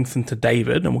directly links into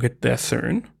David, and we'll get there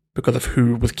soon, because of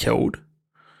who was killed.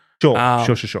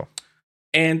 Sure.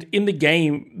 And in the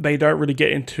game, they don't really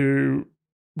get into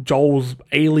Joel's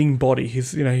ailing body.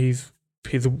 He's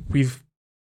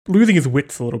losing his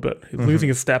wits a little bit. He's losing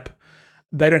his step.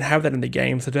 They don't have that in the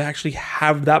game. So to actually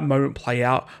have that moment play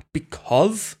out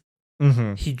because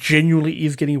he genuinely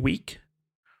is getting weak,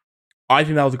 I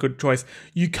think that was a good choice.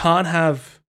 You can't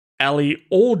have Ellie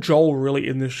or Joel really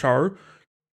in this show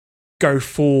go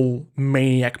full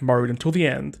maniac mode until the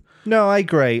end. No, I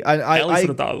agree. Ellie sort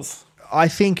of does. I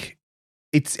think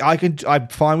I'm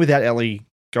fine without Ellie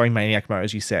going maniac mode,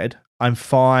 as you said. I'm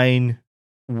fine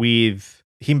with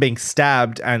him being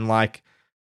stabbed and like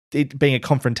it being a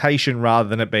confrontation rather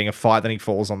than it being a fight. Then he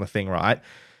falls on the thing, right?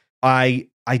 I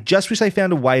just wish they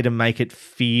found a way to make it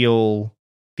feel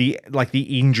the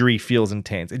injury feels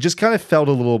intense. It just kind of felt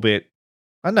a little bit,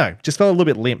 I don't know, just felt a little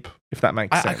bit limp, if that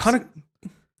makes sense.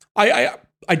 I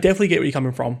definitely get where you're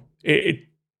coming from. It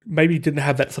maybe didn't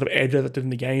have that sort of edge that it did in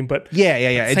the game, but yeah.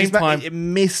 At the same time, it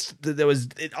missed.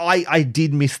 I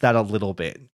did miss that a little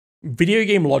bit. Video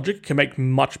game logic can make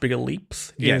much bigger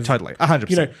leaps. Yeah, totally,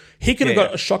 100%. He could have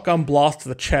got a shotgun blast to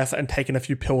the chest and taken a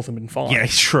few pills and been fine. Yeah,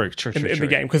 true. In the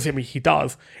game, because he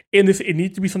does. In this, it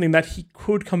needs to be something that he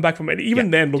could come back from. And even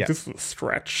then, this was a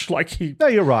stretch. No,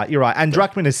 you're right. And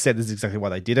Druckmann has said this is exactly why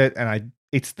they did it, and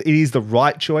it is the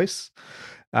right choice.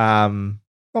 I'm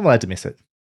allowed to miss it.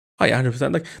 Oh yeah,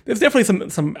 100%. Like, there's definitely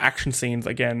some action scenes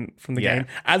again from the game.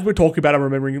 As we're talking about, I'm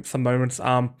remembering some moments.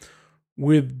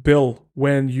 With Bill,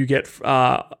 when you get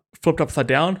flipped upside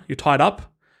down, you're tied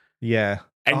up. Yeah.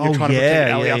 And you're trying to protect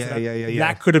Ellie upside down. Yeah.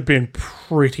 That could have been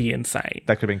pretty insane.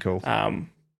 That could have been cool.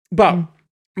 But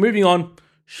moving on,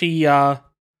 she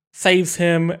saves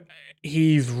him.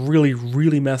 He's really,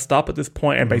 really messed up at this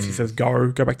point and basically says,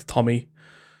 go back to Tommy.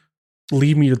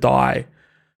 Leave me to die.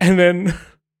 And then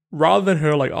rather than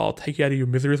her like, I'll take you out of your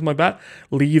misery or something like that,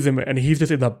 leaves him and he's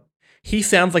just he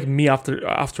sounds like me after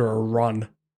a run.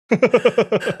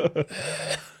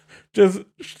 Just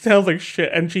sounds like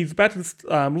shit. And she's about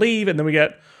to leave, and then we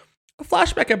get a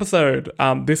flashback episode.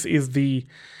 This is the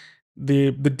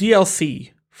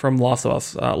DLC from Last of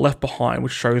Us, Left Behind,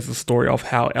 which shows the story of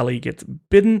how Ellie gets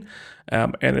bitten,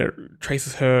 and it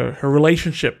traces her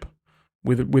relationship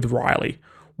with Riley.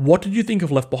 What did you think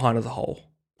of Left Behind as a whole?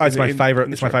 Oh, it's my favorite.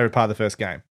 It's my favorite part of the first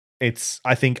game.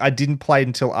 I think I didn't play it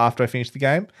until after I finished the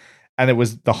game, and it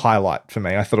was the highlight for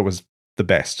me. I thought it was the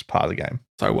best part of the game.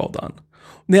 So well done.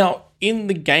 Now, in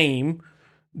the game,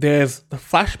 there's the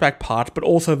flashback part, but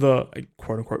also the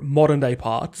quote-unquote modern-day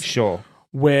parts. Sure.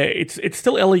 Where it's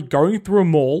still Ellie going through a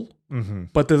mall,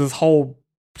 but there's this whole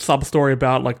sub-story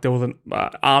about, like, there was an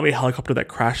army helicopter that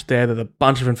crashed there. There's a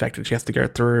bunch of infected she has to go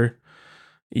through.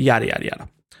 Yada, yada, yada.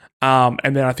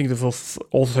 And then I think there's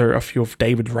also a few of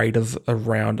David's raiders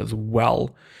around as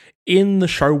well. In the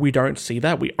show, we don't see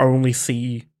that. We only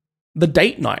see the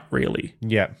date night, really.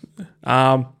 Yeah.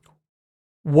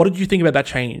 What did you think about that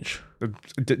change?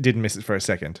 Didn't miss it for a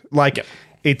second. Like,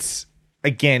 it's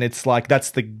like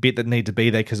that's the bit that needed to be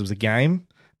there because it was a game,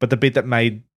 but the bit that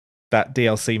made that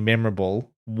DLC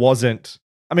memorable wasn't...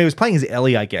 I mean, it was playing as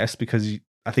Ellie, I guess, because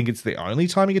I think it's the only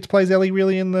time you get to play as Ellie,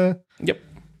 really, in the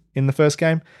first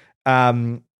game.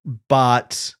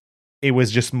 But it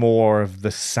was just more of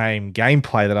the same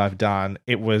gameplay that I've done.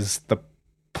 It was the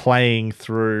playing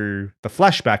through the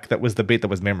flashback that was the bit that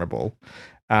was memorable.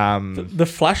 The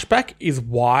flashback is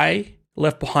why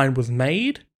Left Behind was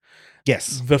made.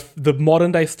 Yes. The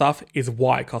modern day stuff is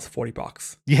why it cost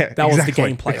 $40. Yeah, that was the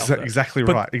gameplay of it. Exactly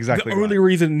right. Exactly. The only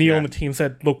reason Neil and the team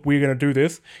said, "Look, we're going to do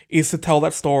this," is to tell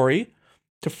that story,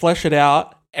 to flesh it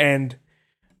out, and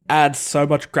adds so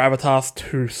much gravitas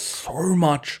to so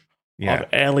much of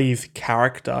Ellie's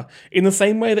character. In the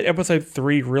same way that episode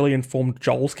 3 really informed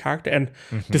Joel's character and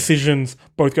decisions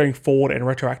both going forward and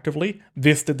retroactively,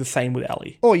 this did the same with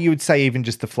Ellie. Or you would say even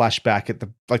just the flashback at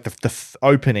the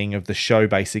opening of the show,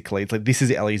 basically. It's like, this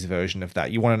is Ellie's version of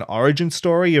that. You want an origin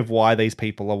story of why these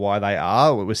people are why they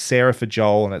are. It was Sarah for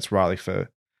Joel and it's Riley for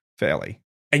Ellie.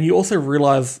 And you also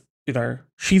realize,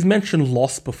 she's mentioned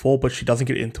loss before, but she doesn't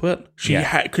get into it.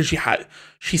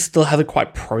 She still hasn't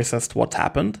quite processed what's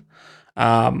happened.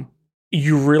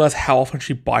 You realize how often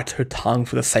she bites her tongue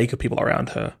for the sake of people around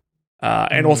her,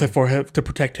 and also for her to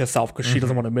protect herself because she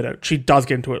doesn't want to admit it. She does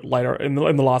get into it later in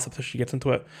the last episode. She gets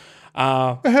into it.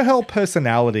 Her whole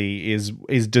personality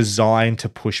is designed to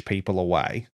push people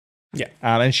away. Yeah,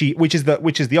 and which is the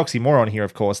oxymoron here,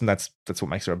 of course, and that's what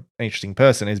makes her an interesting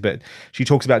person. But she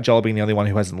talks about Joel being the only one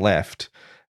who hasn't left.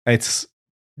 It's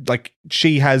like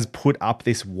she has put up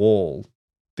this wall,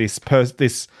 this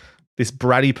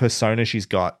bratty persona she's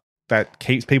got that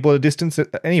keeps people at a distance.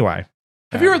 Anyway,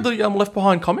 have you read the Left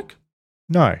Behind comic?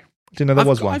 No, didn't know there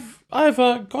was one. I've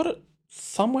got it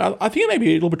somewhere. I think it may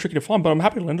be a little bit tricky to find, but I'm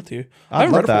happy to lend it to you. I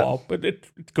haven't read it for a while, but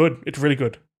it's good. It's really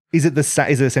good. Is it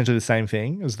essentially the same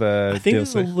thing as the? I think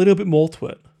DLC? there's a little bit more to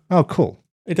it. Oh, cool.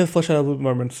 It does flesh out a little bit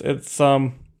moments. It's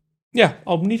yeah,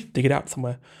 I'll need to dig it out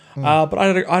somewhere. But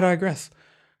I digress.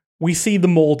 We see the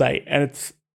mall date, and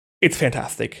it's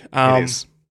fantastic.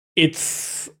 It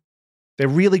is. They're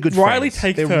really good Riley friends.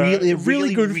 takes They're her.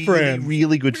 really good friends.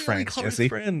 Really good friends, close Jesse.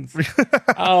 Friends.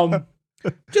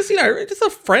 Just a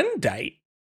friend date.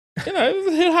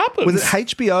 It happens. Was it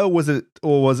HBO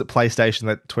or was it PlayStation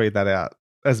that tweeted that out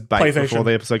as bait before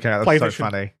the episode came out? That's so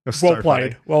funny. It was well so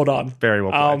played. funny. Well done. Very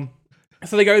well played.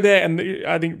 So they go there, and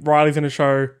I think Riley's going to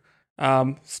show.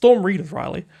 Storm Reed as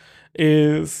Riley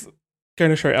is going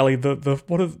to show Ellie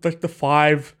the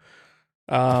five.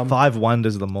 5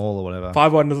 wonders of the mall or whatever.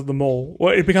 5 wonders of the mall.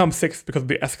 Well, it becomes 6 because of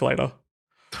the escalator.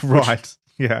 Right.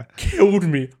 Yeah. Killed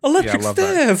me. Electric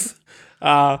stairs.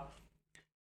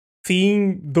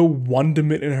 Seeing the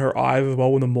wonderment in her eyes as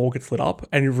well when the mall gets lit up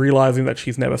and realizing that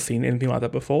she's never seen anything like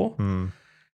that before.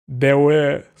 There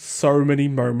were so many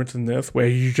moments in this where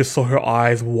you just saw her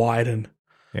eyes widen.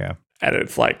 Yeah. And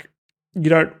it's like, you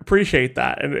don't appreciate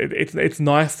that. And it's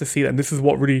nice to see that. And this is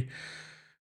what really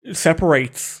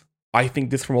separates, I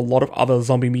think, this from a lot of other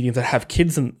zombie mediums that have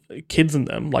kids in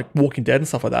them, like Walking Dead and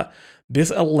stuff like that.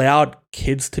 This allowed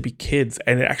kids to be kids,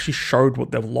 and it actually showed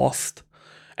what they've lost.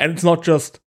 And it's not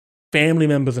just family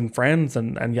members and friends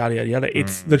and yada, yada, yada.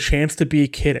 It's the chance to be a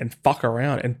kid and fuck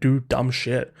around and do dumb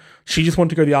shit. She just wanted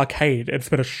to go to the arcade and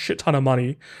spend a shit ton of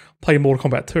money playing Mortal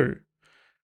Kombat 2.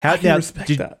 How do you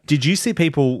respect that? Did you see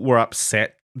people were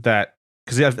upset that,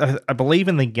 because I believe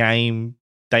in the game,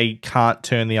 they can't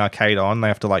turn the arcade on. They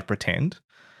have to pretend.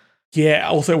 Yeah.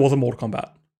 Also, it wasn't Mortal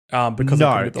Kombat. Because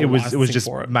it was just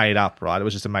made up, right? It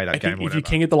was just a made up game. If you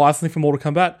can get the licensing for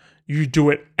Mortal Kombat, you do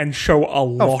it and show a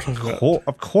lot of it.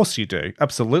 Of course you do.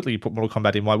 Absolutely, you put Mortal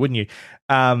Kombat in. Why wouldn't you?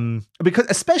 Because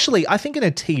especially, I think in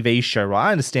a TV show, right?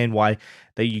 I understand why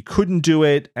you couldn't do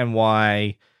it, and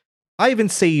why. I even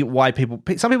see why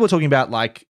some people are talking about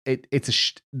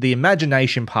the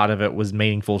imagination part of it was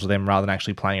meaningful to them rather than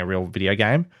actually playing a real video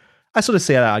game. I sort of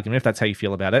see that argument if that's how you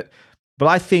feel about it. But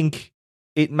I think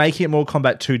making it Mortal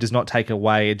Kombat 2 does not take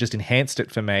away. It just enhanced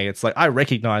it for me. It's like, I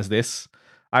recognize this.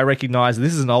 I recognize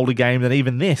this is an older game than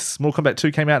even this. Mortal Kombat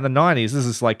 2 came out in the 90s. This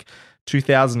is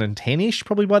 2010-ish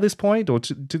probably by this point, or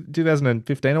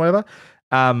 2015 or whatever.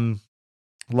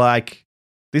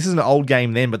 This is an old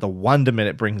game then, but the wonderment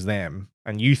it brings them,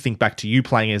 and you think back to you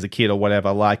playing as a kid or whatever,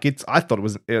 I thought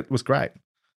it was great.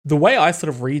 The way I sort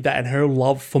of read that and her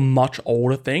love for much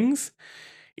older things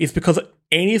is because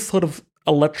any sort of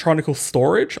electronic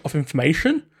storage of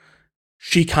information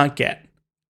she can't get.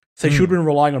 So she would have been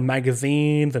relying on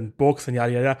magazines and books and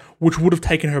yada yada, which would have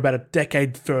taken her about a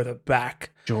decade further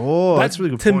back. Sure, that's a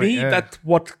really good point. To me, that's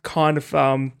what kind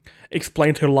of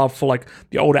explained her love for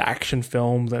the older action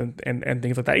films and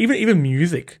things like that. Even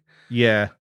music. Yeah.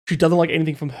 She doesn't like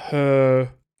anything from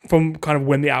kind of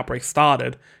when the outbreak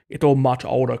started. It's all much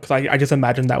older, because I just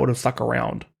imagine that would have stuck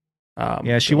around.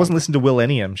 She wasn't listening to Will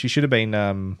Ennium. She should have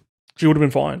been... She would have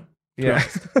been fine. Yeah.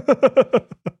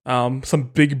 Some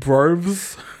big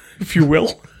bros, if you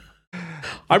will.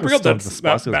 I bring up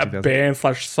that band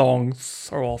 / song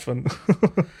so often.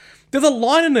 There's a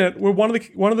line in it where one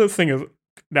of the singers...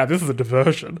 Now, this is a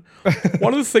diversion.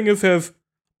 One of the singers says,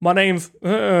 "My name's...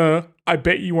 I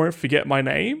bet you won't forget my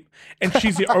name." And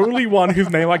she's the only one whose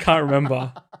name I can't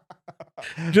remember.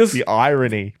 Just the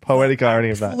irony, poetic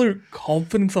irony of that. Absolute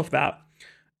confidence of that.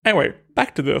 Anyway,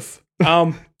 back to this.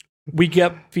 we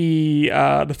get the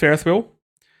Ferris wheel,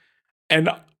 and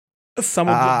some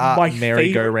of my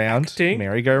merry-go-round. acting.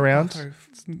 Merry-go-round. Oh,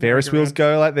 Ferris wheels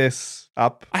go like this,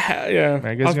 up.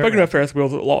 I've spoken about Ferris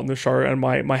wheels a lot on the show, and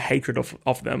my hatred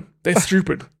of them. They're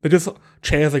stupid. They're just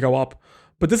chairs that go up.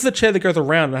 But this is a chair that goes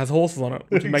around and has horses on it,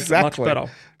 which makes it much better.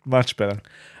 Much better.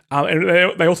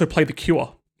 And they also play The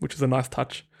Cure, which is a nice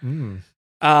touch.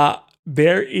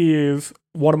 There is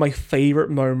one of my favorite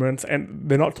moments, and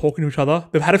they're not talking to each other.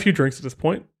 They've had a few drinks at this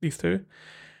point, these two.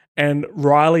 And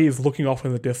Riley is looking off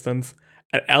in the distance,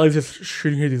 and Ellie's just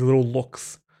shooting her these little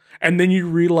looks. And then you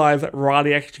realize that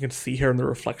Riley actually can see her in the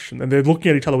reflection, and they're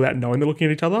looking at each other without knowing they're looking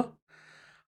at each other.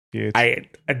 Cute. I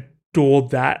adored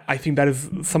that. I think that is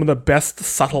some of the best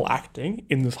subtle acting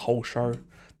in this whole show.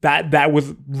 That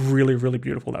was really, really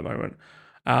beautiful, that moment.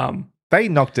 They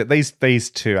knocked it. These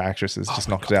two actresses just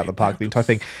knocked it out of the park, the entire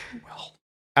thing. Well.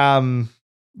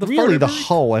 The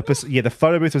whole episode. Yeah, the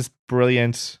photo booth was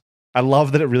brilliant. I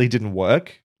love that it really didn't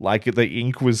work. Like, the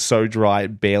ink was so dry,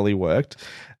 it barely worked.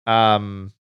 I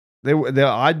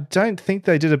don't think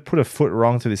they put a foot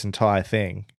wrong through this entire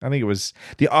thing. I think it was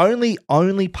the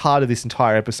only part of this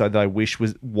entire episode that I wish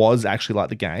was actually like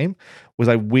the game was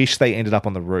I wish they ended up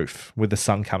on the roof with the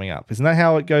sun coming up. Isn't that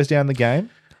how it goes down the game?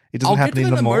 It doesn't happen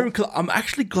in the mall. I'm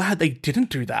actually glad they didn't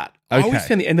do that. Okay. I always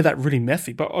found the end of that really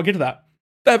messy, but I'll get to that.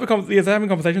 They're having a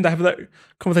conversation. They have that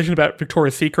conversation about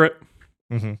Victoria's Secret.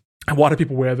 Mm-hmm. And why do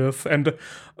people wear this? And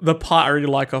the part I really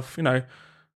like of, my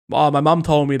mum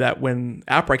told me that when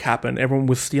Outbreak happened, everyone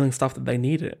was stealing stuff that they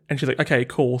needed. And she's like, okay,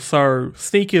 cool. So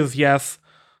sneakers, yes.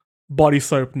 Body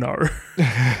soap, no.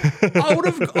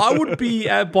 I would be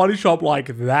at Body Shop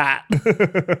like that.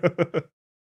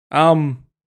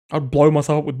 I'd blow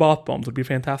myself up with bath bombs. It'd be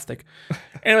fantastic.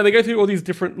 Anyway, they go through all these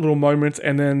different little moments,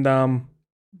 and then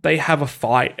they have a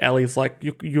fight. Ellie's like,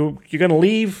 you're going to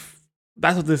leave?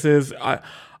 That's what this is.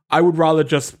 I would rather let's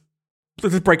just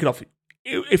break it off.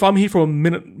 If I'm here for a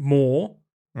minute more,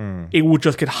 it will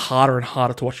just get harder and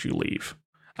harder to watch you leave.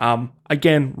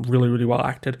 Again, really, really well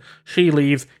acted. She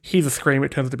leaves. He's a scream.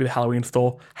 It turns out to be the Halloween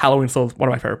store. Halloween store is one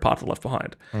of my favorite parts of Left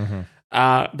Behind.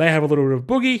 Mm-hmm. They have a little bit of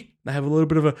boogie. They have a little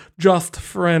bit of a just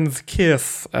friends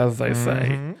kiss, as they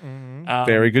say. Mm-hmm.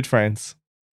 Very good friends.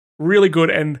 Really good.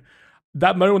 And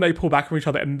that moment when they pull back from each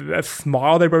other and that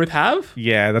smile they both have.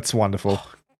 Yeah, that's wonderful.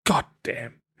 Oh, God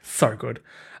damn. So good.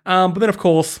 But then, of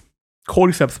course,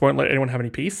 Cordyceps won't let anyone have any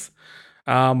peace.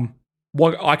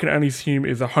 What I can only assume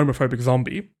is a homophobic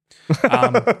zombie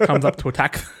comes up to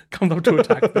attack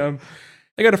them.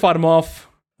 They go to fight him off.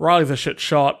 Riley's a shit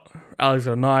shot. Allie's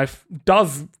got a knife.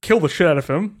 Does kill the shit out of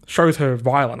him. Shows her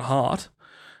violent heart.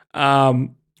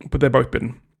 But they're both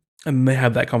bitten. And they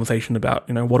have that conversation about,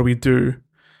 what do we do?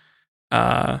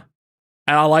 And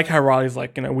I like how Riley's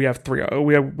like, we have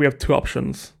two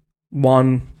options.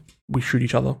 One, we shoot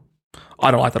each other.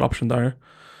 I don't like that option though.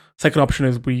 Second option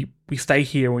is we stay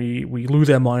here, we lose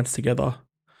our minds together.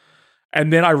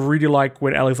 And then I really like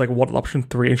when Ellie's like, what option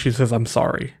 3? And she says, I'm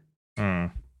sorry.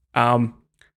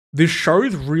 This show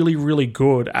is really, really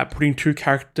good at putting two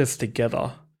characters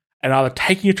together and either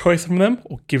taking a choice from them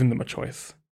or giving them a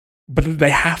choice. But they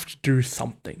have to do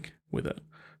something with it.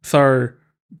 So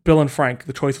Bill and Frank,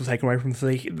 the choice was taken away from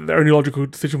them. The only logical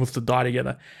decision was to die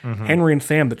together. Mm-hmm. Henry and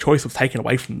Sam, the choice was taken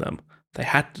away from them. They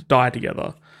had to die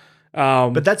together.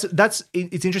 But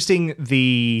it's interesting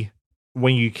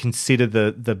when you consider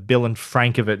the Bill and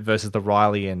Frank of it versus the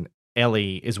Riley and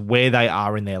Ellie is where they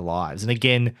are in their lives. And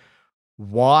again,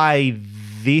 why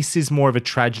this is more of a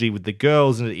tragedy with the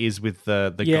girls than it is with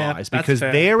the guys, because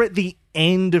they're at the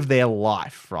end of their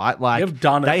life, right? Like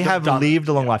they have lived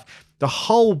a long life. The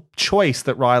whole choice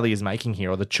that Riley is making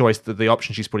here, or the choice that the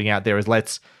option she's putting out there is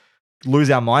let's lose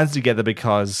our minds together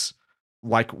because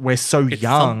like we're so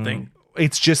young. Something.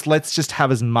 It's just, let's just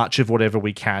have as much of whatever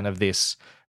we can of this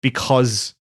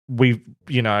because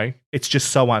it's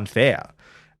just so unfair.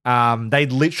 They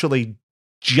literally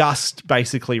just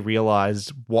basically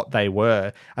realized what they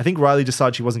were. I think Riley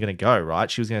decided she wasn't going to go, right?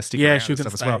 She was going to stick around she was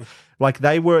and stuff as well. Like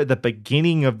they were at the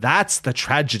beginning of, that's the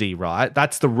tragedy, right?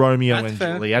 That's the Romeo and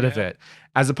Juliet of it.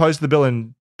 As opposed to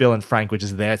the Bill and Frank, which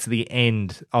is there. It's the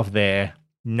end of their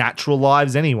natural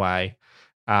lives anyway.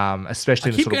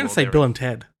 Especially I keep going to say Bill and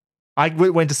Ted. I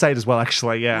went to say it as well,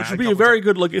 actually. Yeah, which would be a very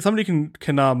good look. If somebody can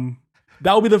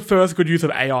that will be the first good use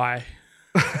of AI.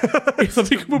 If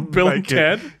somebody can put Bill and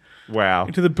Ted,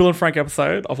 into the Bill and Frank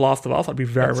episode of Last of Us, I'd be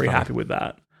very, very happy with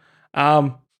that.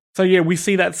 So yeah, we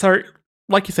see that. So,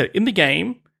 like you said, in the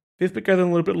game, this bit goes on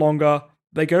a little bit longer.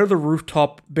 They go to the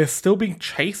rooftop. They're still being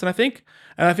chased, and I think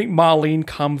Marlene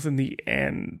comes in the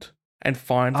end and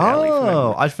finds Ellie.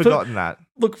 Oh, I'd forgotten that.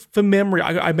 Look, for memory,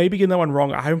 I may be getting that one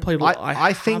wrong. I haven't played.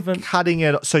 I think cutting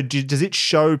it. So does it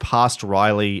show past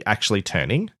Riley actually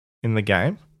turning in the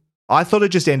game? I thought it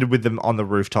just ended with them on the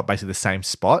rooftop, basically the same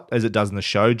spot as it does in the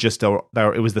show. Just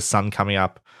it was the sun coming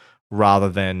up rather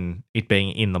than it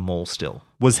being in the mall still,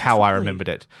 was how I remembered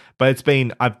it. But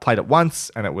I've played it once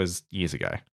and it was years ago.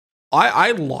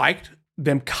 I liked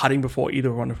them cutting before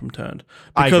either one of them turned.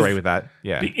 I agree with that.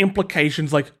 Yeah. The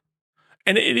implications,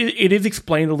 and it is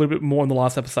explained a little bit more in the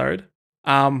last episode.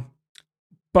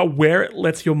 But where it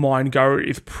lets your mind go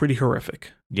is pretty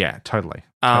horrific. Yeah, totally.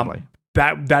 Totally.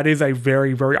 That is a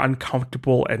very, very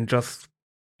uncomfortable and just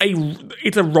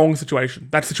it's a wrong situation.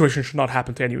 That situation should not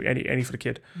happen to any sort of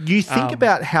kid. You think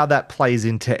about how that plays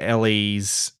into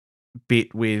Ellie's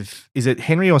bit with, is it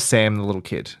Henry or Sam, the little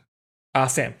kid?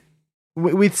 Sam.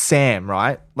 With Sam,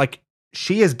 right? Like,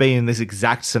 she has been in this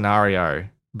exact scenario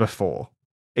before,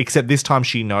 except this time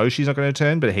she knows she's not going to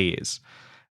turn, but he is.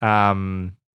 Well,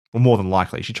 more than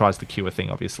likely. She tries the cure thing,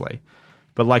 obviously.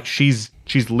 But, like, she's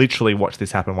literally watched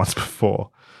this happen once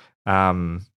before.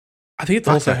 I think it's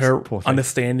also her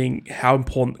understanding how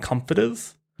important comfort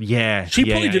is. Yeah. She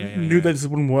probably knew that this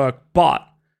wouldn't work, but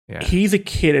he's a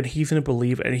kid and he's going to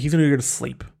believe it and he's going to go to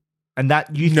sleep. And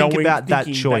that you think about that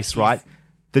choice, right?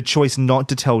 The choice not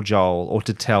to tell Joel or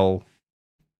to tell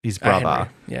his brother,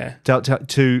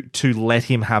 to let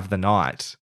him have the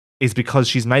night, is because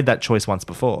she's made that choice once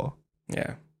before.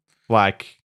 Yeah,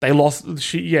 like they lost.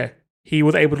 He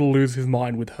was able to lose his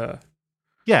mind with her.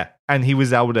 Yeah, and he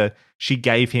was able to. She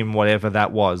gave him whatever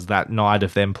that was that night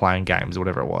of them playing games or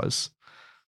whatever it was.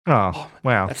 Oh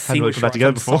wow! That scene where she put that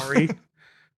together before. Sorry,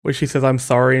 where she says, "I'm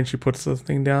sorry," and she puts the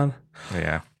thing down.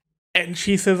 Yeah. And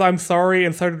she says, "I'm sorry,"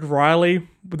 and so did Riley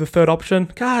with the third option.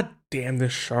 God damn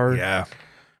this show. Yeah.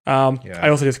 I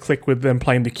also just click with them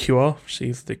playing The Cure.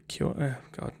 She's The Cure. Oh,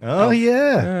 God. Oh,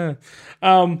 yeah.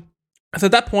 So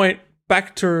at that point,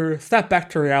 snap back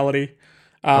to reality.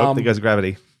 There goes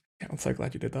gravity. I'm so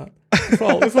glad you did that.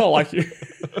 It's all like you.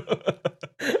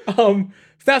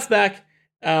 Snaps back.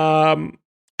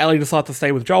 Ellie decides to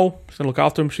stay with Joel. She's going to look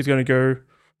after him. She's going to go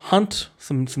hunt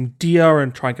some deer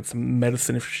and try and get some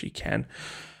medicine if she can.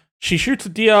 She shoots a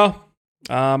deer,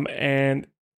 and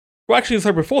well, actually,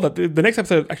 so before that, the next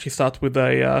episode actually starts with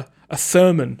a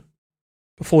sermon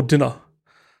before dinner,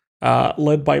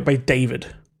 led by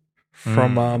David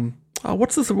from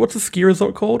what's the ski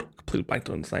resort called? Completely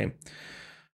blanked on his name,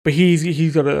 but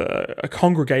he's got a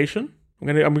congregation. I'm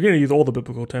gonna use all the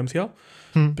biblical terms here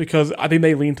because I think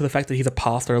they lean to the fact that he's a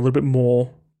pastor a little bit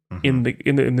more in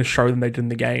the show than they did in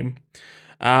the game,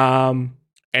 and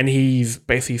he's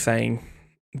basically saying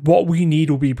what we need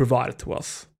will be provided to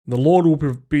us. The Lord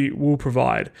will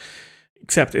provide,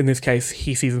 except in this case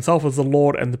he sees himself as the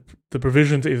Lord, and the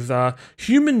provisions is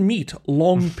human meat,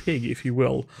 long pig, if you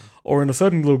will, or in a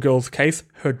certain little girl's case,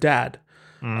 her dad.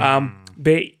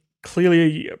 They're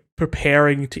clearly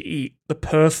preparing to eat the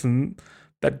person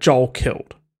that Joel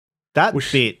killed. That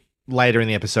bit later in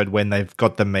the episode when they've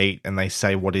got the meat and they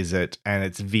say, what is it? And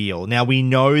it's veal. Now, we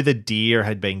know the deer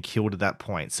had been killed at that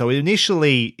point. So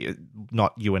initially,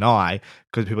 not you and I,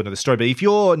 because people know the story, but if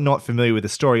you're not familiar with the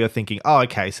story, you're thinking, oh,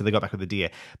 okay, so they got back with the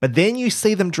deer. But then you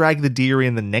see them drag the deer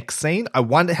in the next scene. I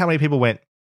wonder how many people went,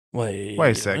 wait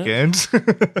a second.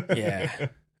 Yeah.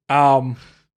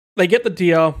 They get the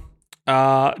deer.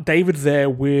 David's there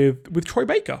with Troy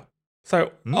Baker.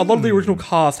 So a lot of the original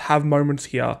cast have moments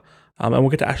here. And we'll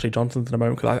get to Ashley Johnson's in a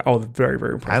moment because I was very,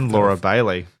 very impressed. And Laura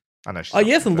Bailey. I know she's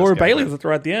yes, and Laura Bailey was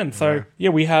right at the end. So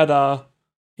we had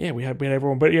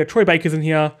everyone. But yeah, Troy Baker's in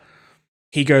here.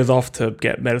 He goes off to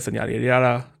get medicine, yada yada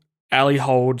yada. Allie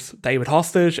holds David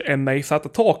hostage and they start to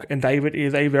talk. And David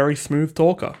is a very smooth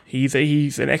talker. He's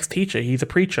an ex-teacher. He's a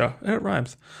preacher. It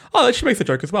rhymes. Oh, she makes a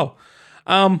joke as well.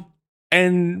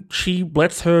 And she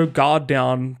lets her guard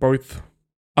down both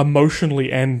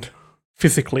emotionally and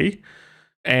physically.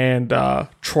 And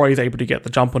Troy's able to get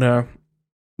the jump on her.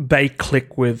 They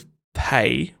click with,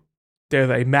 hey,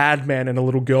 there's a madman and a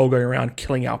little girl going around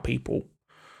killing our people.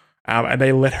 And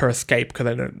they let her escape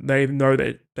because they know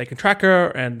that they can track her,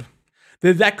 and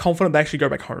they're that confident they actually go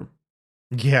back home.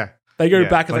 Yeah. They go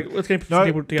back and let's get some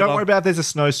people together. Don't worry about there's a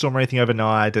snowstorm or anything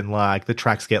overnight and like the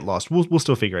tracks get lost. We'll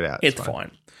still figure it out. It's fine.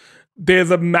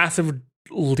 There's a massive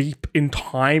leap in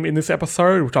time in this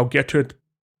episode, which I'll get to.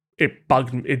 It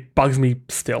bugs me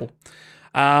still.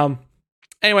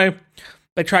 Anyway,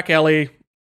 they track Ellie.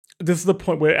 This is the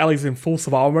point where Ellie's in full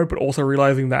survival mode, but also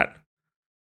realizing that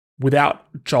without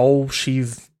Joel, she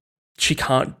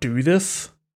can't do this.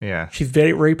 Yeah. She's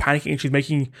very, very panicking and she's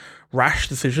making rash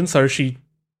decisions. So she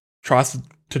tries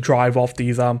to to drive off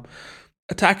these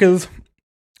attackers.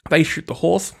 They shoot the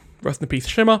horse, rest in peace,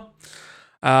 Shimmer,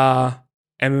 and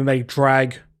then they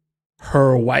drag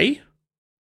her away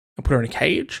and put her in a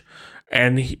cage.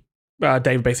 And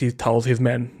David basically tells his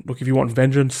men, "Look, if you want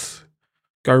vengeance,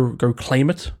 go claim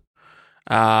it."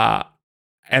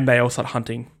 And they all start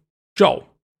hunting Joel.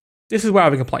 This is where I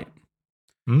have a complaint.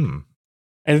 And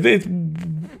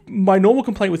my normal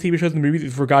complaint with TV shows and movies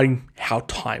is regarding how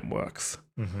time works.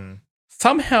 Mm-hmm.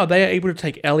 Somehow they are able to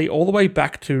take Ellie all the way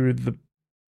back to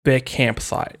their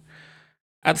campsite.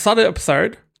 At the start of the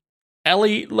episode,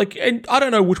 Ellie, and I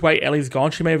don't know which way Ellie's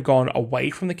gone. She may have gone away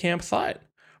from the campsite,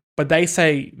 but they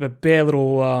say that their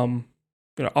little,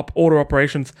 order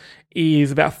operations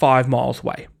is about 5 miles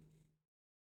away.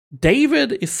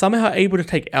 David is somehow able to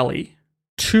take Ellie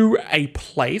to a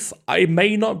place. It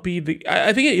may not be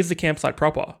I think it is the campsite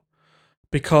proper,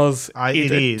 because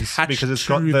it is because it's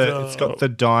got the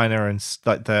diner and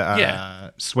like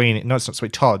the Sweeney. No, it's not Sweeney.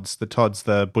 Todd's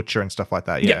the butcher and stuff like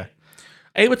that. Yeah.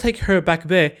 Able to take her back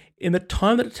there in the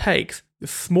time that it takes the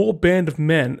small band of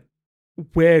men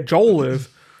where Joel is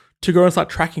to go and start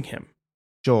tracking him.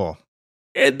 Sure.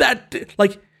 And that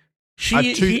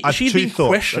she's being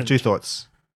questioned.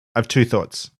 I have two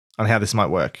thoughts on how this might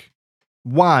work.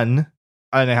 One,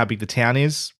 I don't know how big the town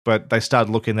is, but they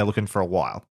started looking. They're looking for a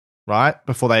while, right?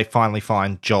 Before they finally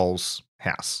find Joel's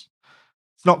house.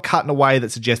 It's not cut in a way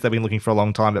that suggests they've been looking for a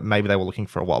long time, but maybe they were looking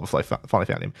for a while before they finally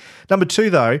found him. Number two,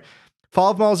 though,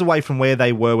 5 miles away from where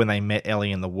they were when they met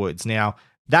Ellie in the woods. Now,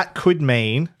 that could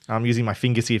mean, I'm using my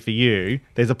fingers here for you,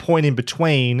 there's a point in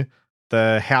between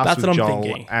the house with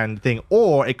Joel and thing,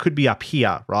 or it could be up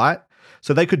here, right?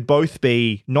 So they could both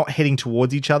be not heading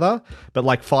towards each other,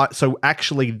 but so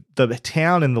actually the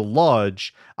town and the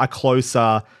lodge are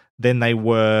closer than they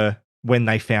were when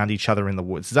they found each other in the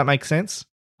woods. Does that make sense?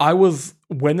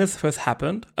 When this first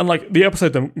happened, and the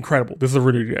episode's incredible. This is a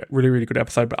really, really, really good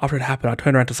episode. But after it happened, I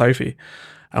turned around to Sophie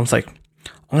and I was like, I'm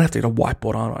gonna have to get a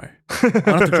whiteboard, aren't I? I'm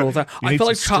gonna have to draw this out. I feel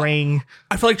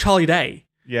like Charlie Day.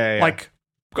 Yeah.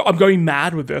 I'm going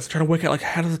mad with this, trying to work out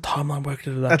how does the timeline work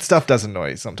into that. That stuff does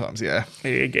annoy you sometimes, yeah.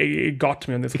 It got to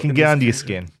me on this. It can get under your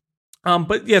skin.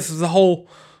 But yes, there's a whole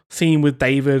scene with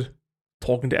David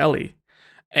talking to Ellie.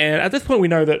 And at this point we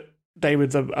know that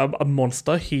David's a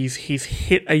monster. He's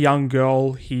hit a young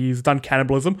girl. He's done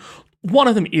cannibalism. One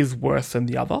of them is worse than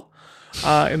the other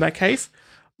in that case.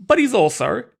 But he's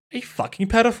also a fucking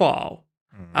pedophile.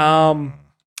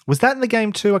 Was that in the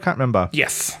game too? I can't remember.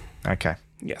 Yes. Okay.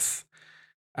 Yes.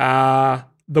 The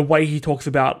way he talks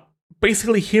about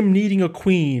basically him needing a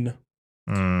queen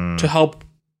to help,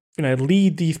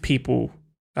 lead these people,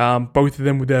 both of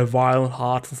them with their violent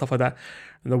hearts and stuff like that.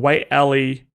 And the way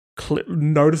Ellie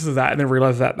notices that and then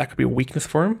realizes that could be a weakness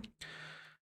for him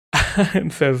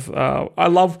and says, I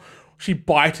love, she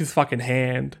bites his fucking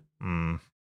hand. And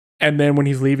then when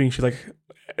he's leaving, she's like,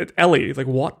 it's Ellie. It's like,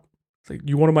 what? It's like,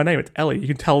 you wanted my name. It's Ellie. You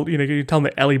can tell him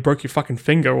that Ellie broke your fucking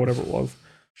finger or whatever it was.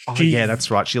 Yeah,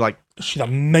 that's right. She's a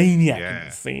maniac in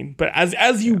this scene, but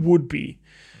as you would be.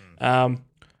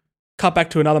 Cut back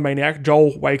to another maniac.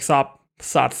 Joel wakes up,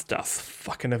 starts just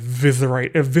fucking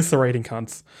eviscerating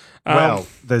cunts. Well,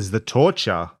 there's the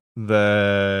torture,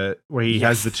 where he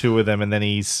has the two of them, and then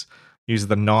he's uses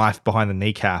the knife behind the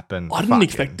kneecap. And I didn't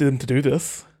expect them to do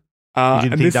this. You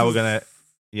didn't think they were gonna?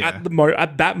 Yeah.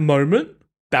 At that moment,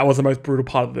 that was the most brutal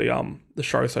part of the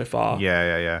show so far.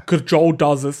 Yeah. Because Joel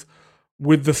does this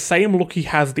with the same look he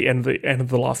has at the end of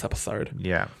the last episode.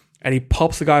 Yeah. And he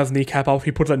pops the guy's kneecap off,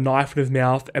 he puts a knife in his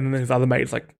mouth, and then his other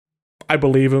mate's like, I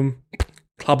believe him,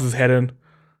 clubs his head in.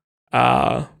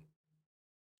 That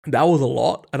was a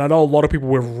lot, and I know a lot of people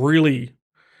were really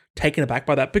taken aback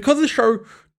by that, because the show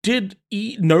did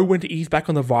know when to ease back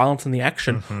on the violence and the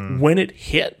action. When it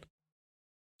hit,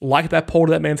 like that pole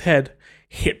to that man's head,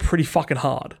 hit pretty fucking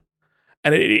hard.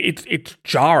 And it's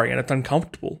jarring and it's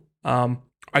uncomfortable.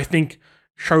 I think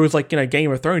shows like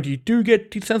Game of Thrones, you do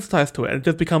get desensitized to it, and it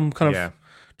does become kind of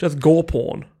just gore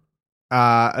porn.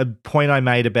 A point I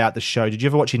made about the show. Did you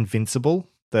ever watch Invincible,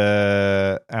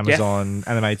 the Amazon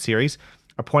animated series?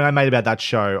 A point I made about that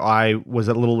show, I was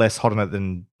a little less hot on it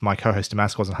than my co-host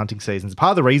Damask was on Hunting Seasons.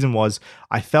 Part of the reason was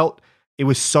I felt it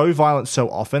was so violent so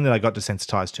often that I got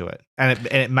desensitized to it, and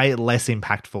it made it less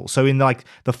impactful. So in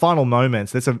the final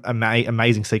moments, there's an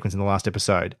amazing sequence in the last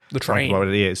episode. The train. What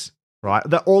it is. Right?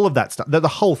 All of that stuff, the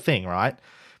whole thing, right?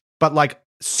 But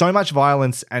so much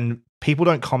violence and people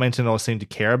don't comment on it or seem to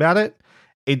care about it,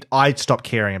 I stopped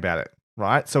caring about it,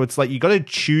 right? So it's you got to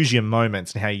choose your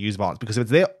moments and how you use violence, because if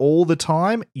it's there all the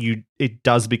time, it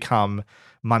does become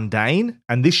mundane,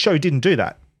 and this show didn't do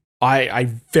that. I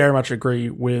very much agree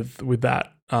with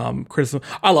that. criticism.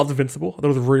 I loved Invincible. I thought it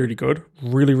was really, really good.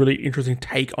 Really, really interesting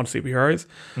take on superheroes.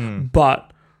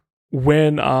 But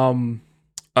when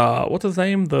what's his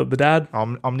name? The dad?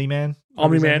 Omni-Man?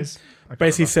 Omni-Man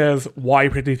basically says, why are you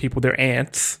protecting these people? They're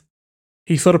ants.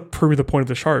 He sort of proved the point of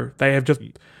the show. They have just...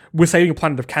 We're saving a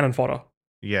planet of cannon fodder.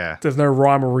 Yeah. There's no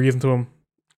rhyme or reason to them.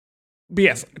 But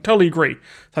yes, I totally agree.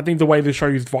 So I think the way the show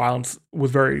used violence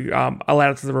was very...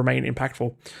 allowed it to remain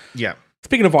impactful. Yeah.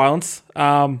 Speaking of violence...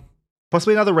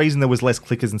 possibly another reason there was less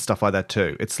clickers and stuff like that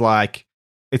too. It's like...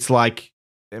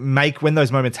 When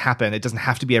those moments happen, it doesn't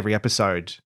have to be every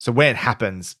episode. So when it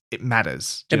happens, it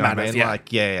matters. Do you know what I mean? Yeah.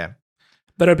 Like, yeah.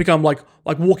 They don't become like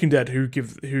Walking Dead, who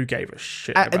gave a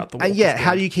shit about the Walking Dead.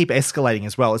 How do you keep escalating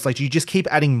as well? It's like you just keep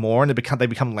adding more, and they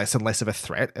become less and less of a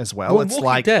threat as well. It's Walking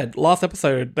like Dead. Last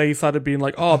episode, they started being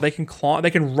like, oh, they can climb,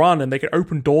 they can run, and they can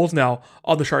open doors now.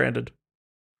 Oh, the show ended.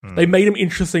 They made them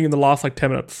interesting in the last 10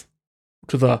 minutes,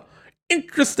 which is a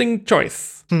interesting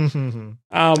choice.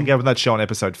 I gave them that show on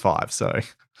episode 5. So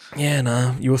yeah,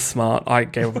 no, you were smart. I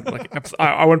gave them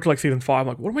I went to season 5. I'm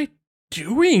like, what am I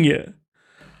doing?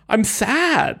 I'm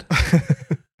sad.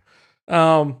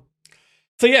 So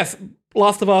yes,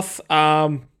 Last of Us.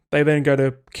 They then go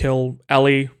to kill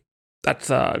Ellie. That's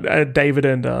David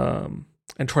and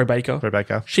Troy Baker. Troy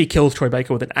Baker. She kills Troy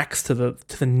Baker with an axe to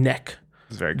the neck.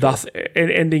 It's very cool. Thus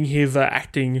ending his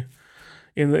acting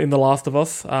in The Last of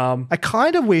Us. I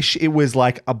kind of wish it was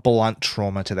like a blunt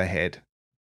trauma to the head,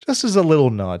 just as a little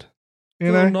nod.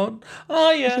 You know? Nod.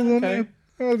 Oh yeah. Okay.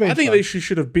 I think they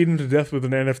should have beaten to death with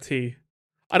an NFT.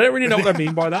 I don't really know what I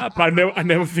mean by that, but I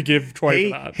never forgive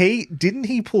Troy for that.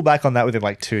 He pull back on that within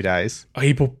 2 days. Oh,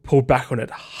 he pulled back on it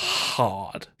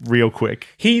hard. Real quick.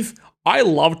 I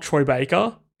love Troy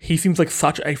Baker. He seems like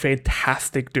such a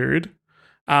fantastic dude.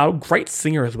 Great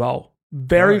singer as well.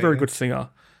 Very good singer.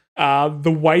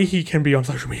 The way he can be on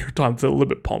social media at times is a little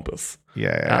bit pompous.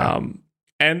 Yeah.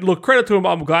 And look, credit to him.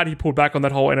 I'm glad he pulled back on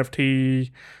that whole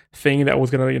NFT thing that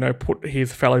was going to, put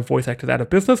his fellow voice actors out of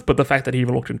business. But the fact that he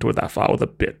even looked into it that far was a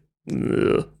bit,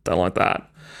 don't like that.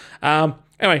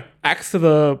 Anyway,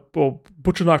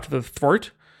 butcher knife to the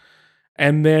throat.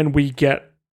 And then we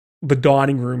get the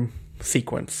dining room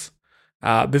sequence.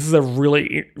 This is a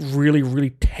really, really, really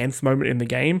tense moment in the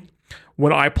game.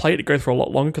 When I play it, it goes for a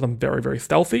lot longer because I'm very, very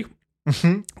stealthy.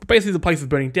 But basically, the place is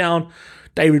burning down.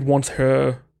 David wants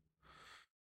her,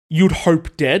 you'd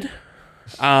hope, dead.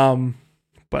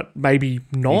 But maybe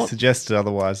not. He suggested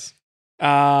otherwise.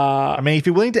 If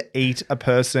you're willing to eat a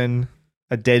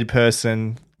dead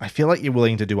person, I feel like you're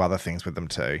willing to do other things with them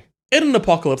too. In an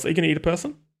apocalypse, are you going to eat a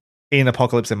person? In an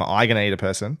apocalypse, am I going to eat a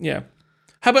person? Yeah.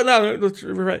 How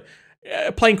about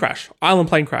plane crash? Island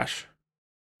plane crash.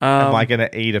 Am I going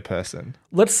to eat a person?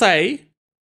 Let's say...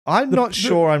 I'm not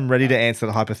sure I'm ready to answer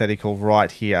the hypothetical right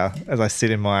here as I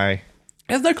sit in my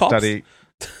There's no cops. study.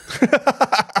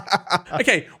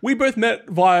 Okay, we both met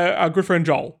via our good friend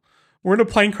Joel. We're in a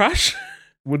plane crash.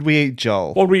 Would we eat Joel?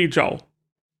 What would we eat Joel?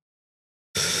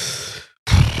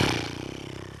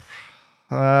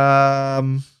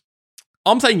 I'm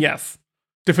saying yes.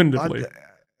 Definitively.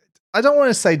 I don't want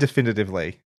to say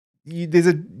definitively. There's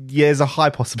a high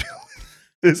possibility.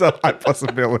 There's a high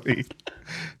possibility.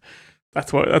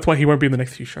 That's why he won't be in the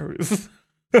next few shows.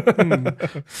 I'm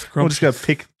just going to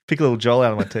pick a little Joel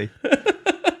out of my teeth.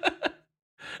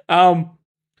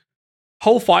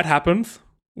 Whole fight happens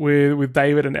with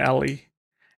David and Ellie,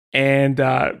 and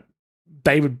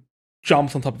David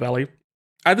jumps on top of Ellie.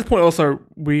 At this point, also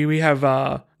we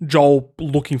have Joel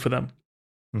looking for them.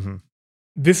 Mm-hmm.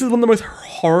 This is one of the most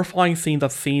horrifying scenes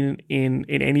I've seen in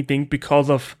anything because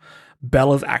of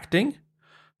Bella's acting.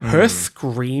 Her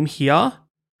scream here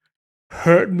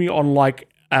hurt me on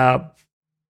a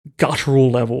guttural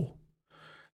level.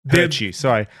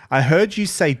 Sorry. I heard you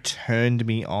say turned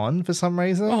me on for some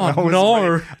reason.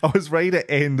 Oh, I was ready to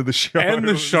end the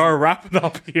show. Wrap it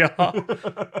up here.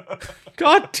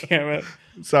 God damn it.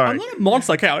 Sorry. I'm not a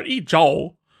monster. Okay, I'd eat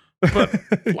Joel. But,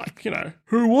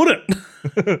 who wouldn't?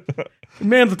 The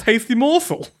man's a tasty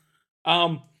morsel.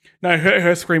 No,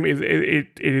 her scream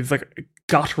is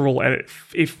guttural, and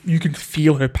if you can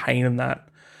feel her pain in that.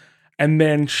 And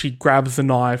then she grabs the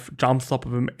knife, jumps on top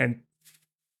of him, and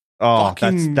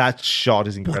that shot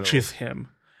is incredible. Butchers him.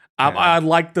 I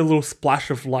like the little splash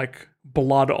of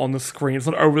blood on the screen. It's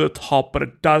not over the top, but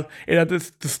it has this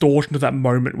distortion to that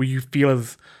moment where you feel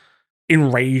as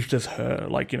enraged as her.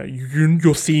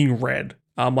 You're seeing red,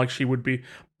 like she would be.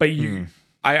 But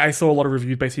I saw a lot of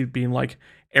reviews basically being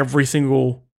every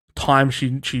single time she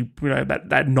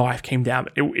that knife came down,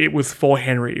 it was for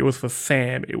Henry, it was for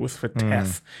Sam, it was for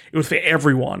Tess, it was for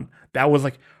everyone. That was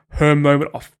her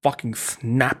moment of fucking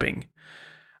snapping.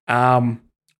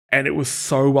 And it was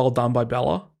so well done by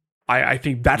Bella. I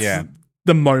think that's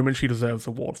the moment she deserves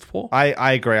awards for.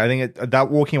 I agree. I think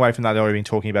that walking away from that, I'd already been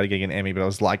talking about it getting an Emmy, but I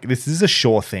was like, this is a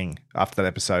sure thing after that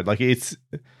episode. Like,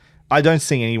 I don't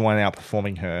see anyone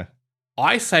outperforming her.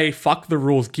 I say fuck the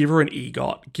rules. Give her an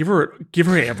EGOT. Give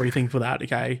her everything for that.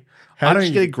 Okay. How did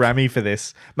she get a Grammy for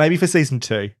this? Maybe for season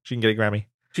 2, she can get a Grammy.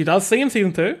 She does sing in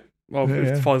season 2. Well,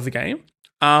 it follows the game.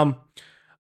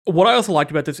 What I also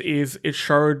liked about this is it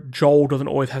showed Joel doesn't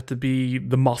always have to be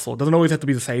the muscle. Doesn't always have to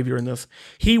be the savior in this.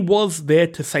 He was there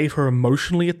to save her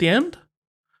emotionally at the end.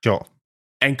 Sure.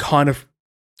 And kind of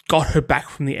got her back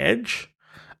from the edge.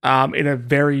 In a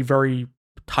very, very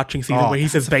touching season where he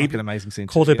says baby, amazing scene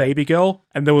calls her baby girl,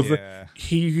 and there was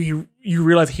you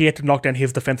realize he had to knock down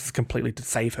his defenses completely to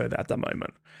save her at that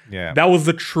moment. Yeah, that was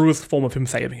the truest form of him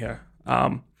saving her.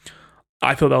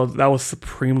 I thought that was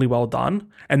supremely well done,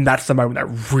 and that's the moment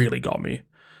that really got me.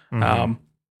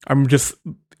 I'm just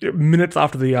minutes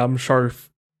after the show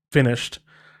finished,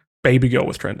 baby girl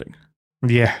was trending.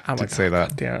 Yeah, I did say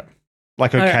that. Yeah,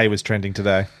 like okay was trending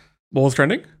today. What was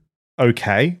trending?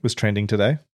 Okay was trending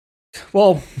today.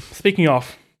 Well, speaking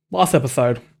of last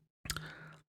episode,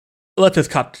 let's just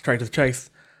cut straight to the chase.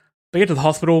 They get to the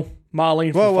hospital.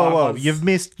 Marlene. Whoa! You've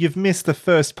missed the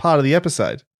first part of the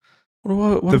episode.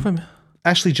 What have I missed?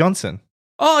 Ashley Johnson.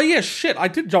 Oh yeah, shit! I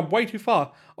did jump way too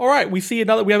far. All right, we have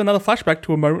another flashback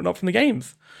to a moment not from the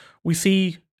games. We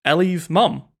see Ellie's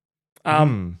mum,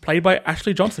 played by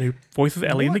Ashley Johnson, who voices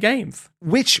Ellie in the games.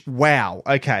 Wow.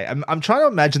 Okay, I'm trying to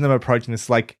imagine them approaching this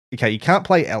like, okay, you can't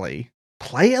play Ellie.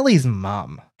 Play Ellie's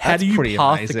mum. How do you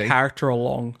pass the character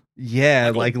along?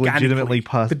 Yeah, like legitimately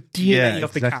pass the DNA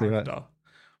of the character. Right.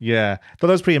 Yeah, but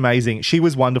that was pretty amazing. She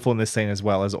was wonderful in this scene as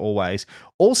well, as always.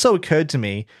 Also occurred to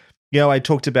me, I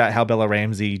talked about how Bella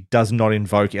Ramsey does not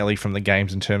invoke Ellie from the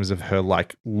games in terms of her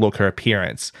like look, her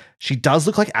appearance. She does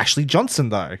look like Ashley Johnson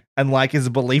though, and like is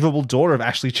a believable daughter of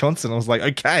Ashley Johnson. I was like,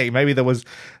 okay, maybe that was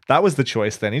the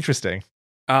choice then. Interesting.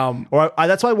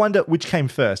 That's why I wonder which came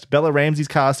first. Bella Ramsey's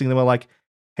casting, and then we're like,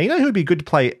 hey, who would be good to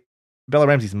play Bella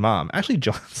Ramsey's mom? Ashley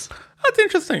Johnson. That's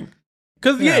interesting.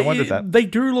 Because I wondered that. They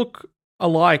do look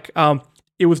alike.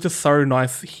 It was just so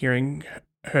nice hearing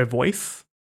her voice.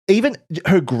 Even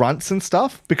her grunts and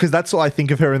stuff, because that's what I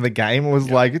think of her in the game, was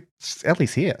like,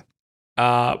 Ellie's here.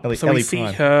 Ellie we see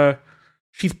her,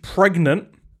 she's pregnant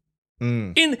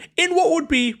in what would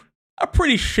be a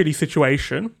pretty shitty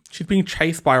situation. She's being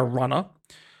chased by a runner.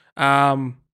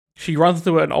 She runs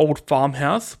into an old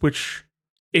farmhouse, which,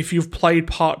 if you've played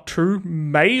part 2,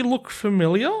 may look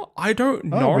familiar. I don't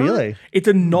know. Oh, really? It's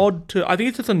a nod to, I think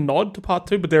it's just a nod to part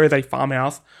 2, but there is a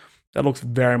farmhouse that looks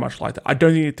very much like that. I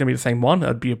don't think it's going to be the same one.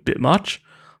 That'd be a bit much,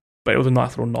 but it was a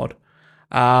nice little nod.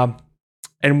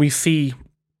 And we see,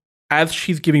 as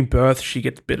she's giving birth, she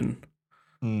gets bitten.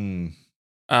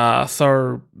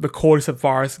 So the cordyceps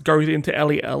virus goes into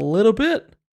Ellie a little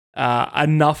bit,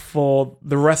 enough for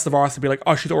the rest of us to be like,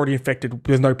 oh, she's already infected.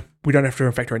 We don't have to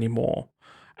infect her anymore.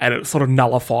 And it sort of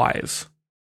nullifies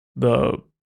the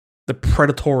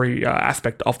predatory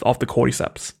aspect of the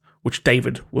cordyceps, which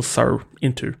David was so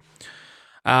into.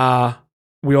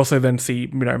 We also then see,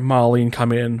 Marlene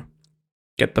come in,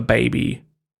 get the baby.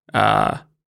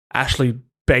 Ashley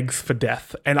begs for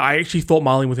death. And I actually thought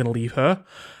Marlene was going to leave her.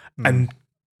 And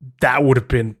that would have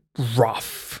been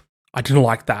rough. I didn't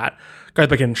like that. Goes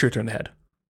back in and shoots her in the head.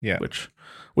 Yeah. Which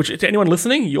to anyone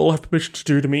listening, you all have permission to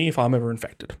do to me if I'm ever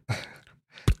infected.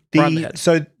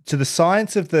 So the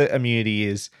science of the immunity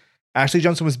is Ashley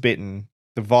Johnson was bitten.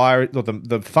 The virus or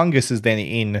the fungus is then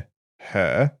in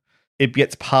her. It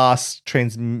gets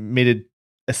transmitted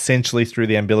essentially through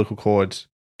the umbilical cord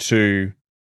to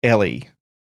Ellie,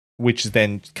 which is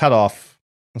then cut off,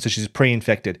 and so she's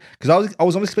pre-infected. Because I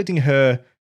was almost expecting her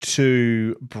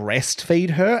to breastfeed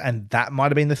her, and that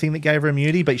might have been the thing that gave her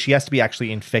immunity, but she has to be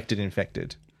actually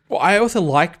infected. Well, I also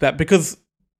like that because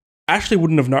Ashley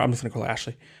wouldn't have known. I'm just going to call her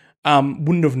Ashley.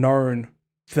 Wouldn't have known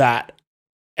that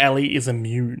Ellie is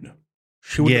immune.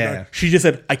 She wouldn't have known. She just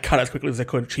said, I cut it as quickly as I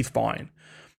could. She's fine.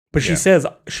 But she says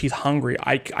she's hungry.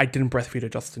 I didn't breastfeed her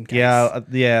just in case.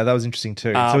 Yeah, that was interesting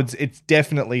too. So it's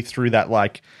definitely through that,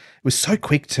 like, it was so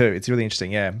quick too. It's really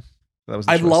interesting. Yeah. That was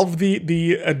the choice. love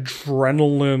the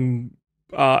adrenaline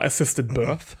assisted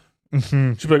birth.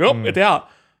 She's like, oh, it's out.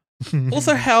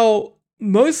 Also, how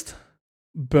most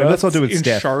births in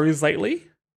Steph. shows lately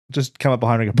just come up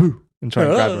behind her and go boo and try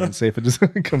and grab her and see if it just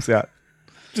comes out.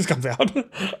 Just comes out.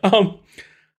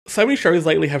 So many shows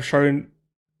lately have shown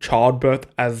childbirth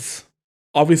as,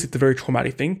 obviously it's a very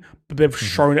traumatic thing, but they've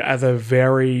shown it as a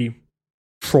very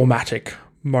traumatic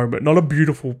moment, not a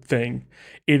beautiful thing.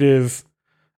 It is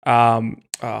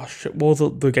Oh shit! What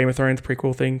was the Game of Thrones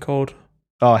prequel thing called?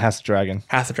 Oh, House of Dragon.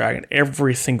 House of Dragon.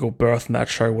 Every single birth in that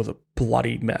show was a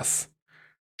bloody mess.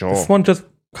 Sure. This one just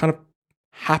kind of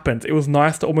happened. It was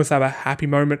nice to almost have a happy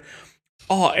moment.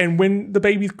 Oh, and when the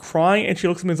baby's crying and she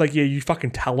looks at me and is like, "Yeah, you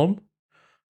fucking tell him."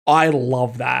 I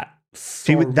love that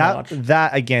so much.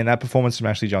 That again, that performance from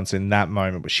Ashley Johnson, that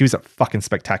moment, she was fucking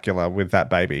spectacular with that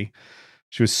baby.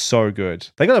 She was so good.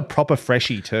 They got a proper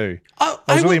freshie too. I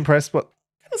was really impressed. What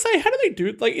I say? How do they do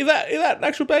it? Like, is that an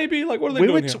actual baby? Like, what are they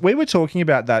doing here? We were talking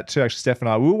about that too. Actually, Steph and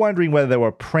I, we were wondering whether they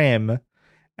were prem,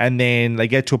 and then they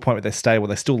get to a point where they stay where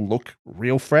they still look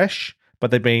real fresh,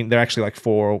 but they're actually like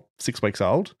 4 or 6 weeks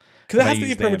old. Because it has to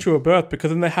be a premature birth,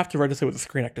 because then they have to register with the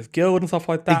Screen Actors Guild and stuff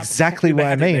like that. Exactly what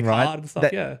I mean, right?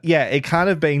 Stuff, yeah, it kind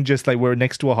of being just like we're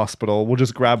next to a hospital, we'll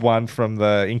just grab one from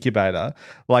the incubator.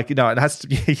 Like, it has to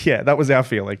be, yeah, that was our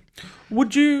feeling.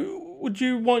 Would you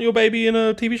want your baby in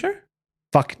a TV show?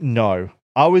 Fuck no.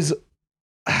 I was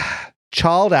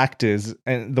child actors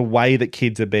and the way that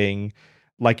kids are being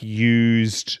like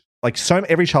used, like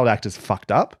every child actor's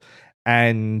fucked up,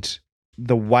 and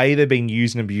the way they're being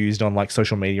used and abused on like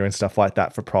social media and stuff like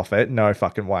that for profit, no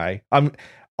fucking way.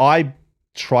 I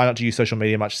try not to use social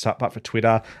media much apart for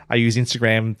Twitter. I use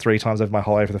Instagram 3 times over my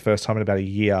whole life for the first time in about a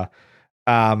year.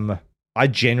 I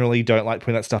generally don't like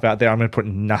putting that stuff out there. I'm going to put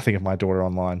nothing of my daughter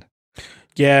online.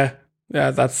 Yeah,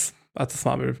 that's a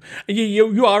smart move.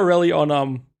 You are really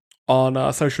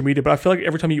on social media, but I feel like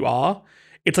every time you are,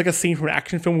 it's like a scene from an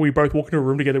action film where we both walk into a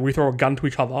room together, we throw a gun to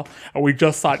each other, and we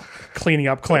just start cleaning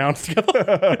up clowns together.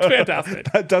 It's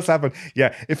fantastic. That does happen.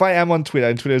 Yeah, if I am on Twitter,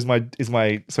 and Twitter is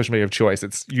my social media of choice,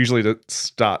 it's usually to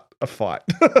start a fight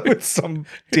with some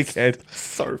dickhead.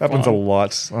 So happens a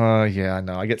lot. Yeah, I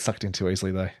know. I get sucked in too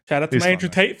easily though. Shout out to my Andrew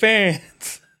Tate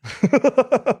fans.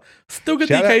 Still get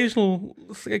the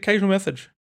occasional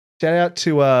message. Shout out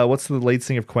to what's the lead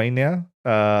singer of Queen now?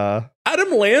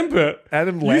 Adam Lambert.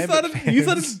 You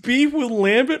started beef with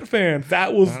Lambert fans.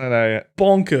 That was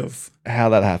bonkers. How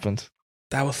that happened.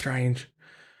 That was strange.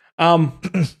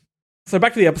 So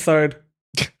back to the episode.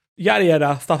 Yada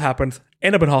yada, stuff happens.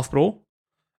 End up in hospital.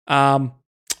 Actually,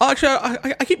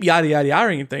 I keep yada yada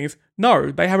yadaing things.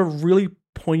 No, they have a really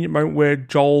poignant moment where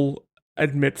Joel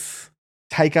admits.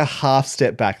 Take a half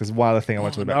step back. There's one other thing I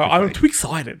want to talk about. I'm too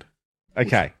excited.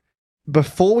 Okay.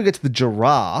 Before we get to the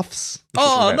giraffes.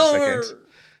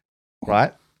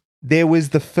 Right? There was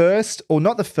the first, or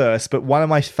not the first, but one of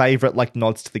my favorite like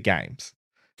nods to the games,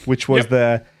 which was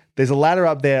there's a ladder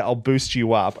up there, I'll boost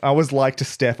you up. I was like to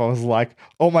Steph, I was like,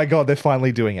 oh my God, they're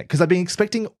finally doing it. Because I've been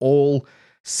expecting all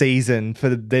season for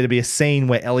there to be a scene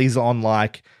where Ellie's on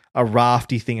like a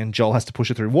rafty thing and Joel has to push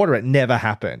her through water. It never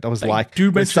happened. I was like,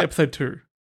 do mention episode 2.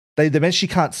 They mention she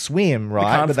can't swim,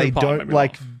 right? But they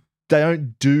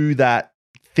don't do that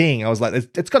thing. I was like,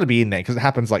 it's got to be in there because it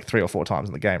happens like 3 or 4 times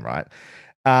in the game, right?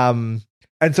 And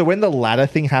so when the ladder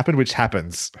thing happened, which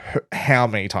happens, how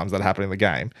many times that happened in the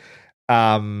game?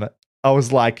 I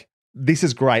was like, this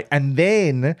is great. And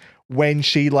then when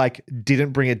she like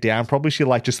didn't bring it down, probably she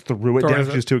like just threw it down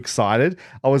because she was too excited.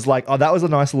 I was like, oh, that was a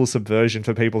nice little subversion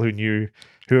for people who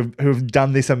have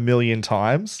done this a million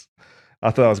times.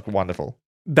 I thought that was wonderful.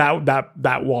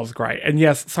 That was great. And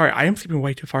yes, sorry, I am skipping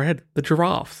way too far ahead. The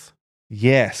giraffes.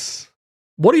 Yes.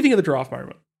 What do you think of the giraffe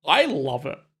moment? I love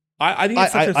it. I think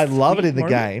it's such I love it in the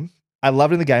game. I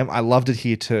loved it in the game. I loved it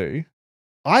here too.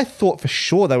 I thought for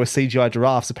sure they were CGI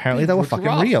giraffes. Apparently they were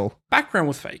fucking real. Background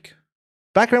was fake.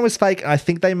 And I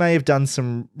think they may have done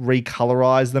some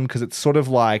recolorize them because it's sort of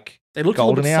like they look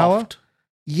golden a hour. Soft.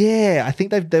 Yeah, I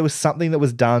think there was something that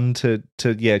was done to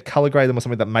color grade them or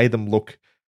something that made them look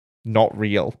not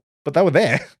real. But they were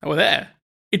there.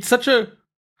 It's such a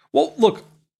look.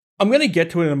 I'm going to get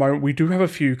to it in a moment. We do have a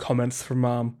few comments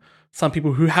from some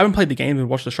people who haven't played the game and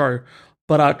watched the show.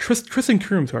 But Tristan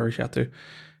Coombs, who I reached out to,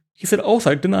 he said,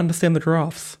 also, didn't understand the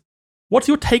giraffes. What's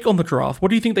your take on the giraffes? What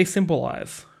do you think they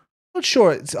symbolize? Not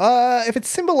sure. If it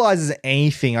symbolizes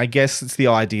anything, I guess it's the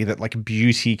idea that like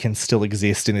beauty can still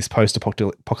exist in this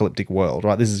post-apocalyptic world,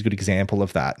 right? This is a good example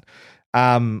of that.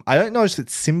 I don't know if it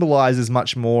symbolizes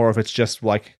much more if it's just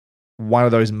like one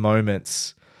of those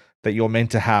moments that you're meant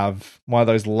to have, one of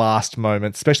those last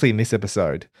moments, especially in this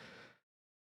episode.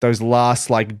 Those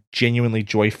last, like, genuinely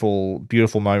joyful,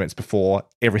 beautiful moments before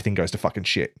everything goes to fucking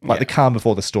shit. Like the calm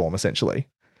before the storm, essentially.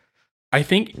 I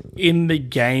think in the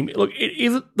game, look, it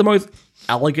isn't the most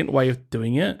elegant way of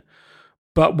doing it,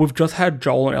 but we've just had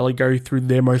Joel and Ellie go through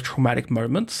their most traumatic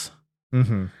moments.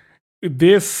 Mm-hmm.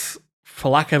 This, for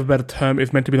lack of a better term,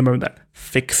 is meant to be the moment that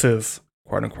fixes,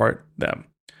 quote unquote, them.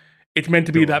 It's meant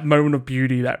to be that moment of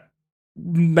beauty that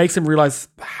makes him realize,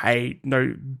 hey,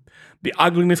 no, the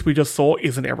ugliness we just saw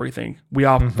isn't everything. We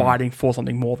are fighting for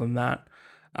something more than that.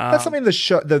 That's something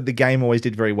the game always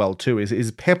did very well too,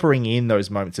 is peppering in those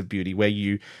moments of beauty where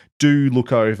you do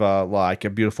look over like a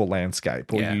beautiful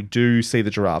landscape, or you do see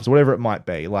the giraffes, or whatever it might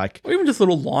be. Like, or even just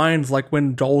little lines like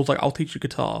when Joel's like, I'll teach you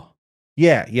guitar.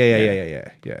 Yeah.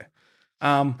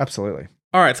 Absolutely.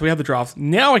 All right, so we have the giraffes.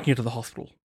 Now I can get to the hospital.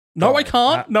 No, I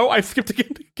can't. No, I skipped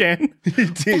again. You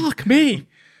did. Fuck me.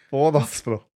 For the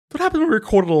hospital. What happens when we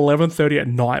record at 11:30 at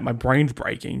night? My brain's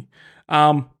breaking.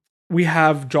 We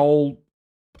have Joel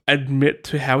admit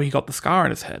to how he got the scar on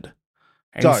his head.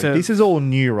 And So this is all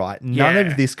new, right? None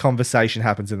of this conversation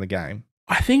happens in the game.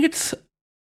 I think it's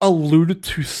alluded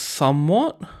to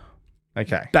somewhat.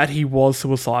 Okay. That he was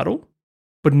suicidal,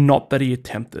 but not that he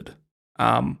attempted.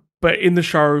 But in the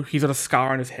show, he's got a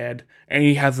scar on his head, and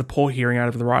he has a poor hearing out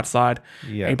of the right side.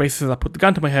 Yeah. And he basically says, I put the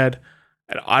gun to my head,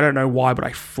 and I don't know why, but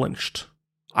I flinched.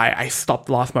 I stopped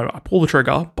the last moment. I pulled the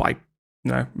trigger, but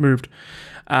I moved.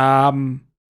 And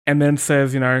then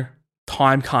says,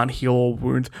 time can't heal all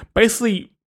wounds.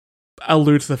 Basically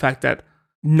alludes to the fact that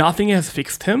nothing has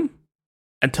fixed him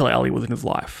until Ellie was in his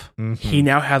life. Mm-hmm. He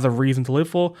now has a reason to live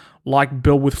for. Like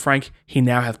Bill with Frank, he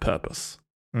now has purpose.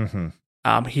 Mm-hmm.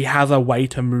 He has a way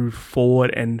to move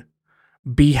forward and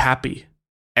be happy.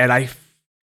 And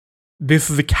this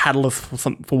is a catalyst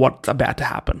for what's about to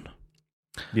happen.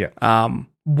 Yeah.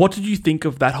 What did you think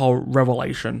of that whole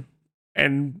revelation?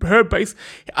 And her base,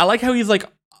 I like how he's like,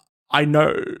 I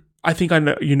think I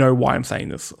know why I'm saying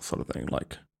this sort of thing.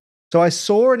 Like, so I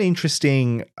saw an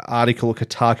interesting article, a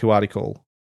Kotaku article.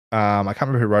 I can't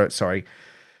remember who wrote it, sorry.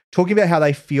 Talking about how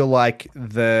they feel like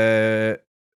the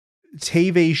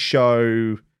TV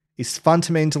show is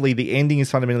fundamentally, the ending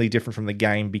is fundamentally different from the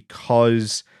game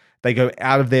because they go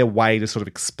out of their way to sort of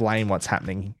explain what's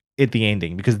happening at the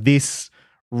ending, because this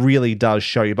really does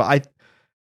show you, but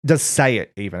does say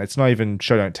it even. It's not even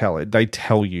show don't tell it. They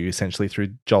tell you essentially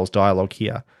through Joel's dialogue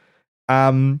here.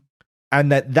 And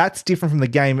that's different from the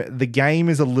game. The game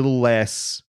is a little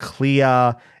less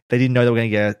clear. They didn't know they were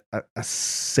going to get a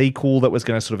sequel that was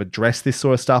going to sort of address this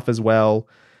sort of stuff as well.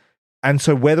 And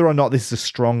so whether or not this is a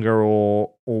stronger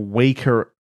or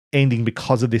weaker ending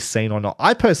because of this scene or not,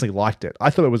 I personally liked it.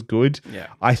 I thought it was good. Yeah.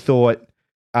 I thought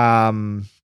when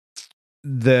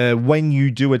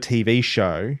you do a TV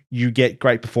show, you get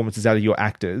great performances out of your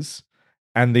actors,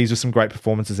 and these are some great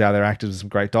performances out of their actors with some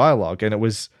great dialogue, and it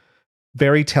was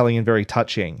very telling and very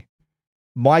touching.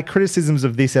 My criticisms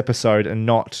of this episode are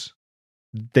not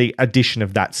the addition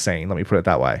of that scene, let me put it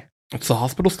that way. It's the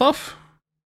hospital stuff?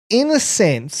 In a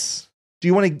sense, do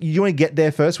you want to get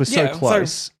there first? We're so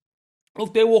close. So,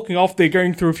 look, they're walking off. They're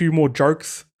going through a few more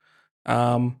jokes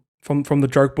from the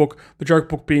joke book. The joke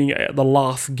book being the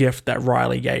last gift that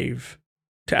Riley gave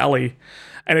to Ellie.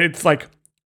 And it's like,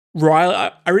 Riley,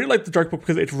 I really like the joke book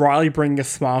because it's Riley bringing a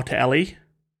smile to Ellie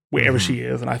wherever she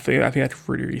is. And I think that's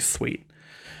really, really sweet.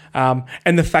 And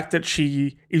the fact that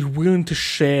she is willing to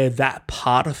share that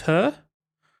part of her,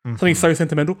 something so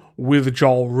sentimental, with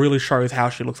Joel really shows how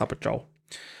she looks up at Joel.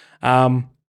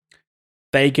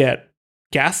 They get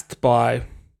gassed by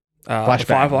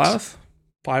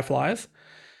fireflies.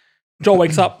 Joel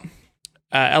wakes up.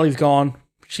 Ellie's gone.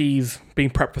 She's being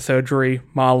prepped for surgery.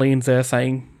 Marlene's there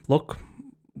saying, look,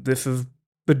 this is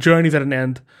the journey's at an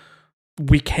end.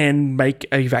 We can make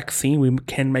a vaccine. We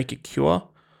can make a cure.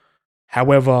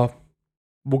 However,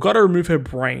 we've got to remove her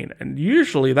brain. And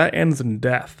usually that ends in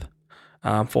death.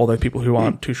 For all those people who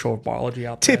aren't too sure of biology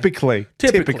out there. Typically.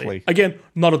 Again,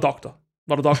 not a doctor.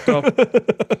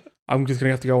 I'm just going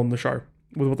to have to go on the show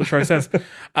with what the show says.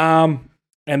 And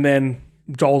then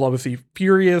Joel's obviously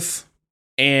furious.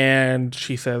 And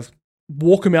she says,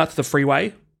 walk him out to the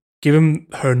freeway, give him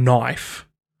her knife,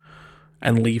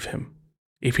 and leave him.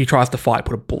 If he tries to fight,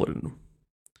 put a bullet in him.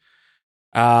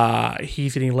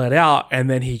 He's getting let out, and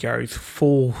then he goes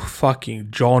full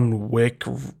fucking John Wick,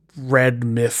 red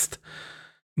mist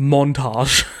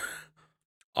montage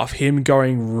of him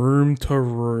going room to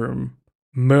room,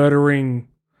 murdering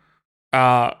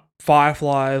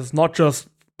fireflies, not just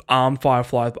armed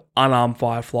fireflies, but unarmed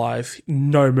fireflies.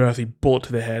 No mercy, bullet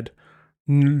to the head,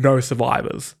 no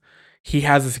survivors. He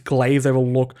has this glazed over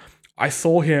look. I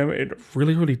saw him in a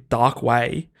really, really dark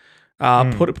way.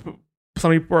 Some people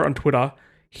wrote on Twitter,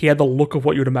 he had the look of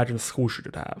what you would imagine a school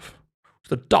shooter to have.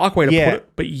 It's a dark way to put it,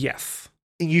 but yes.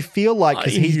 You feel like,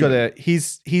 because he's got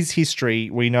his history,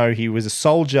 we know he was a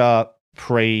soldier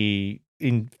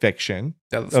pre-infection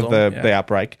of the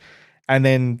outbreak. And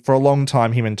then for a long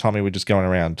time, him and Tommy were just going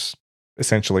around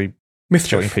essentially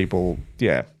killing people.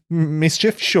 Yeah.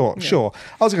 Mischief? Sure.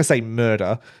 I was going to say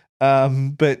murder.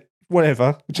 But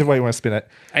whatever, whichever way you want to spin it.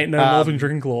 Ain't no loving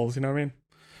drinking claws, you know what I mean?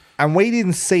 And we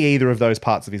didn't see either of those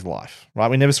parts of his life, right?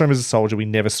 We never saw him as a soldier. We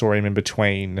never saw him in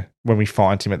between when we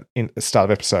find him in the start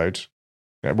of episode,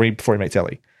 before he meets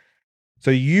Ellie.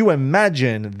 So you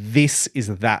imagine this is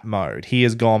that mode. He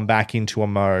has gone back into a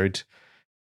mode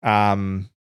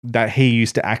that he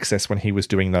used to access when he was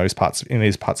doing those parts in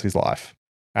these parts of his life.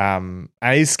 And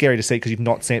it is scary to see because you've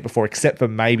not seen it before, except for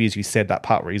maybe, as you said, that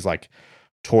part where he's like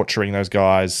torturing those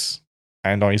guys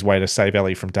and on his way to save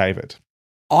Ellie from David.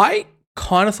 I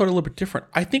kind of thought a little bit different.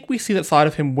 I think we see that side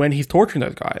of him when he's torturing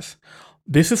those guys.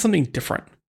 This is something different.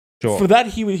 Sure. For that,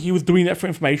 he was doing that for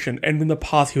information, and in the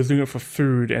past, he was doing it for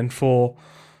food and for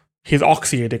his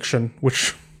oxy addiction,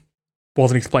 which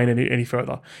wasn't explained any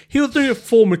further. He was doing it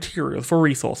for materials, for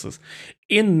resources.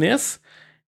 In this,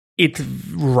 it's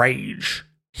rage.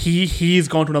 He's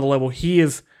gone to another level. He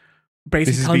is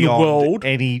basically telling the world,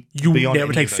 you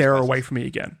never take Sarah away from me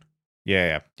again.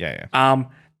 Yeah.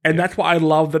 And that's why I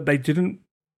love that they didn't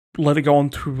let it go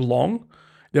on too long.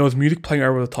 There was music playing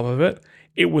over the top of it.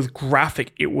 It was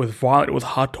graphic. It was violent. It was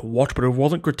hard to watch, but it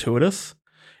wasn't gratuitous.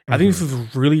 I think this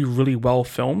is really, really well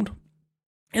filmed.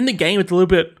 In the game, it's a little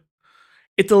bit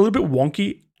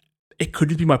wonky. It could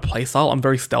just be my playstyle. I'm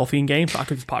very stealthy in games, so I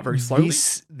took this part very slowly.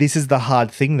 This is the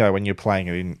hard thing, though, when you're playing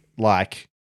it in, like,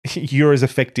 you're as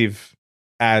effective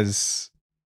as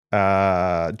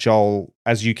Joel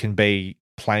as you can be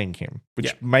playing him,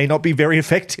 which may not be very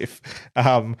effective.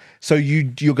 So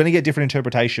you're going to get different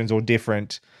interpretations or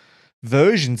different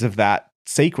versions of that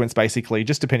sequence, basically,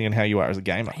 just depending on how you are as a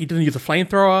gamer. He didn't use a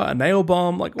flamethrower, a nail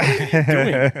bomb. Like, what are you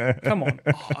doing? Come on.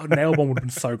 A nail bomb would have been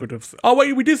so good. Oh,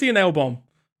 wait, we did see a nail bomb.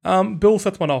 Bill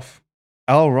sets one off.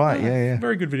 Oh, right. Yeah.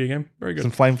 Very good video game. Very good.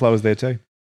 Some flamethrowers there too.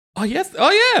 Oh, yes.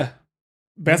 Oh, yeah.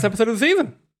 Best episode of the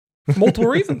season. For multiple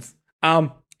reasons.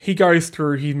 He goes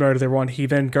through, he murders everyone. He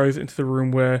then goes into the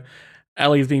room where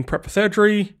Ellie is being prepped for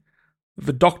surgery.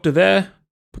 The doctor there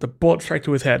put a bullet straight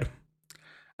to his head.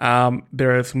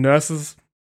 There are some nurses,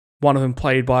 one of them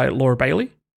played by Laura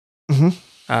Bailey,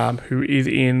 who is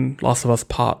in Last of Us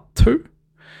Part 2,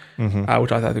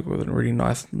 which I think was a really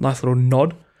nice little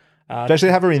nod. To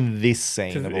actually have her in this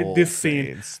scene.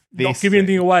 Not giving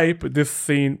anything away, but this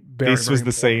scene, this was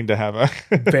the scene to have her.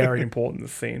 Very important,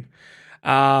 this scene.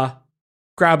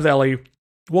 Grabs Ellie,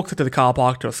 walks into the car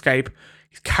park to escape.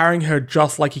 He's carrying her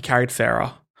just like he carried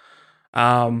Sarah.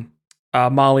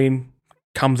 Marlene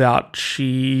comes out.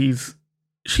 She's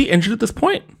injured at this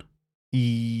point?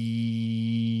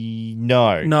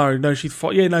 No, she's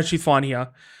fine. Yeah, no, she's fine here.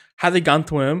 Has a gun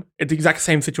to him. It's the exact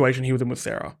same situation he was in with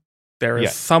Sarah. There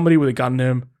is somebody with a gun to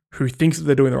him who thinks that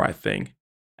they're doing the right thing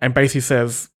and basically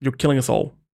says, "You're killing us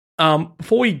all."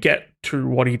 Before we get to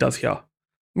what he does here,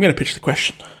 I'm going to pitch the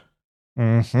question.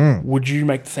 Would you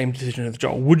make the same decision as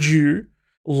Joel? Would you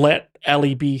let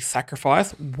Ellie be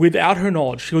sacrificed without her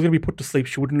knowledge? She was going to be put to sleep.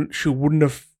 She wouldn't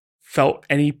have felt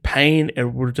any pain. It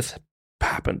would have just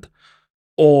happened.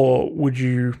 Or would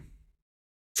you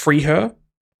free her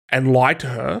and lie to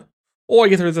her? Or I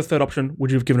guess there is a third option.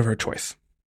 Would you have given her a choice?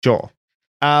 Sure.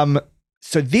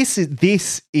 So this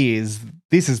is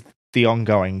the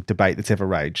ongoing debate that's ever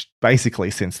raged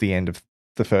basically since the end of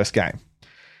the first game.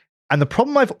 And the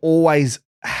problem I've always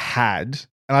had,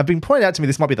 and I've been pointed out to me,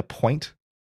 this might be the point,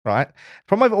 right? The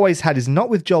problem I've always had is not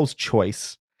with Joel's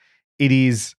choice. It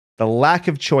is the lack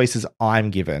of choices I'm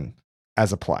given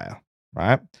as a player,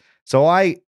 right? So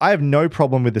I have no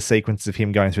problem with the sequence of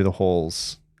him going through the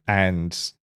halls, and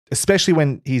especially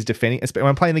when he's defending, when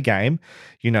I'm playing the game,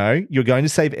 you're going to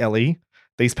save Ellie.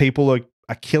 These people are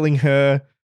killing her,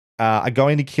 are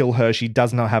going to kill her. She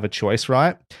does not have a choice,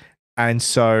 right? And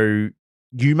so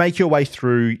you make your way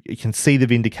through. You can see the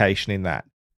vindication in that.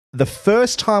 The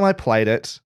first time I played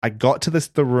it, I got to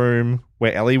the room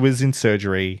where Ellie was in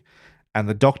surgery and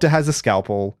the doctor has a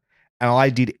scalpel, and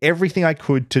I did everything I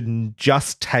could to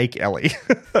just take Ellie.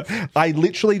 I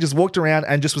literally just walked around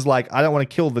and just was like, I don't want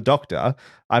to kill the doctor.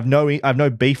 I've no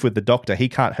beef with the doctor. He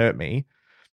can't hurt me.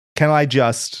 Can I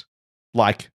just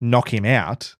knock him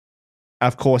out?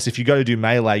 Of course, if you go to do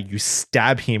melee, you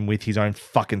stab him with his own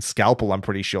fucking scalpel, I'm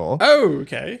pretty sure. Oh,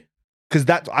 okay. Because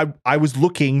I was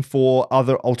looking for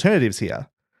other alternatives here.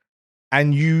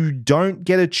 And you don't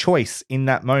get a choice in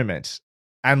that moment.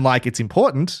 And it's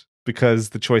important because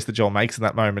the choice that Joel makes in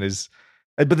that moment is...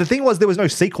 But the thing was, there was no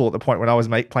sequel at the point when I was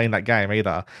playing that game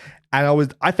either.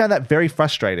 And I found that very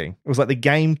frustrating. It was like the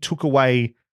game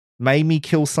made me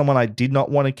kill someone I did not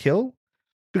want to kill.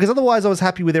 Because otherwise I was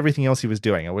happy with everything else he was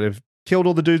doing. I would have killed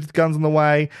all the dudes with guns on the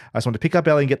way. I just wanted to pick up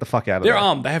Ellie and get the fuck out of there. They're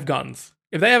armed. They have guns.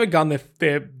 If they have a gun,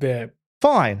 they're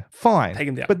Fine. Take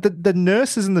him down. But the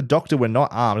nurses and the doctor were not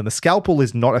armed, and the scalpel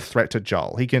is not a threat to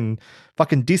Joel. He can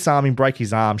fucking disarm him, break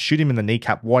his arm, shoot him in the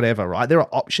kneecap, whatever, right? There are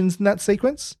options in that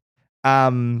sequence.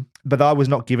 But I was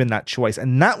not given that choice.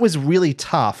 And that was really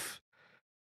tough,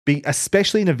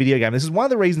 especially in a video game. This is one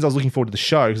of the reasons I was looking forward to the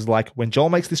show, because like when Joel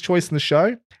makes this choice in the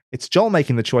show, it's Joel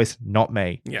making the choice, not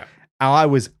me. Yeah. And I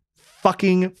was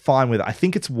fucking fine with it. I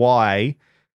think it's why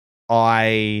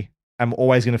I am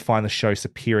always going to find the show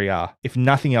superior, if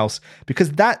nothing else,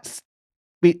 because that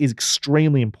bit is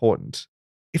extremely important.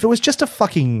 If it was just a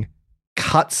fucking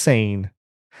cutscene,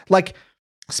 like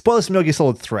spoilers for Metal Gear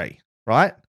Solid 3,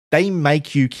 right? They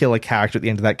make you kill a character at the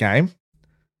end of that game.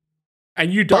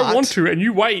 And you don't want to, and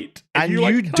you wait. And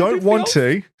you don't want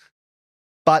to,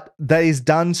 but that is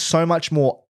done so much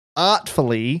more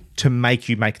artfully to make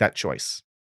you make that choice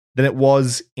than it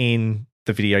was in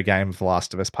the video game of The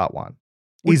Last of Us Part 1.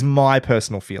 Is my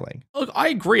personal feeling. Look, I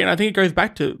agree, and I think it goes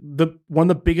back to one of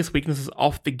the biggest weaknesses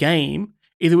of the game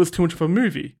is it was too much of a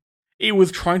movie. It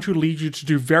was trying to lead you to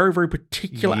do very, very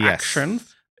particular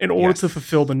actions in order to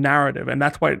fulfill the narrative, and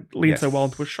that's why it leads so well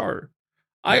into a show.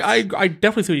 I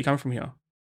definitely see where you're coming from here.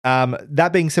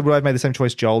 That being said, would I have made the same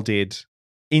choice Joel did?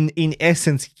 In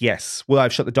essence, yes. Would I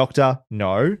have shot the doctor?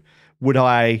 No. Would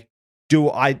I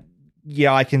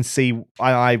yeah, I can see.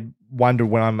 I wonder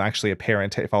when I'm actually a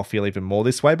parent if I'll feel even more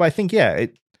this way. But I think, yeah,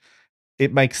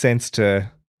 it makes sense to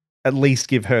at least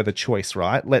give her the choice,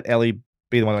 right? Let Ellie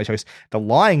be the one that chose. The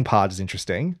lying part is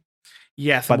interesting.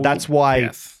 Yes. But that's why.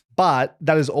 Yes. But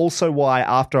that is also why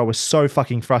after I was so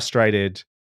fucking frustrated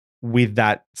with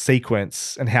that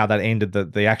sequence and how that ended,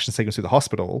 the action sequence through the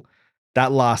hospital,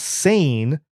 that last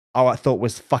scene, I thought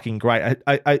was fucking great.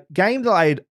 A game that I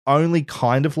had only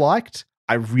kind of liked,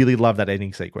 I really love that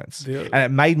ending sequence. Yeah. And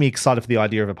it made me excited for the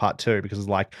idea of a part 2 because it's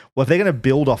like, well, if they're going to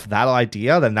build off that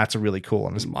idea, then that's a really cool.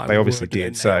 And they obviously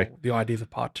did. So the ideas of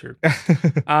part 2.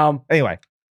 Anyway,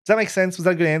 does that make sense? Was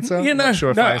that a good answer? Yeah, no, I'm not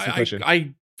sure if no, I answered the question.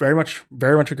 I very much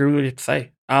agree with what you have to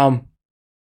say.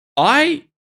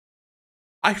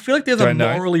 I feel like there's a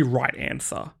morally right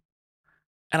answer.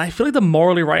 And I feel like the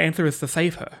morally right answer is to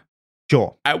save her.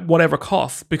 Sure. At whatever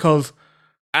cost. Because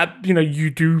you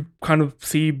do kind of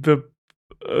see the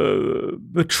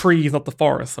trees, not the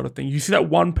forest sort of thing. You see that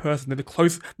one person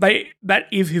that that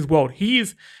is his world. He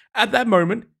is, at that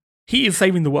moment, he is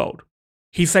saving the world.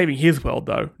 He's saving his world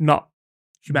though, not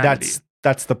humanity.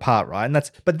 That's the part, right?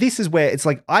 And but this is where it's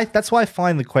like, that's why I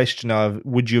find the question of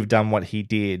would you have done what he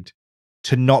did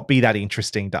to not be that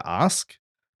interesting to ask.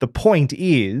 The point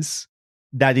is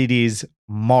that it is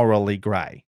morally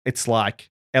grey. It's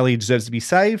like Ellie deserves to be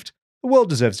saved. The world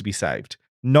deserves to be saved.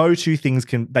 No two things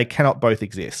cannot both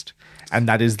exist. And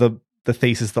that is the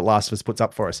thesis that Last of Us puts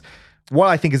up for us. What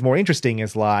I think is more interesting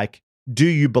is like, do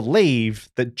you believe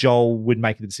that Joel would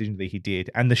make the decision that he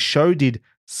did? And the show did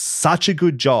such a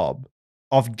good job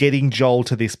of getting Joel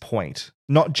to this point.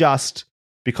 Not just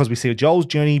because we see Joel's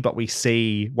journey, but we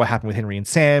see what happened with Henry and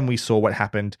Sam. We saw what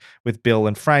happened with Bill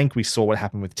and Frank. We saw what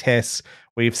happened with Tess.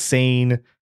 We've seen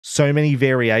so many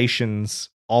variations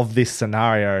of this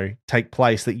scenario take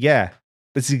place that, yeah,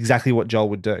 this is exactly what Joel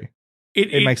would do.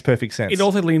 It makes perfect sense. It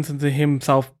also leans into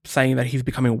himself saying that he's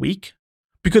becoming weak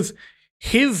because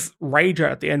his rage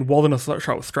at the end wasn't a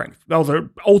show of strength. That was an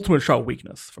ultimate show of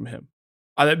weakness from him.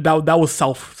 That was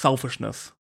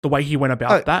selfishness. The way he went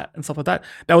about that and stuff like that.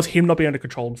 That was him not being able to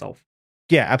control himself.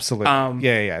 Yeah, absolutely.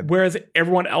 Yeah. Whereas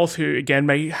everyone else who, again,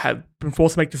 may have been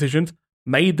forced to make decisions,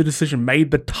 made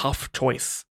the tough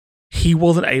choice. He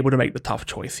wasn't able to make the tough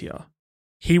choice here.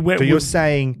 He went. So you're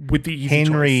saying with the easy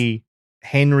choice.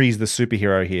 Henry's the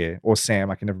superhero here, or Sam?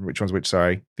 I can never remember which one's which.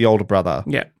 Sorry, the older brother.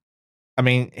 Yeah. I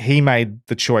mean, he made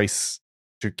the choice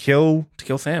to kill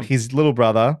Sam, his little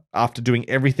brother, after doing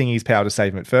everything in his power to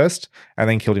save him at first, and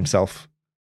then killed himself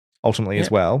ultimately as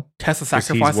well. Tessa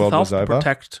sacrificed herself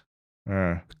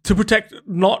to protect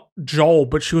not Joel,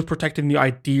 but she was protecting the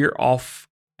idea of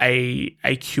a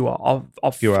cure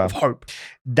of hope.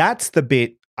 That's the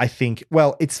bit. I think,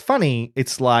 well, it's funny.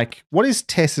 It's like, what is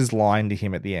Tess's line to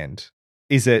him at the end?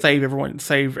 Is it save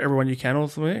everyone you can or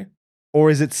something? Or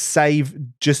is it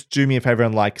just do me a favor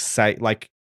and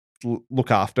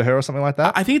look after her or something like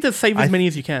that? I think it's save as many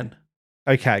as you can.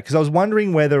 Okay, because I was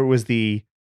wondering whether it was I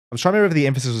was trying to remember if the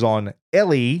emphasis was on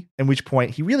Ellie, at which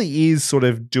point he really is sort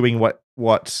of doing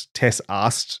what Tess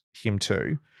asked him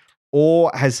to,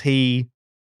 or has he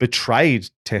betrayed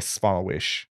Tess's final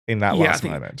wish in that last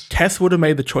moment? Tess would have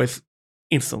made the choice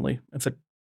instantly and said,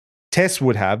 Tess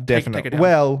would have, definitely.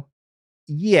 Well,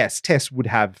 yes, Tess would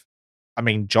have. I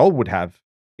mean, Joel would have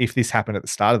if this happened at the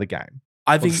start of the game.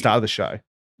 I think the start of the show.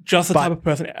 Just the type of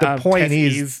person. The point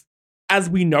is as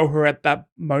we know her at that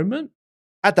moment.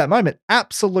 At that moment,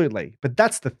 absolutely. But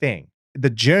that's the thing. The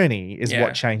journey is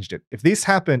what changed it. If this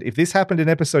happened in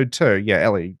episode 2, yeah,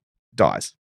 Ellie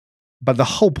dies. But the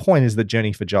whole point is the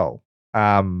journey for Joel.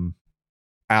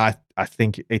 I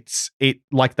think it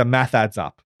like the math adds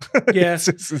up. Yeah,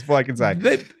 this is what I can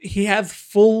say. He has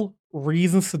full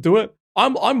reasons to do it.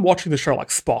 I'm watching the show like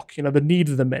Spock. You know, the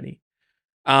needs of the many.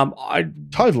 I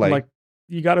totally like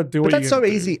you got to do. But what that's so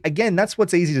easy. Again, that's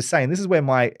what's easy to say, and this is where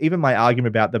my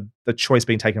argument about the choice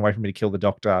being taken away from me to kill the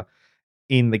Doctor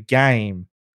in the game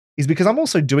is because I'm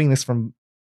also doing this from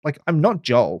like I'm not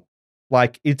Joel.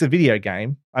 Like it's a video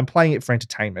game. I'm playing it for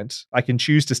entertainment. I can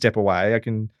choose to step away. I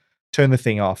can turn the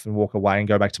thing off and walk away and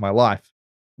go back to my life.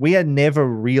 We are never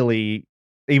really,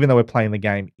 even though we're playing the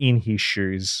game, in his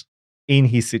shoes, in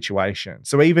his situation.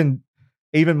 So even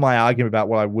my argument about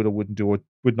what I would or wouldn't do or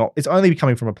would not, it's only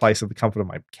coming from a place of the comfort of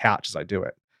my couch as I do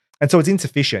it. And so it's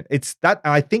insufficient. It's that,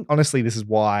 and I think honestly, this is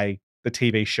why the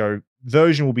TV show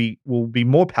version will be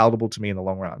more palatable to me in the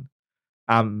long run.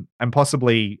 And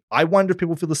possibly, I wonder if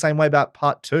people feel the same way about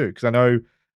part 2, because I know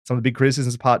some of the big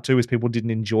criticisms of part 2 is people didn't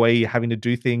enjoy having to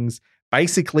do things,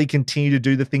 basically continue to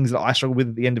do the things that I struggled with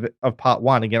at the end of part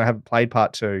 1. Again, I haven't played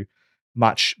part 2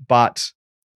 much, but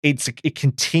it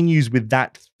continues with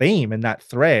that theme and that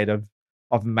thread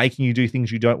of making you do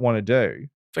things you don't want to do.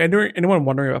 For anyone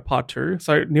wondering about part 2,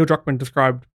 so Neil Druckmann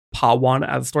described part 1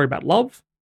 as a story about love.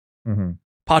 Mm-hmm.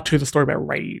 Part 2 is a story about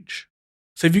rage.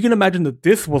 So if you can imagine that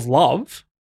this was love,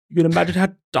 you can imagine how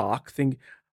dark thing.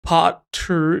 Part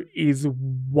 2 is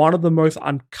one of the most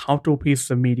uncomfortable pieces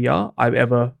of media I've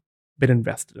ever been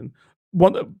invested in.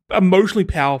 One emotionally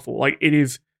powerful. Like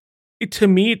to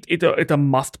me, it's a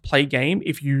must-play game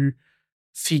if you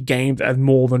see games as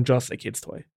more than just a kid's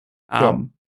toy. Sure.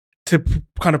 To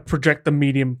kind of project the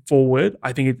medium forward,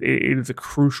 I think it is a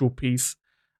crucial piece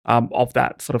of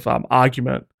that sort of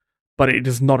argument, but it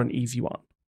is not an easy one.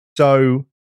 So,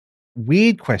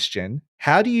 weird question.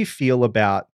 How do you feel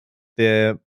about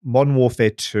the Modern Warfare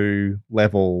 2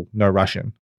 level No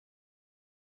Russian?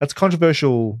 That's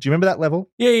controversial. Do you remember that level?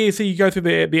 Yeah. So you go through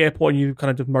the airport and you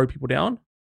kind of just mow people down.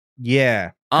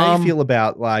 Yeah. How do you feel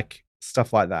about like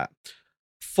stuff like that?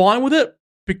 Fine with it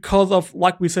because of,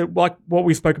 like we said, like what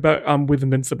we spoke about with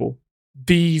Invincible.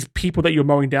 These people that you're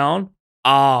mowing down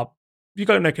you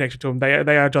got no connection to them.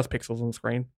 They are just pixels on the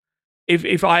screen.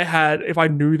 If I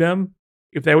knew them,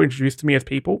 if they were introduced to me as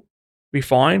people, be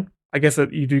fine. I guess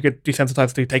that you do get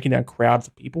desensitized to taking down crowds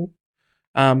of people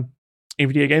in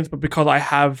video games, but because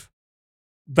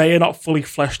they are not fully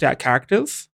fleshed out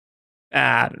characters,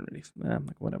 I don't really, I'm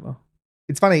like, whatever.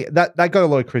 It's funny, that got a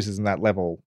lot of criticism, that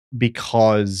level,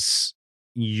 because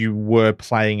you were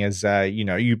playing as,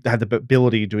 you had the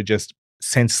ability to just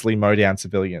senselessly mow down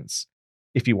civilians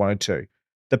if you wanted to.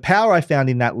 The power I found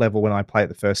in that level when I played it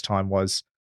the first time was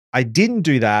I didn't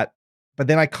do that, but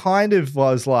then I kind of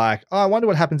was like, oh, I wonder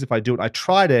what happens if I do it. I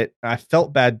tried it and I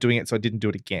felt bad doing it, so I didn't do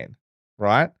it again,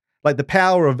 right? Like the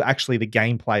power of actually the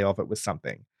gameplay of it was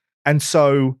something. And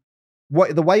so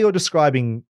the way you're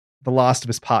describing The Last of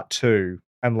Us Part 2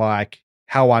 and like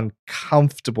how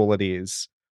uncomfortable it is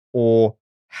or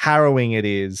harrowing it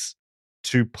is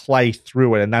to play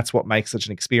through it, and that's what makes such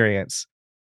an experience,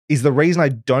 is the reason I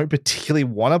don't particularly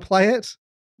want to play it.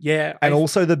 Yeah. And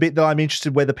also the bit that I'm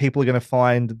interested whether people are going to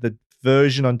find the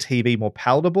version on TV more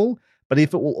palatable, but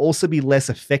if it will also be less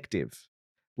effective.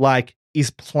 Like, is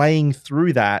playing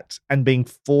through that and being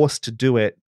forced to do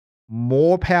it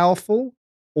more powerful,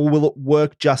 or will it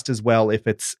work just as well if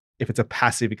it's a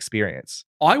passive experience?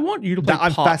 I want you to play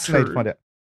I'm fascinated to find it.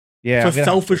 Yeah, for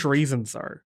selfish reasons,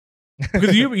 though.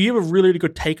 Because you have a really, really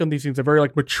good take on these things, a very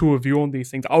like mature view on these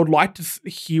things. I would like to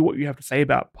hear what you have to say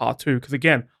about part 2, because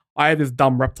again, I have this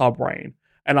dumb reptile brain,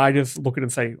 and I just look at it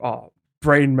and say, "Oh,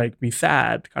 brain make me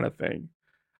sad," kind of thing.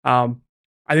 I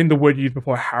think the word you used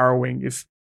before, harrowing, is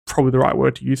probably the right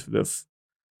word to use for this.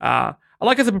 I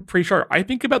like as a pre-show, I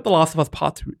think about The Last of Us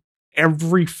Part 2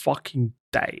 every fucking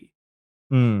day.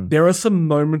 There are some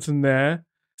moments in there,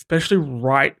 especially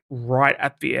right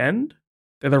at the end.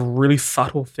 They're a really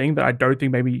subtle thing that I don't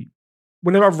think maybe,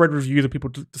 whenever I've read reviews of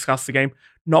people discuss the game,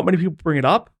 not many people bring it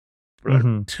up.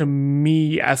 But to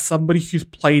me, as somebody who's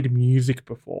played music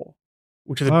before,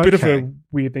 which is a bit of a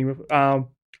weird thing,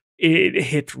 it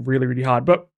hit really, really hard.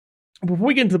 But before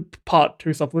we get into part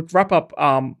 2 stuff, let's wrap up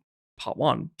part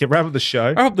 1. Wrap up the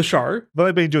show. Wrap up the show. We've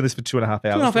only been doing this for 2.5 hours.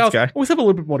 2.5 hours. Let's go. We still have a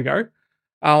little bit more to go.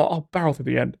 I'll barrel through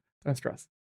the end. Don't stress.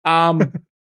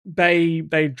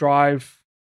 They drive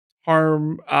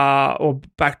home or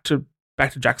back to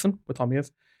Jackson, where Tommy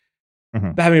is.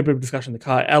 Mm-hmm. They're having a bit of a discussion in the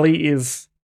car. Ellie is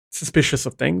suspicious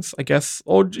of things, I guess.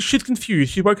 Or she's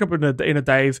confused. She woke up in a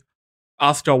daze,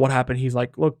 asked Joel what happened. He's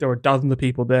like, look, there were dozens of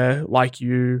people there like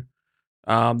you.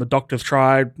 The doctors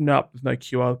tried. Nope, there's no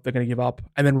cure. They're going to give up.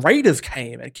 And then raiders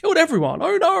came and killed everyone.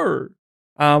 Oh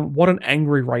no. What an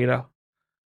angry raider.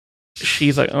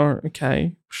 She's like, oh,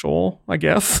 okay, sure, I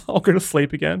guess. I'll go to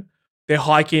sleep again. They're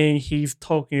hiking. He's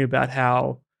talking about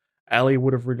how Ellie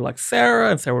would have really liked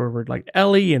Sarah and Sarah would have really liked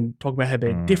Ellie and talking about how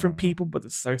they're different people, but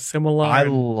it's so similar. I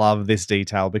love this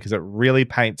detail because it really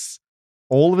paints,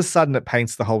 all of a sudden it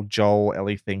paints the whole Joel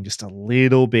Ellie thing just a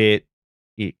little bit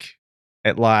ick.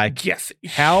 It like, yes,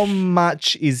 how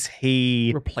much is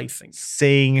he replacing,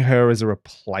 seeing her as a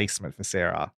replacement for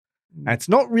Sarah? And it's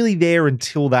not really there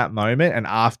until that moment and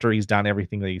after he's done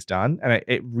everything that he's done. And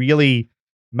it really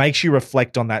makes you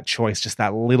reflect on that choice just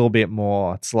that little bit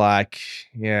more. It's like,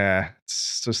 yeah,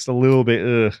 it's just a little bit,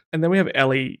 ugh. And then we have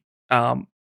Ellie, kind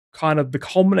of the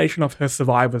culmination of her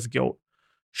survivor's guilt.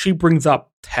 She brings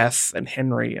up Tess and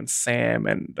Henry and Sam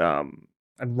and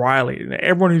Riley and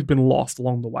everyone who's been lost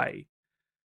along the way.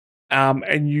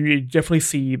 And you definitely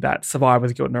see that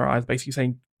survivor's guilt in her eyes, basically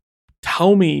saying,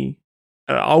 tell me,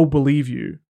 I'll believe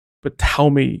you, but tell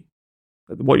me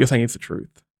that what you're saying is the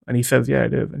truth. And he says, yeah,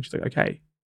 it is. And she's like, okay.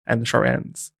 And the show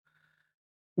ends.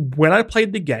 When I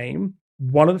played the game,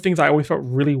 one of the things I always felt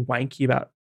really wanky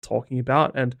about talking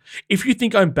about, and if you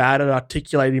think I'm bad at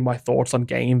articulating my thoughts on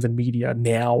games and media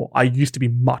now, I used to be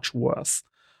much worse.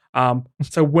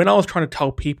 So when I was trying to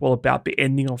tell people about the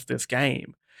ending of this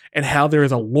game and how there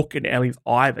is a look in Ellie's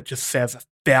eye that just says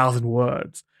 1,000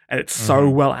 words, and it's so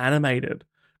well animated,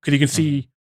 because you can see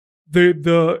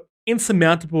the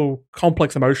insurmountable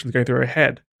complex emotions going through her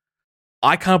head.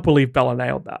 I can't believe Bella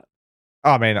nailed that.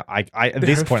 I mean, I at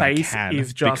this point I can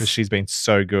is just, because she's been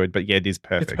so good. But yeah, it is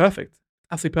perfect. It's perfect,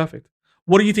 absolutely perfect.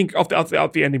 What do you think of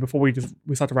the ending? Before we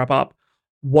start to wrap up,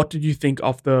 what did you think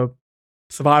of the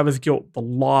survivor's guilt, the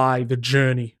lie, the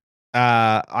journey?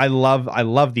 I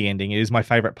love the ending. It is my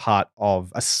favorite part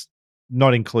of us,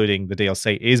 not including the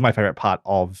DLC. It is my favorite part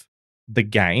of the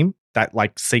game. That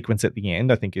like sequence at the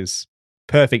end, I think, is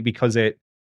perfect because it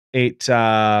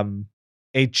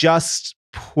just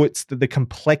puts the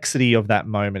complexity of that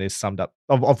moment is summed up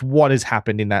of what has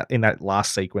happened in that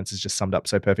last sequence is just summed up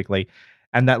so perfectly.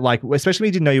 And that, like, especially when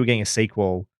you didn't know you were getting a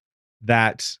sequel,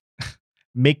 that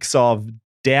mix of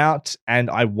doubt and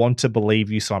I want to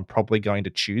believe you, so I'm probably going to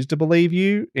choose to believe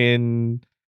you in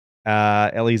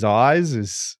Ellie's eyes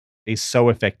is so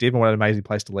effective, and what an amazing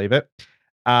place to leave it.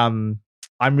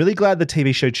 I'm really glad the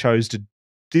TV show chose to.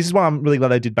 This is why I'm really glad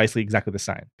they did basically exactly the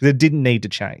same, because it didn't need to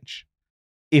change.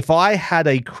 If I had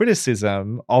a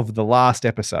criticism of the last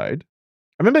episode,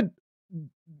 I remember we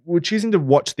were choosing to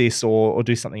watch this or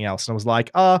do something else, and I was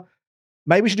like,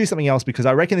 maybe we should do something else because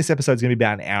I reckon this episode is going to be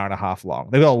about an hour and a half long.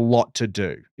 They've got a lot to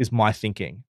do, is my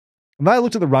thinking. And then I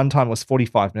looked at the runtime, it was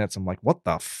 45 minutes. I'm like, what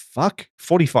the fuck?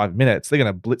 45 minutes? They're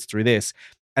going to blitz through this.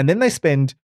 And then they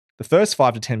spend the first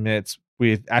 5 to 10 minutes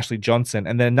with Ashley Johnson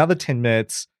and then another 10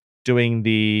 minutes doing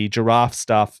the giraffe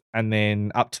stuff and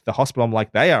then up to the hospital. I'm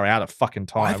like, they are out of fucking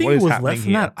time. I think it was less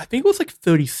than that. I think it was like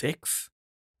 36.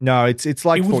 No, it's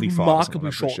like it was 45.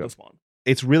 Remarkably short, this one.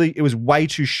 It was way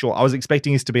too short. I was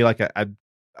expecting this to be like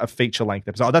a feature length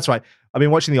episode. Oh, that's right. I've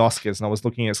been watching the Oscars and I was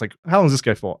looking at it's like, how long does this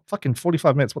go for? Fucking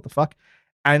 45 minutes. What the fuck?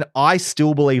 And I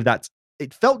still believe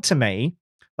it felt to me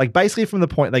like basically from the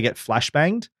point they get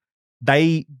flashbanged,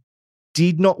 they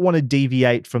did not want to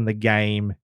deviate from the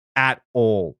game at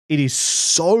all. It is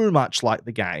so much like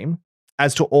the game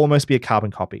as to almost be a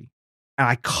carbon copy. And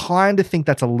I kind of think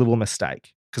that's a little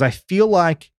mistake because I feel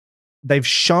like they've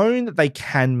shown that they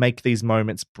can make these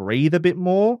moments breathe a bit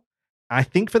more. I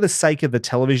think for the sake of the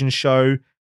television show,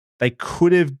 they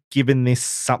could have given this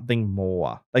something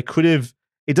more. They could have,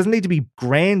 it doesn't need to be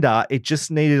grander. It just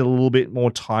needed a little bit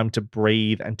more time to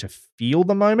breathe and to feel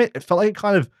the moment. It felt like it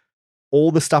kind of, all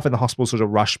the stuff in the hospital sort of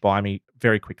rushed by me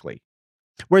very quickly.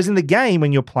 Whereas in the game,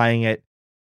 when you're playing it,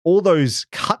 all those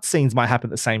cutscenes might happen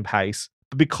at the same pace,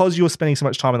 but because you're spending so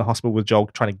much time in the hospital with Joel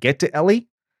trying to get to Ellie,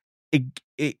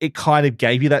 it kind of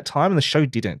gave you that time, and the show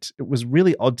didn't. It was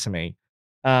really odd to me.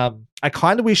 I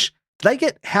kind of wish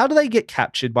how do they get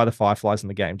captured by the Fireflies in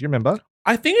the game? Do you remember?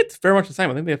 I think it's very much the same.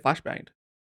 I think they're flashbanged.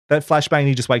 That flashbang,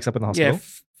 he just wakes up in the hospital? Yeah,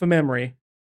 for memory.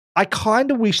 I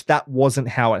kind of wish that wasn't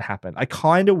how it happened. I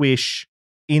kind of wish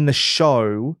in the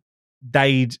show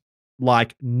they'd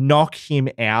like knock him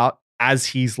out as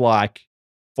he's like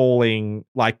falling,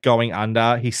 like going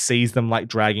under. He sees them like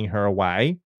dragging her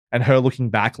away and her looking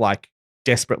back like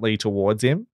desperately towards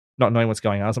him. not knowing what's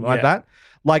going on, something like Yeah. that.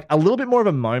 Like a little bit more of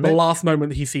a moment. The last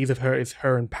moment that he sees of her is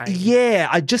her in pain.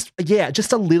 Yeah, just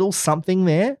a little something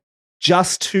there,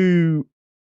 just to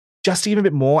give a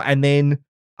bit more, and then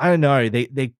I don't know,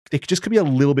 they just could be a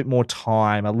little bit more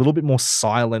time, a little bit more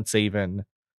silence, even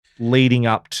leading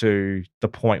up to the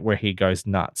point where he goes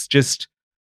nuts.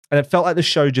 And it felt like the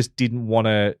show just didn't want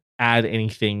to add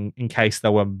anything in case they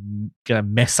were going to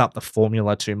mess up the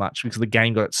formula too much because the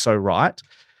game got it so right.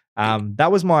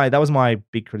 That was my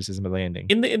big criticism of the ending.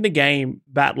 In the game,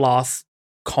 that last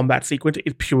combat sequence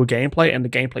is pure gameplay, and the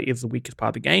gameplay is the weakest part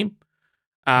of the game.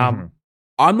 I'm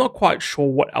not quite sure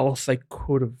what else they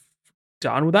could have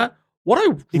done with that. What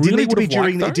I really would have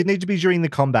liked, it didn't need to be during the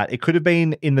combat. It could have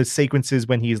been in the sequences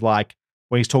when he's talking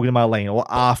to Marlene, or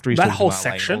after he's talking to Marlene. That whole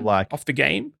section of the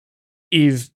game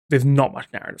there's not much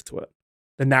narrative to it.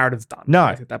 The narrative's done. No.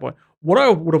 At that point. What I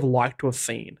would have liked to have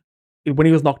seen when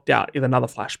he was knocked out is another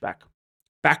flashback.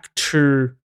 Back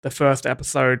to the first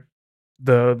episode,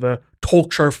 the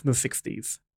talk show from the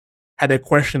 60s. Had their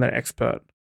question that expert.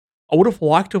 I would have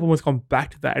liked to have almost gone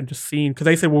back to that and just seen, because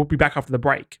they said we'll be back after the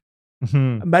break.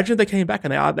 Mm-hmm. Imagine if they came back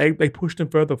and they pushed him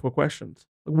further for questions.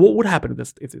 Like, what would happen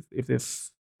if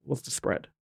this was to spread?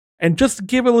 And just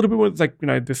give a little bit more,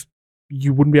 like, this,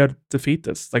 you wouldn't be able to defeat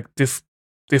this. Like, this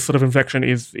sort of infection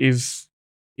is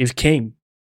king.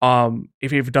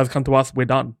 If it does come to us, we're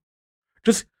done.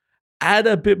 Just add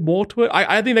a bit more to it.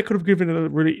 I think that could have given it a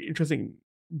really interesting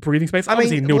breathing space.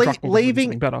 Obviously, Neil Druckmann was doing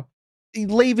something better.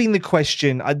 Leaving the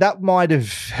question, that might have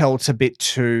felt a bit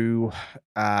too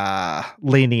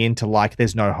leaning into like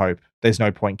there's no hope. There's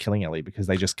no point killing Ellie because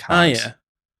they just can't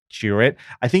cure it.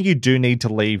 I think you do need to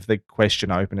leave the question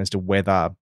open as to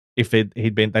whether if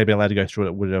they'd been allowed to go through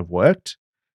it, would it have worked?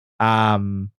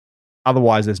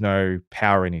 Otherwise, there's no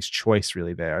power in his choice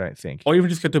really there, I don't think. Or even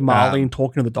just get to Marlene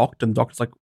talking to the doctor, and the doctor's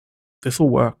like, this will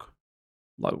work.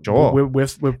 Like, sure. We've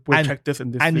checked this,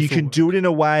 and this. And this you can do it in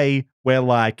a way where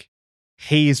like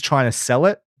he is trying to sell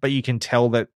it, but you can tell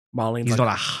that Marlene's he's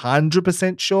not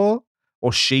 100% sure,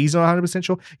 or she's not 100%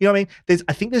 sure. You know what I mean?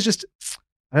 I think there's just,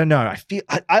 I don't know. I feel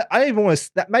I don't even want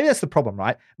to. Maybe that's the problem,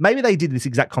 right? Maybe they did this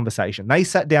exact conversation. They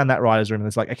sat down that writer's room and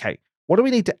it's like, okay, what do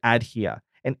we need to add here?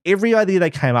 And every idea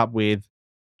they came up with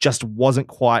just wasn't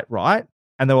quite right.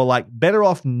 And they were like, better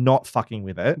off not fucking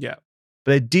with it. Yeah.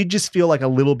 But it did just feel like a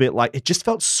little bit like, it just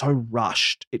felt so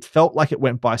rushed. It felt like it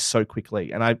went by so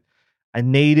quickly. And I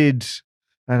needed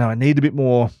a bit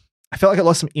more. I felt like it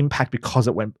lost some impact because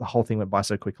the whole thing went by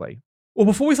so quickly. Well,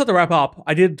 before we start to wrap up,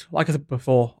 I did, like I said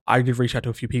before, I did reach out to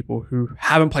a few people who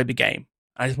haven't played the game.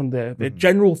 I just wanted their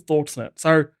general thoughts on it.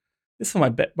 So this is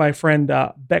from my friend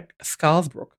Beck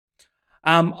Scarsbrook.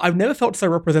 I've never felt so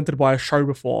represented by a show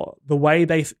before. The way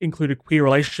they included queer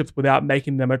relationships without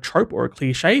making them a trope or a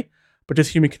cliche, but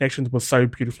just human connections was so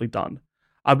beautifully done.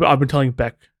 I've been telling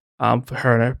Beck for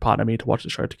her and her partner me to watch the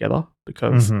show together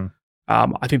because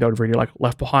I think they would have really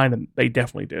left behind, and they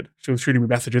definitely did. She was shooting me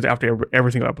messages after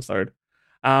every single episode.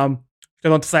 She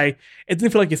goes on to say, it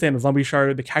didn't feel like you're seeing a zombie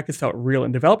show. The characters felt real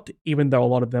and developed, even though a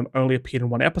lot of them only appeared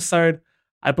in one episode.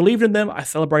 I believed in them, I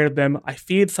celebrated them, I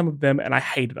feared some of them, and I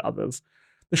hated others.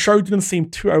 The show didn't seem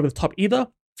too over the top either.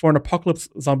 For an apocalypse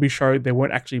zombie show, there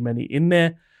weren't actually many in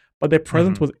there, but their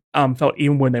presence was felt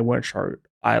even when they weren't showed.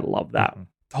 I love that.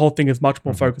 The whole thing is much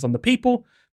more focused on the people,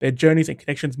 their journeys and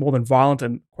connections more than violent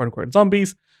and quote-unquote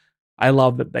zombies. I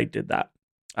love that they did that.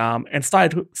 And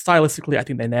stylistically, I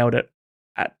think they nailed it.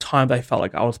 At times, I felt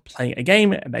like I was playing a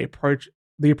game, and the approach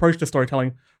to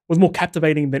storytelling was more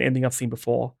captivating than anything I've seen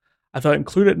before. I felt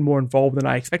included and more involved than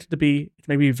I expected to be. It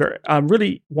made me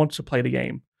really want to play the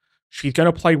game. She's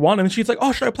going to play 1, and then she's like,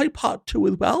 oh, should I play part 2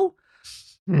 as well?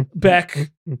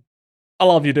 Beck, I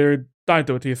love you, dude. Don't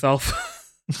do it to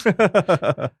yourself. It's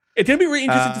going to be really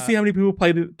interesting to see how many people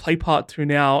play part 2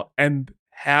 now, and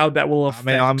how that will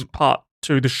affect part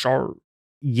 2, the show.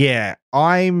 Yeah,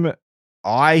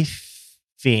 I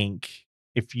think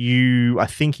if you are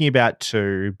thinking about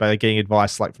 2, but are getting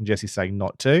advice like from Jesse saying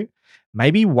not to,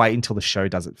 maybe wait until the show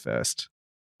does it first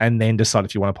and then decide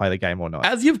if you want to play the game or not.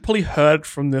 As you've probably heard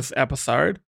from this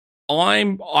episode, I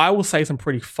will say some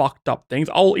pretty fucked up things.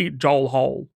 I'll eat Joel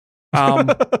whole.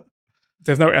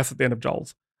 There's no S at the end of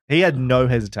Joel's. He had no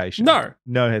hesitation. No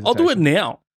hesitation. I'll do it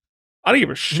now. I don't give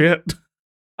a shit.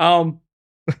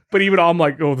 But even I'm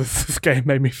like, oh, this game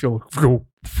made me feel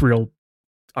real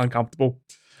uncomfortable.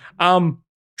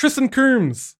 Tristan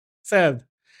Coombs said,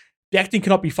 the acting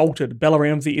cannot be faulted. Bella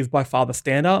Ramsey is by far the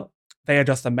standout. They are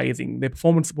just amazing. Their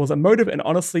performance was emotive and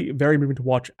honestly very moving to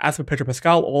watch. As for Pedro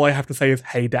Pascal, all I have to say is,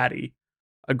 hey, daddy.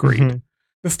 Agreed.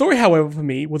 The story, however, for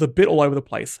me, was a bit all over the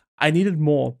place. I needed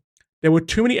more. there were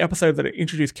too many episodes that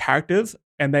introduced characters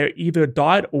and they either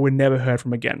died or were never heard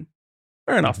from again.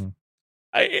 Fair enough. Mm-hmm.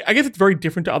 I guess it's very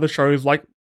different to other shows. Like,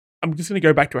 I'm just going to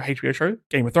go back to a HBO show,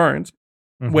 Game of Thrones,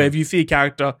 where if you see a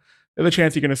character, there's a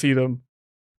chance you're going to see them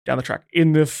down the track.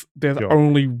 In this, there's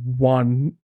only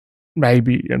one,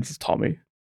 maybe, and it's Tommy.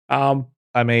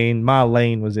 I mean,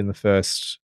 Marlene was in the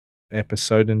first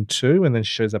episode and 2, and then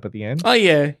she shows up at the end. Oh,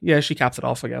 yeah, she caps it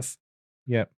off, I guess.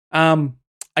 Yeah.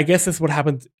 I guess this is what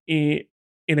happens in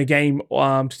a game to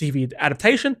TV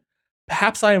adaptation.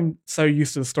 Perhaps I am so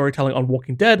used to the storytelling on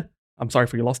Walking Dead. I'm sorry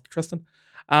for your loss, Tristan.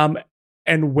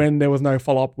 And when there was no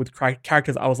follow-up with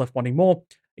characters, I was left wanting more.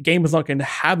 A game is not going to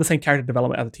have the same character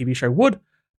development as a TV show would,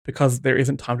 because there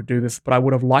isn't time to do this, but I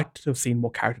would have liked to have seen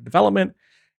more character development.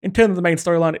 In terms of the main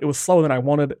storyline, it was slower than I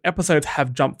wanted. Episodes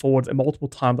have jumped forwards, and multiple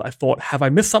times I thought, have I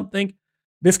missed something?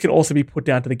 This could also be put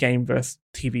down to the game versus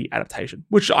TV adaptation,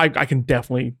 which I can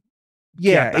definitely.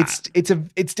 Yeah,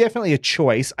 it's definitely a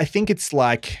choice. I think it's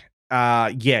like,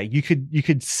 you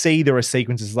could see there are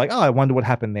sequences like, oh, I wonder what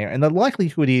happened there, and the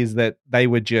likelihood is that they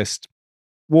were just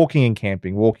walking and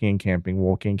camping,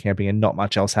 and not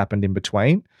much else happened in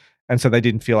between, and so they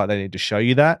didn't feel like they needed to show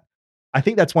you that. I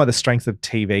think that's one of the strengths of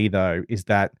TV, though, is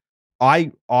that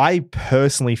I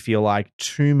personally feel like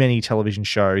too many television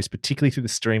shows, particularly through the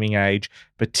streaming age,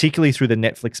 particularly through the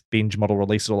Netflix binge model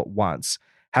released all at once,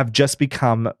 have just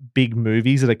become big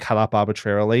movies that are cut up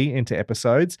arbitrarily into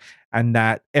episodes, and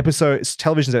that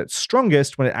television is at its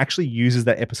strongest when it actually uses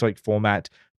that episodic format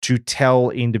to tell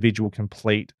individual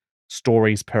complete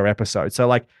stories per episode. So,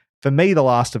 like, for me, The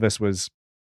Last of Us was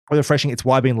refreshing. It's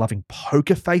why I've been loving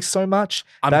Poker Face so much.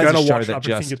 I'm going to watch it. I've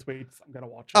seen your tweets. I'm going to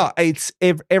watch it. Oh, it's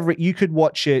you could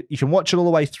watch it. You can watch it all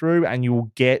the way through and you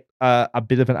will get a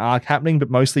bit of an arc happening, but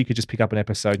mostly you could just pick up an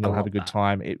episode and you'll have a good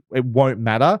time. It won't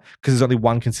matter because there's only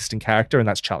one consistent character, and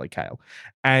that's Charlie Cale.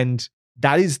 And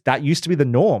that used to be the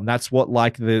norm. That's what,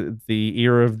 like, the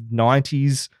era of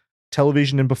 90s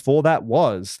television and before that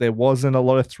was. There wasn't a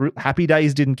lot of Happy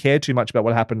Days didn't care too much about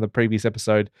what happened in the previous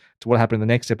episode to what happened in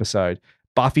the next episode.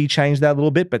 Buffy changed that a little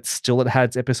bit, but still it had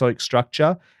its episodic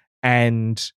structure,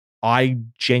 and I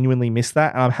genuinely miss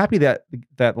that. And I'm happy that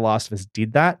The Last of Us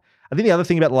did that. I think the other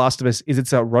thing about The Last of Us is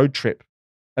it's a road trip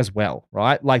as well,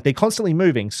 right? Like, they're constantly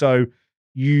moving, so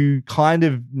you kind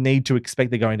of need to expect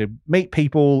they're going to meet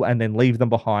people and then leave them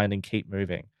behind and keep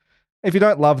moving. If you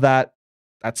don't love that,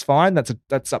 that's fine.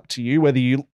 That's up to you whether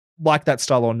you like that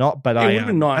style or not. But it would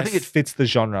be nice, I think it fits the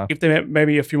genre. If they met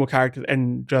maybe a few more characters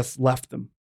and just left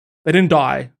them. They didn't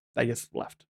die. They just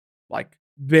left. Like,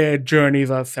 their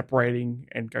journeys are separating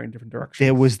and going different directions.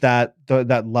 There was that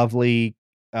lovely,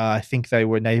 I think they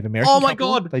were Native American. Oh my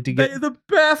God. They're the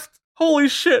best. Holy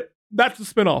shit. That's the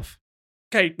spinoff.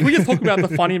 Okay, can we just talk about the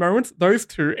funny moments? Those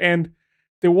two. And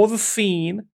there was a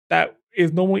scene that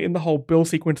is normally in the whole build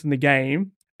sequence in the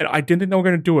game, and I didn't think they were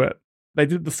going to do it. They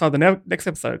did it at the start of the next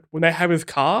episode. When they have his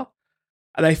car,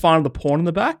 and they find the porn in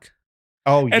the back.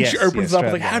 Oh, and she opens it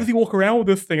up, like, how does he walk around with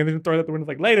this thing? And then throw it out the window,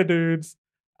 like, later, dudes.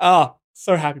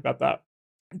 So happy about that.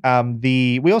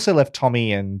 We also left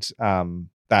Tommy and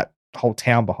that whole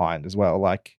town behind as well.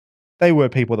 Like, they were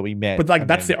people that we met. But, like,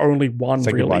 that's the only one,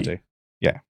 really.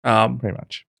 Yeah, pretty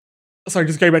much. So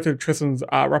just going back to Tristan's,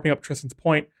 wrapping up Tristan's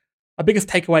point, our biggest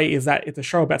takeaway is that it's a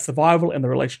show about survival and the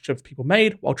relationships people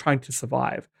made while trying to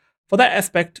survive. For that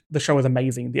aspect, the show is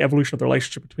amazing. The evolution of the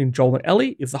relationship between Joel and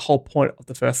Ellie is the whole point of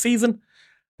the first season.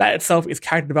 That itself is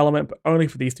character development, but only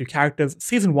for these two characters.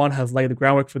 Season 1 has laid the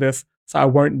groundwork for this, so I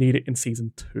won't need it in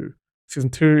Season 2.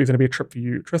 Season 2 is going to be a trip for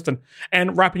you, Tristan.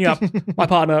 And wrapping up, my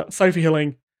partner, Sophie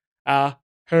Hilling,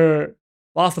 her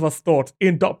Last of Us thoughts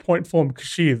in dot point form because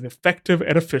she is effective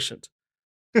and efficient.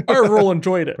 Overall,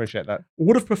 enjoyed it. Appreciate that.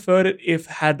 Would have preferred it if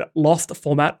had lost the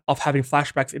format of having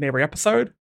flashbacks in every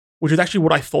episode, which is actually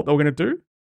what I thought they were going to do.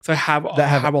 So have a lot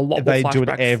more flashbacks. They do it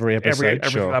every episode.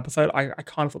 Every episode. I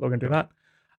kind of thought they were going to do that.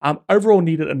 Overall,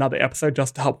 needed another episode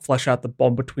just to help flesh out the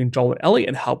bond between Joel and Ellie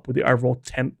and help with the overall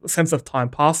sense of time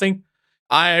passing.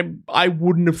 I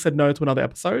wouldn't have said no to another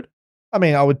episode. I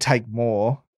mean, I would take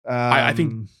more. I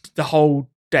think the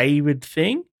whole David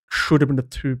thing should have been a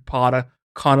two-parter,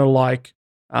 kind of like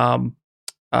Sam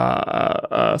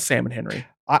and Henry.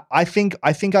 I think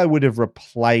I would have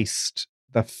replaced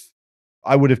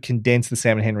I would have condensed the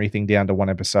Sam and Henry thing down to one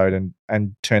episode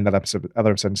and turned that other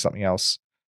episode into something else.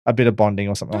 A bit of bonding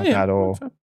or something like that. Or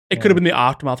it could have been the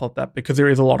aftermath of that, because there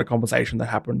is a lot of conversation that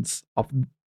happens of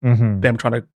them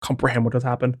trying to comprehend what has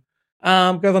happened.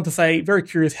 Goes on to say, very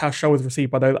curious how show is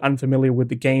received by those unfamiliar with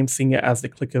the game, seeing it as the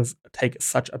clickers take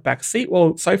such a back seat.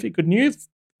 Well, Sophie, good news.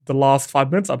 The last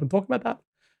 5 minutes I've been talking about that.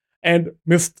 and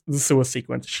missed the sewer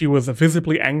sequence. She was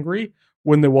visibly angry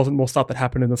when there wasn't more stuff that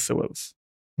happened in the sewers.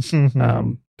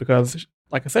 Because,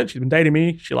 like I said, she's been dating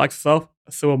me. She likes herself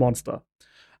a sewer monster.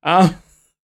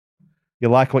 You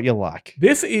like what you like.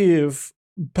 This is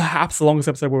perhaps the longest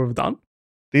episode we've done.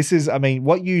 This is, I mean,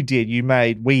 what you did,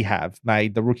 we have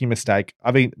made the rookie mistake.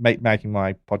 I've been making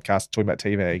my podcast talking about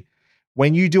TV.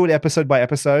 When you do it episode by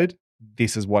episode,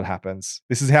 this is what happens.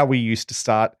 This is how we used to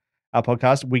start our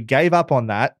podcast. We gave up on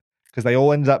that because they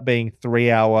all ended up being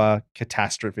 3-hour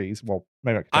catastrophes. Well,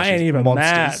 maybe not catastrophes. I ain't even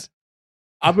monsters.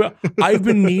 mad. I've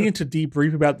been needing to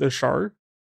debrief about this show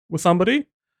with somebody.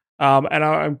 And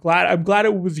I'm glad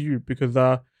it was you because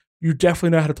you definitely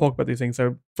know how to talk about these things.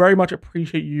 So very much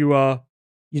appreciate you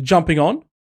jumping on.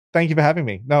 Thank you for having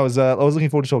me. No, I was looking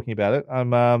forward to talking about it.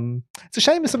 It's a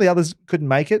shame that some of the others couldn't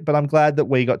make it, but I'm glad that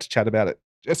we got to chat about it.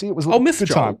 Jesse, it was a good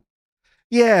time.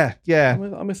 Yeah.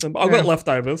 I miss him. I've got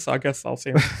leftovers, so I guess I'll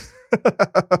see him.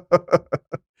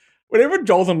 Whenever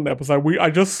Joel's on an episode, I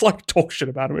just like talk shit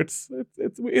about him. It's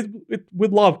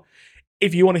with love.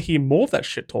 If you want to hear more of that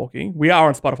shit talking, we are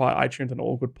on Spotify, iTunes, and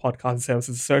all good podcast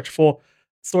services. Search for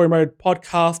Story Mode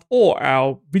Podcast or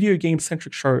our video game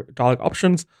centric show Dialogue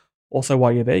Options. Also,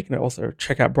 while you're there, you can also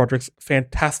check out Broderick's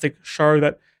fantastic show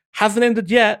that hasn't ended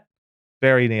yet.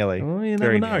 Very nearly. Oh, you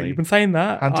never know. You've been saying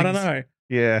that. I don't know.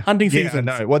 Yeah. Hunting season.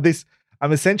 No. Well,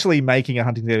 I'm essentially making a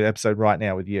hunting season episode right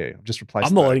now with you. I'm just replacing.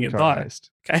 I'm not letting it die.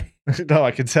 Okay. No,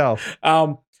 I can tell.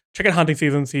 Check out Hunting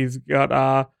Seasons. He's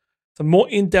got some more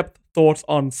in-depth thoughts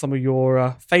on some of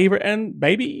your favorite and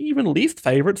maybe even least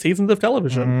favorite seasons of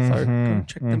television. So go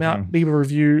check them out. Leave a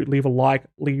review, leave a like,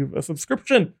 leave a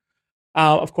subscription.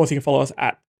 Of course, you can follow us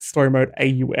at Story Mode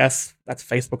AUS. That's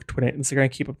Facebook, Twitter, Instagram.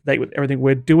 Keep up to date with everything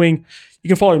we're doing. You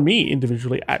can follow me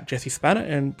individually at Jesse Spanner.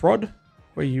 And Brod,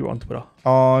 where are you on Twitter?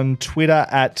 On Twitter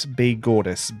at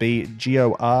Gordes,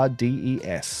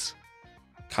 BGORDES.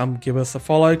 Come give us a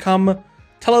follow. Come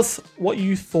tell us what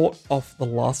you thought of The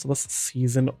Last of Us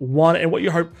Season 1 and what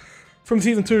you hope from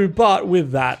Season 2. But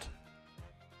with that...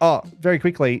 Oh, very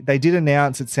quickly, they did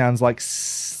announce it sounds like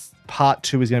Part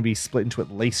 2 is going to be split into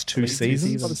at least two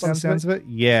seasons. By the sounds of it.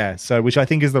 Yeah, so which I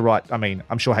think is the right... I mean,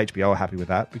 I'm sure HBO are happy with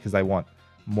that because they want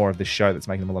more of this show that's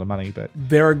making them a lot of money. But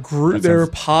there are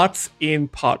parts in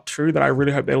Part 2 that I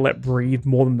really hope they let breathe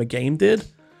more than the game did.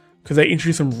 Because they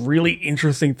introduce some really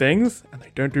interesting things, and they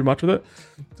don't do much with it.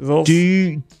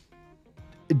 Do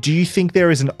you think there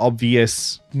is an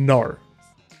obvious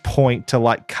point to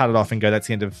like cut it off and go, that's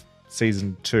the end of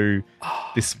season 2,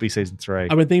 this will be season 3? I've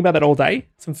been thinking about that all day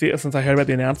since I heard about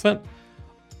the announcement.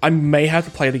 I may have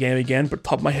to play the game again, but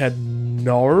top of my head,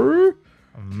 no.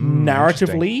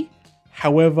 Narratively,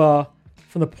 however,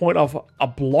 from the point of a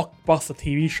blockbuster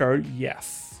TV show,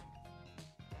 yes.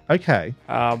 Okay.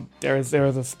 There is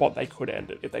a spot they could end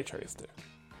it if they chose to.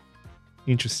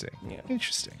 Interesting. Yeah.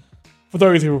 Interesting. For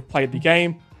those who have played the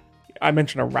game, I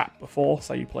mentioned a rap before,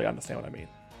 so you probably understand what I mean.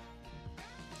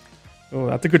 Oh,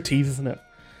 that's a good tease, isn't it?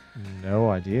 No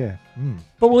idea.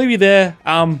 But we'll leave you there.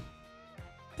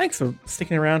 Thanks for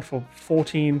sticking around for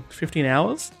 14, 15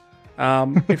 hours.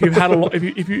 If you've had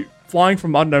if you flying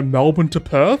from, I don't know, Melbourne to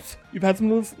Perth, you've had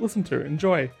something to listen to.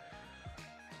 Enjoy.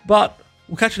 But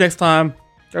we'll catch you next time.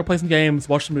 Go play some games,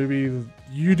 watch some movies.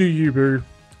 You do you, boo. And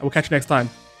we'll catch you next time.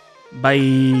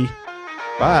 Bye.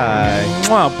 Bye.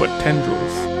 Mwah, but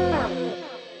tendrils.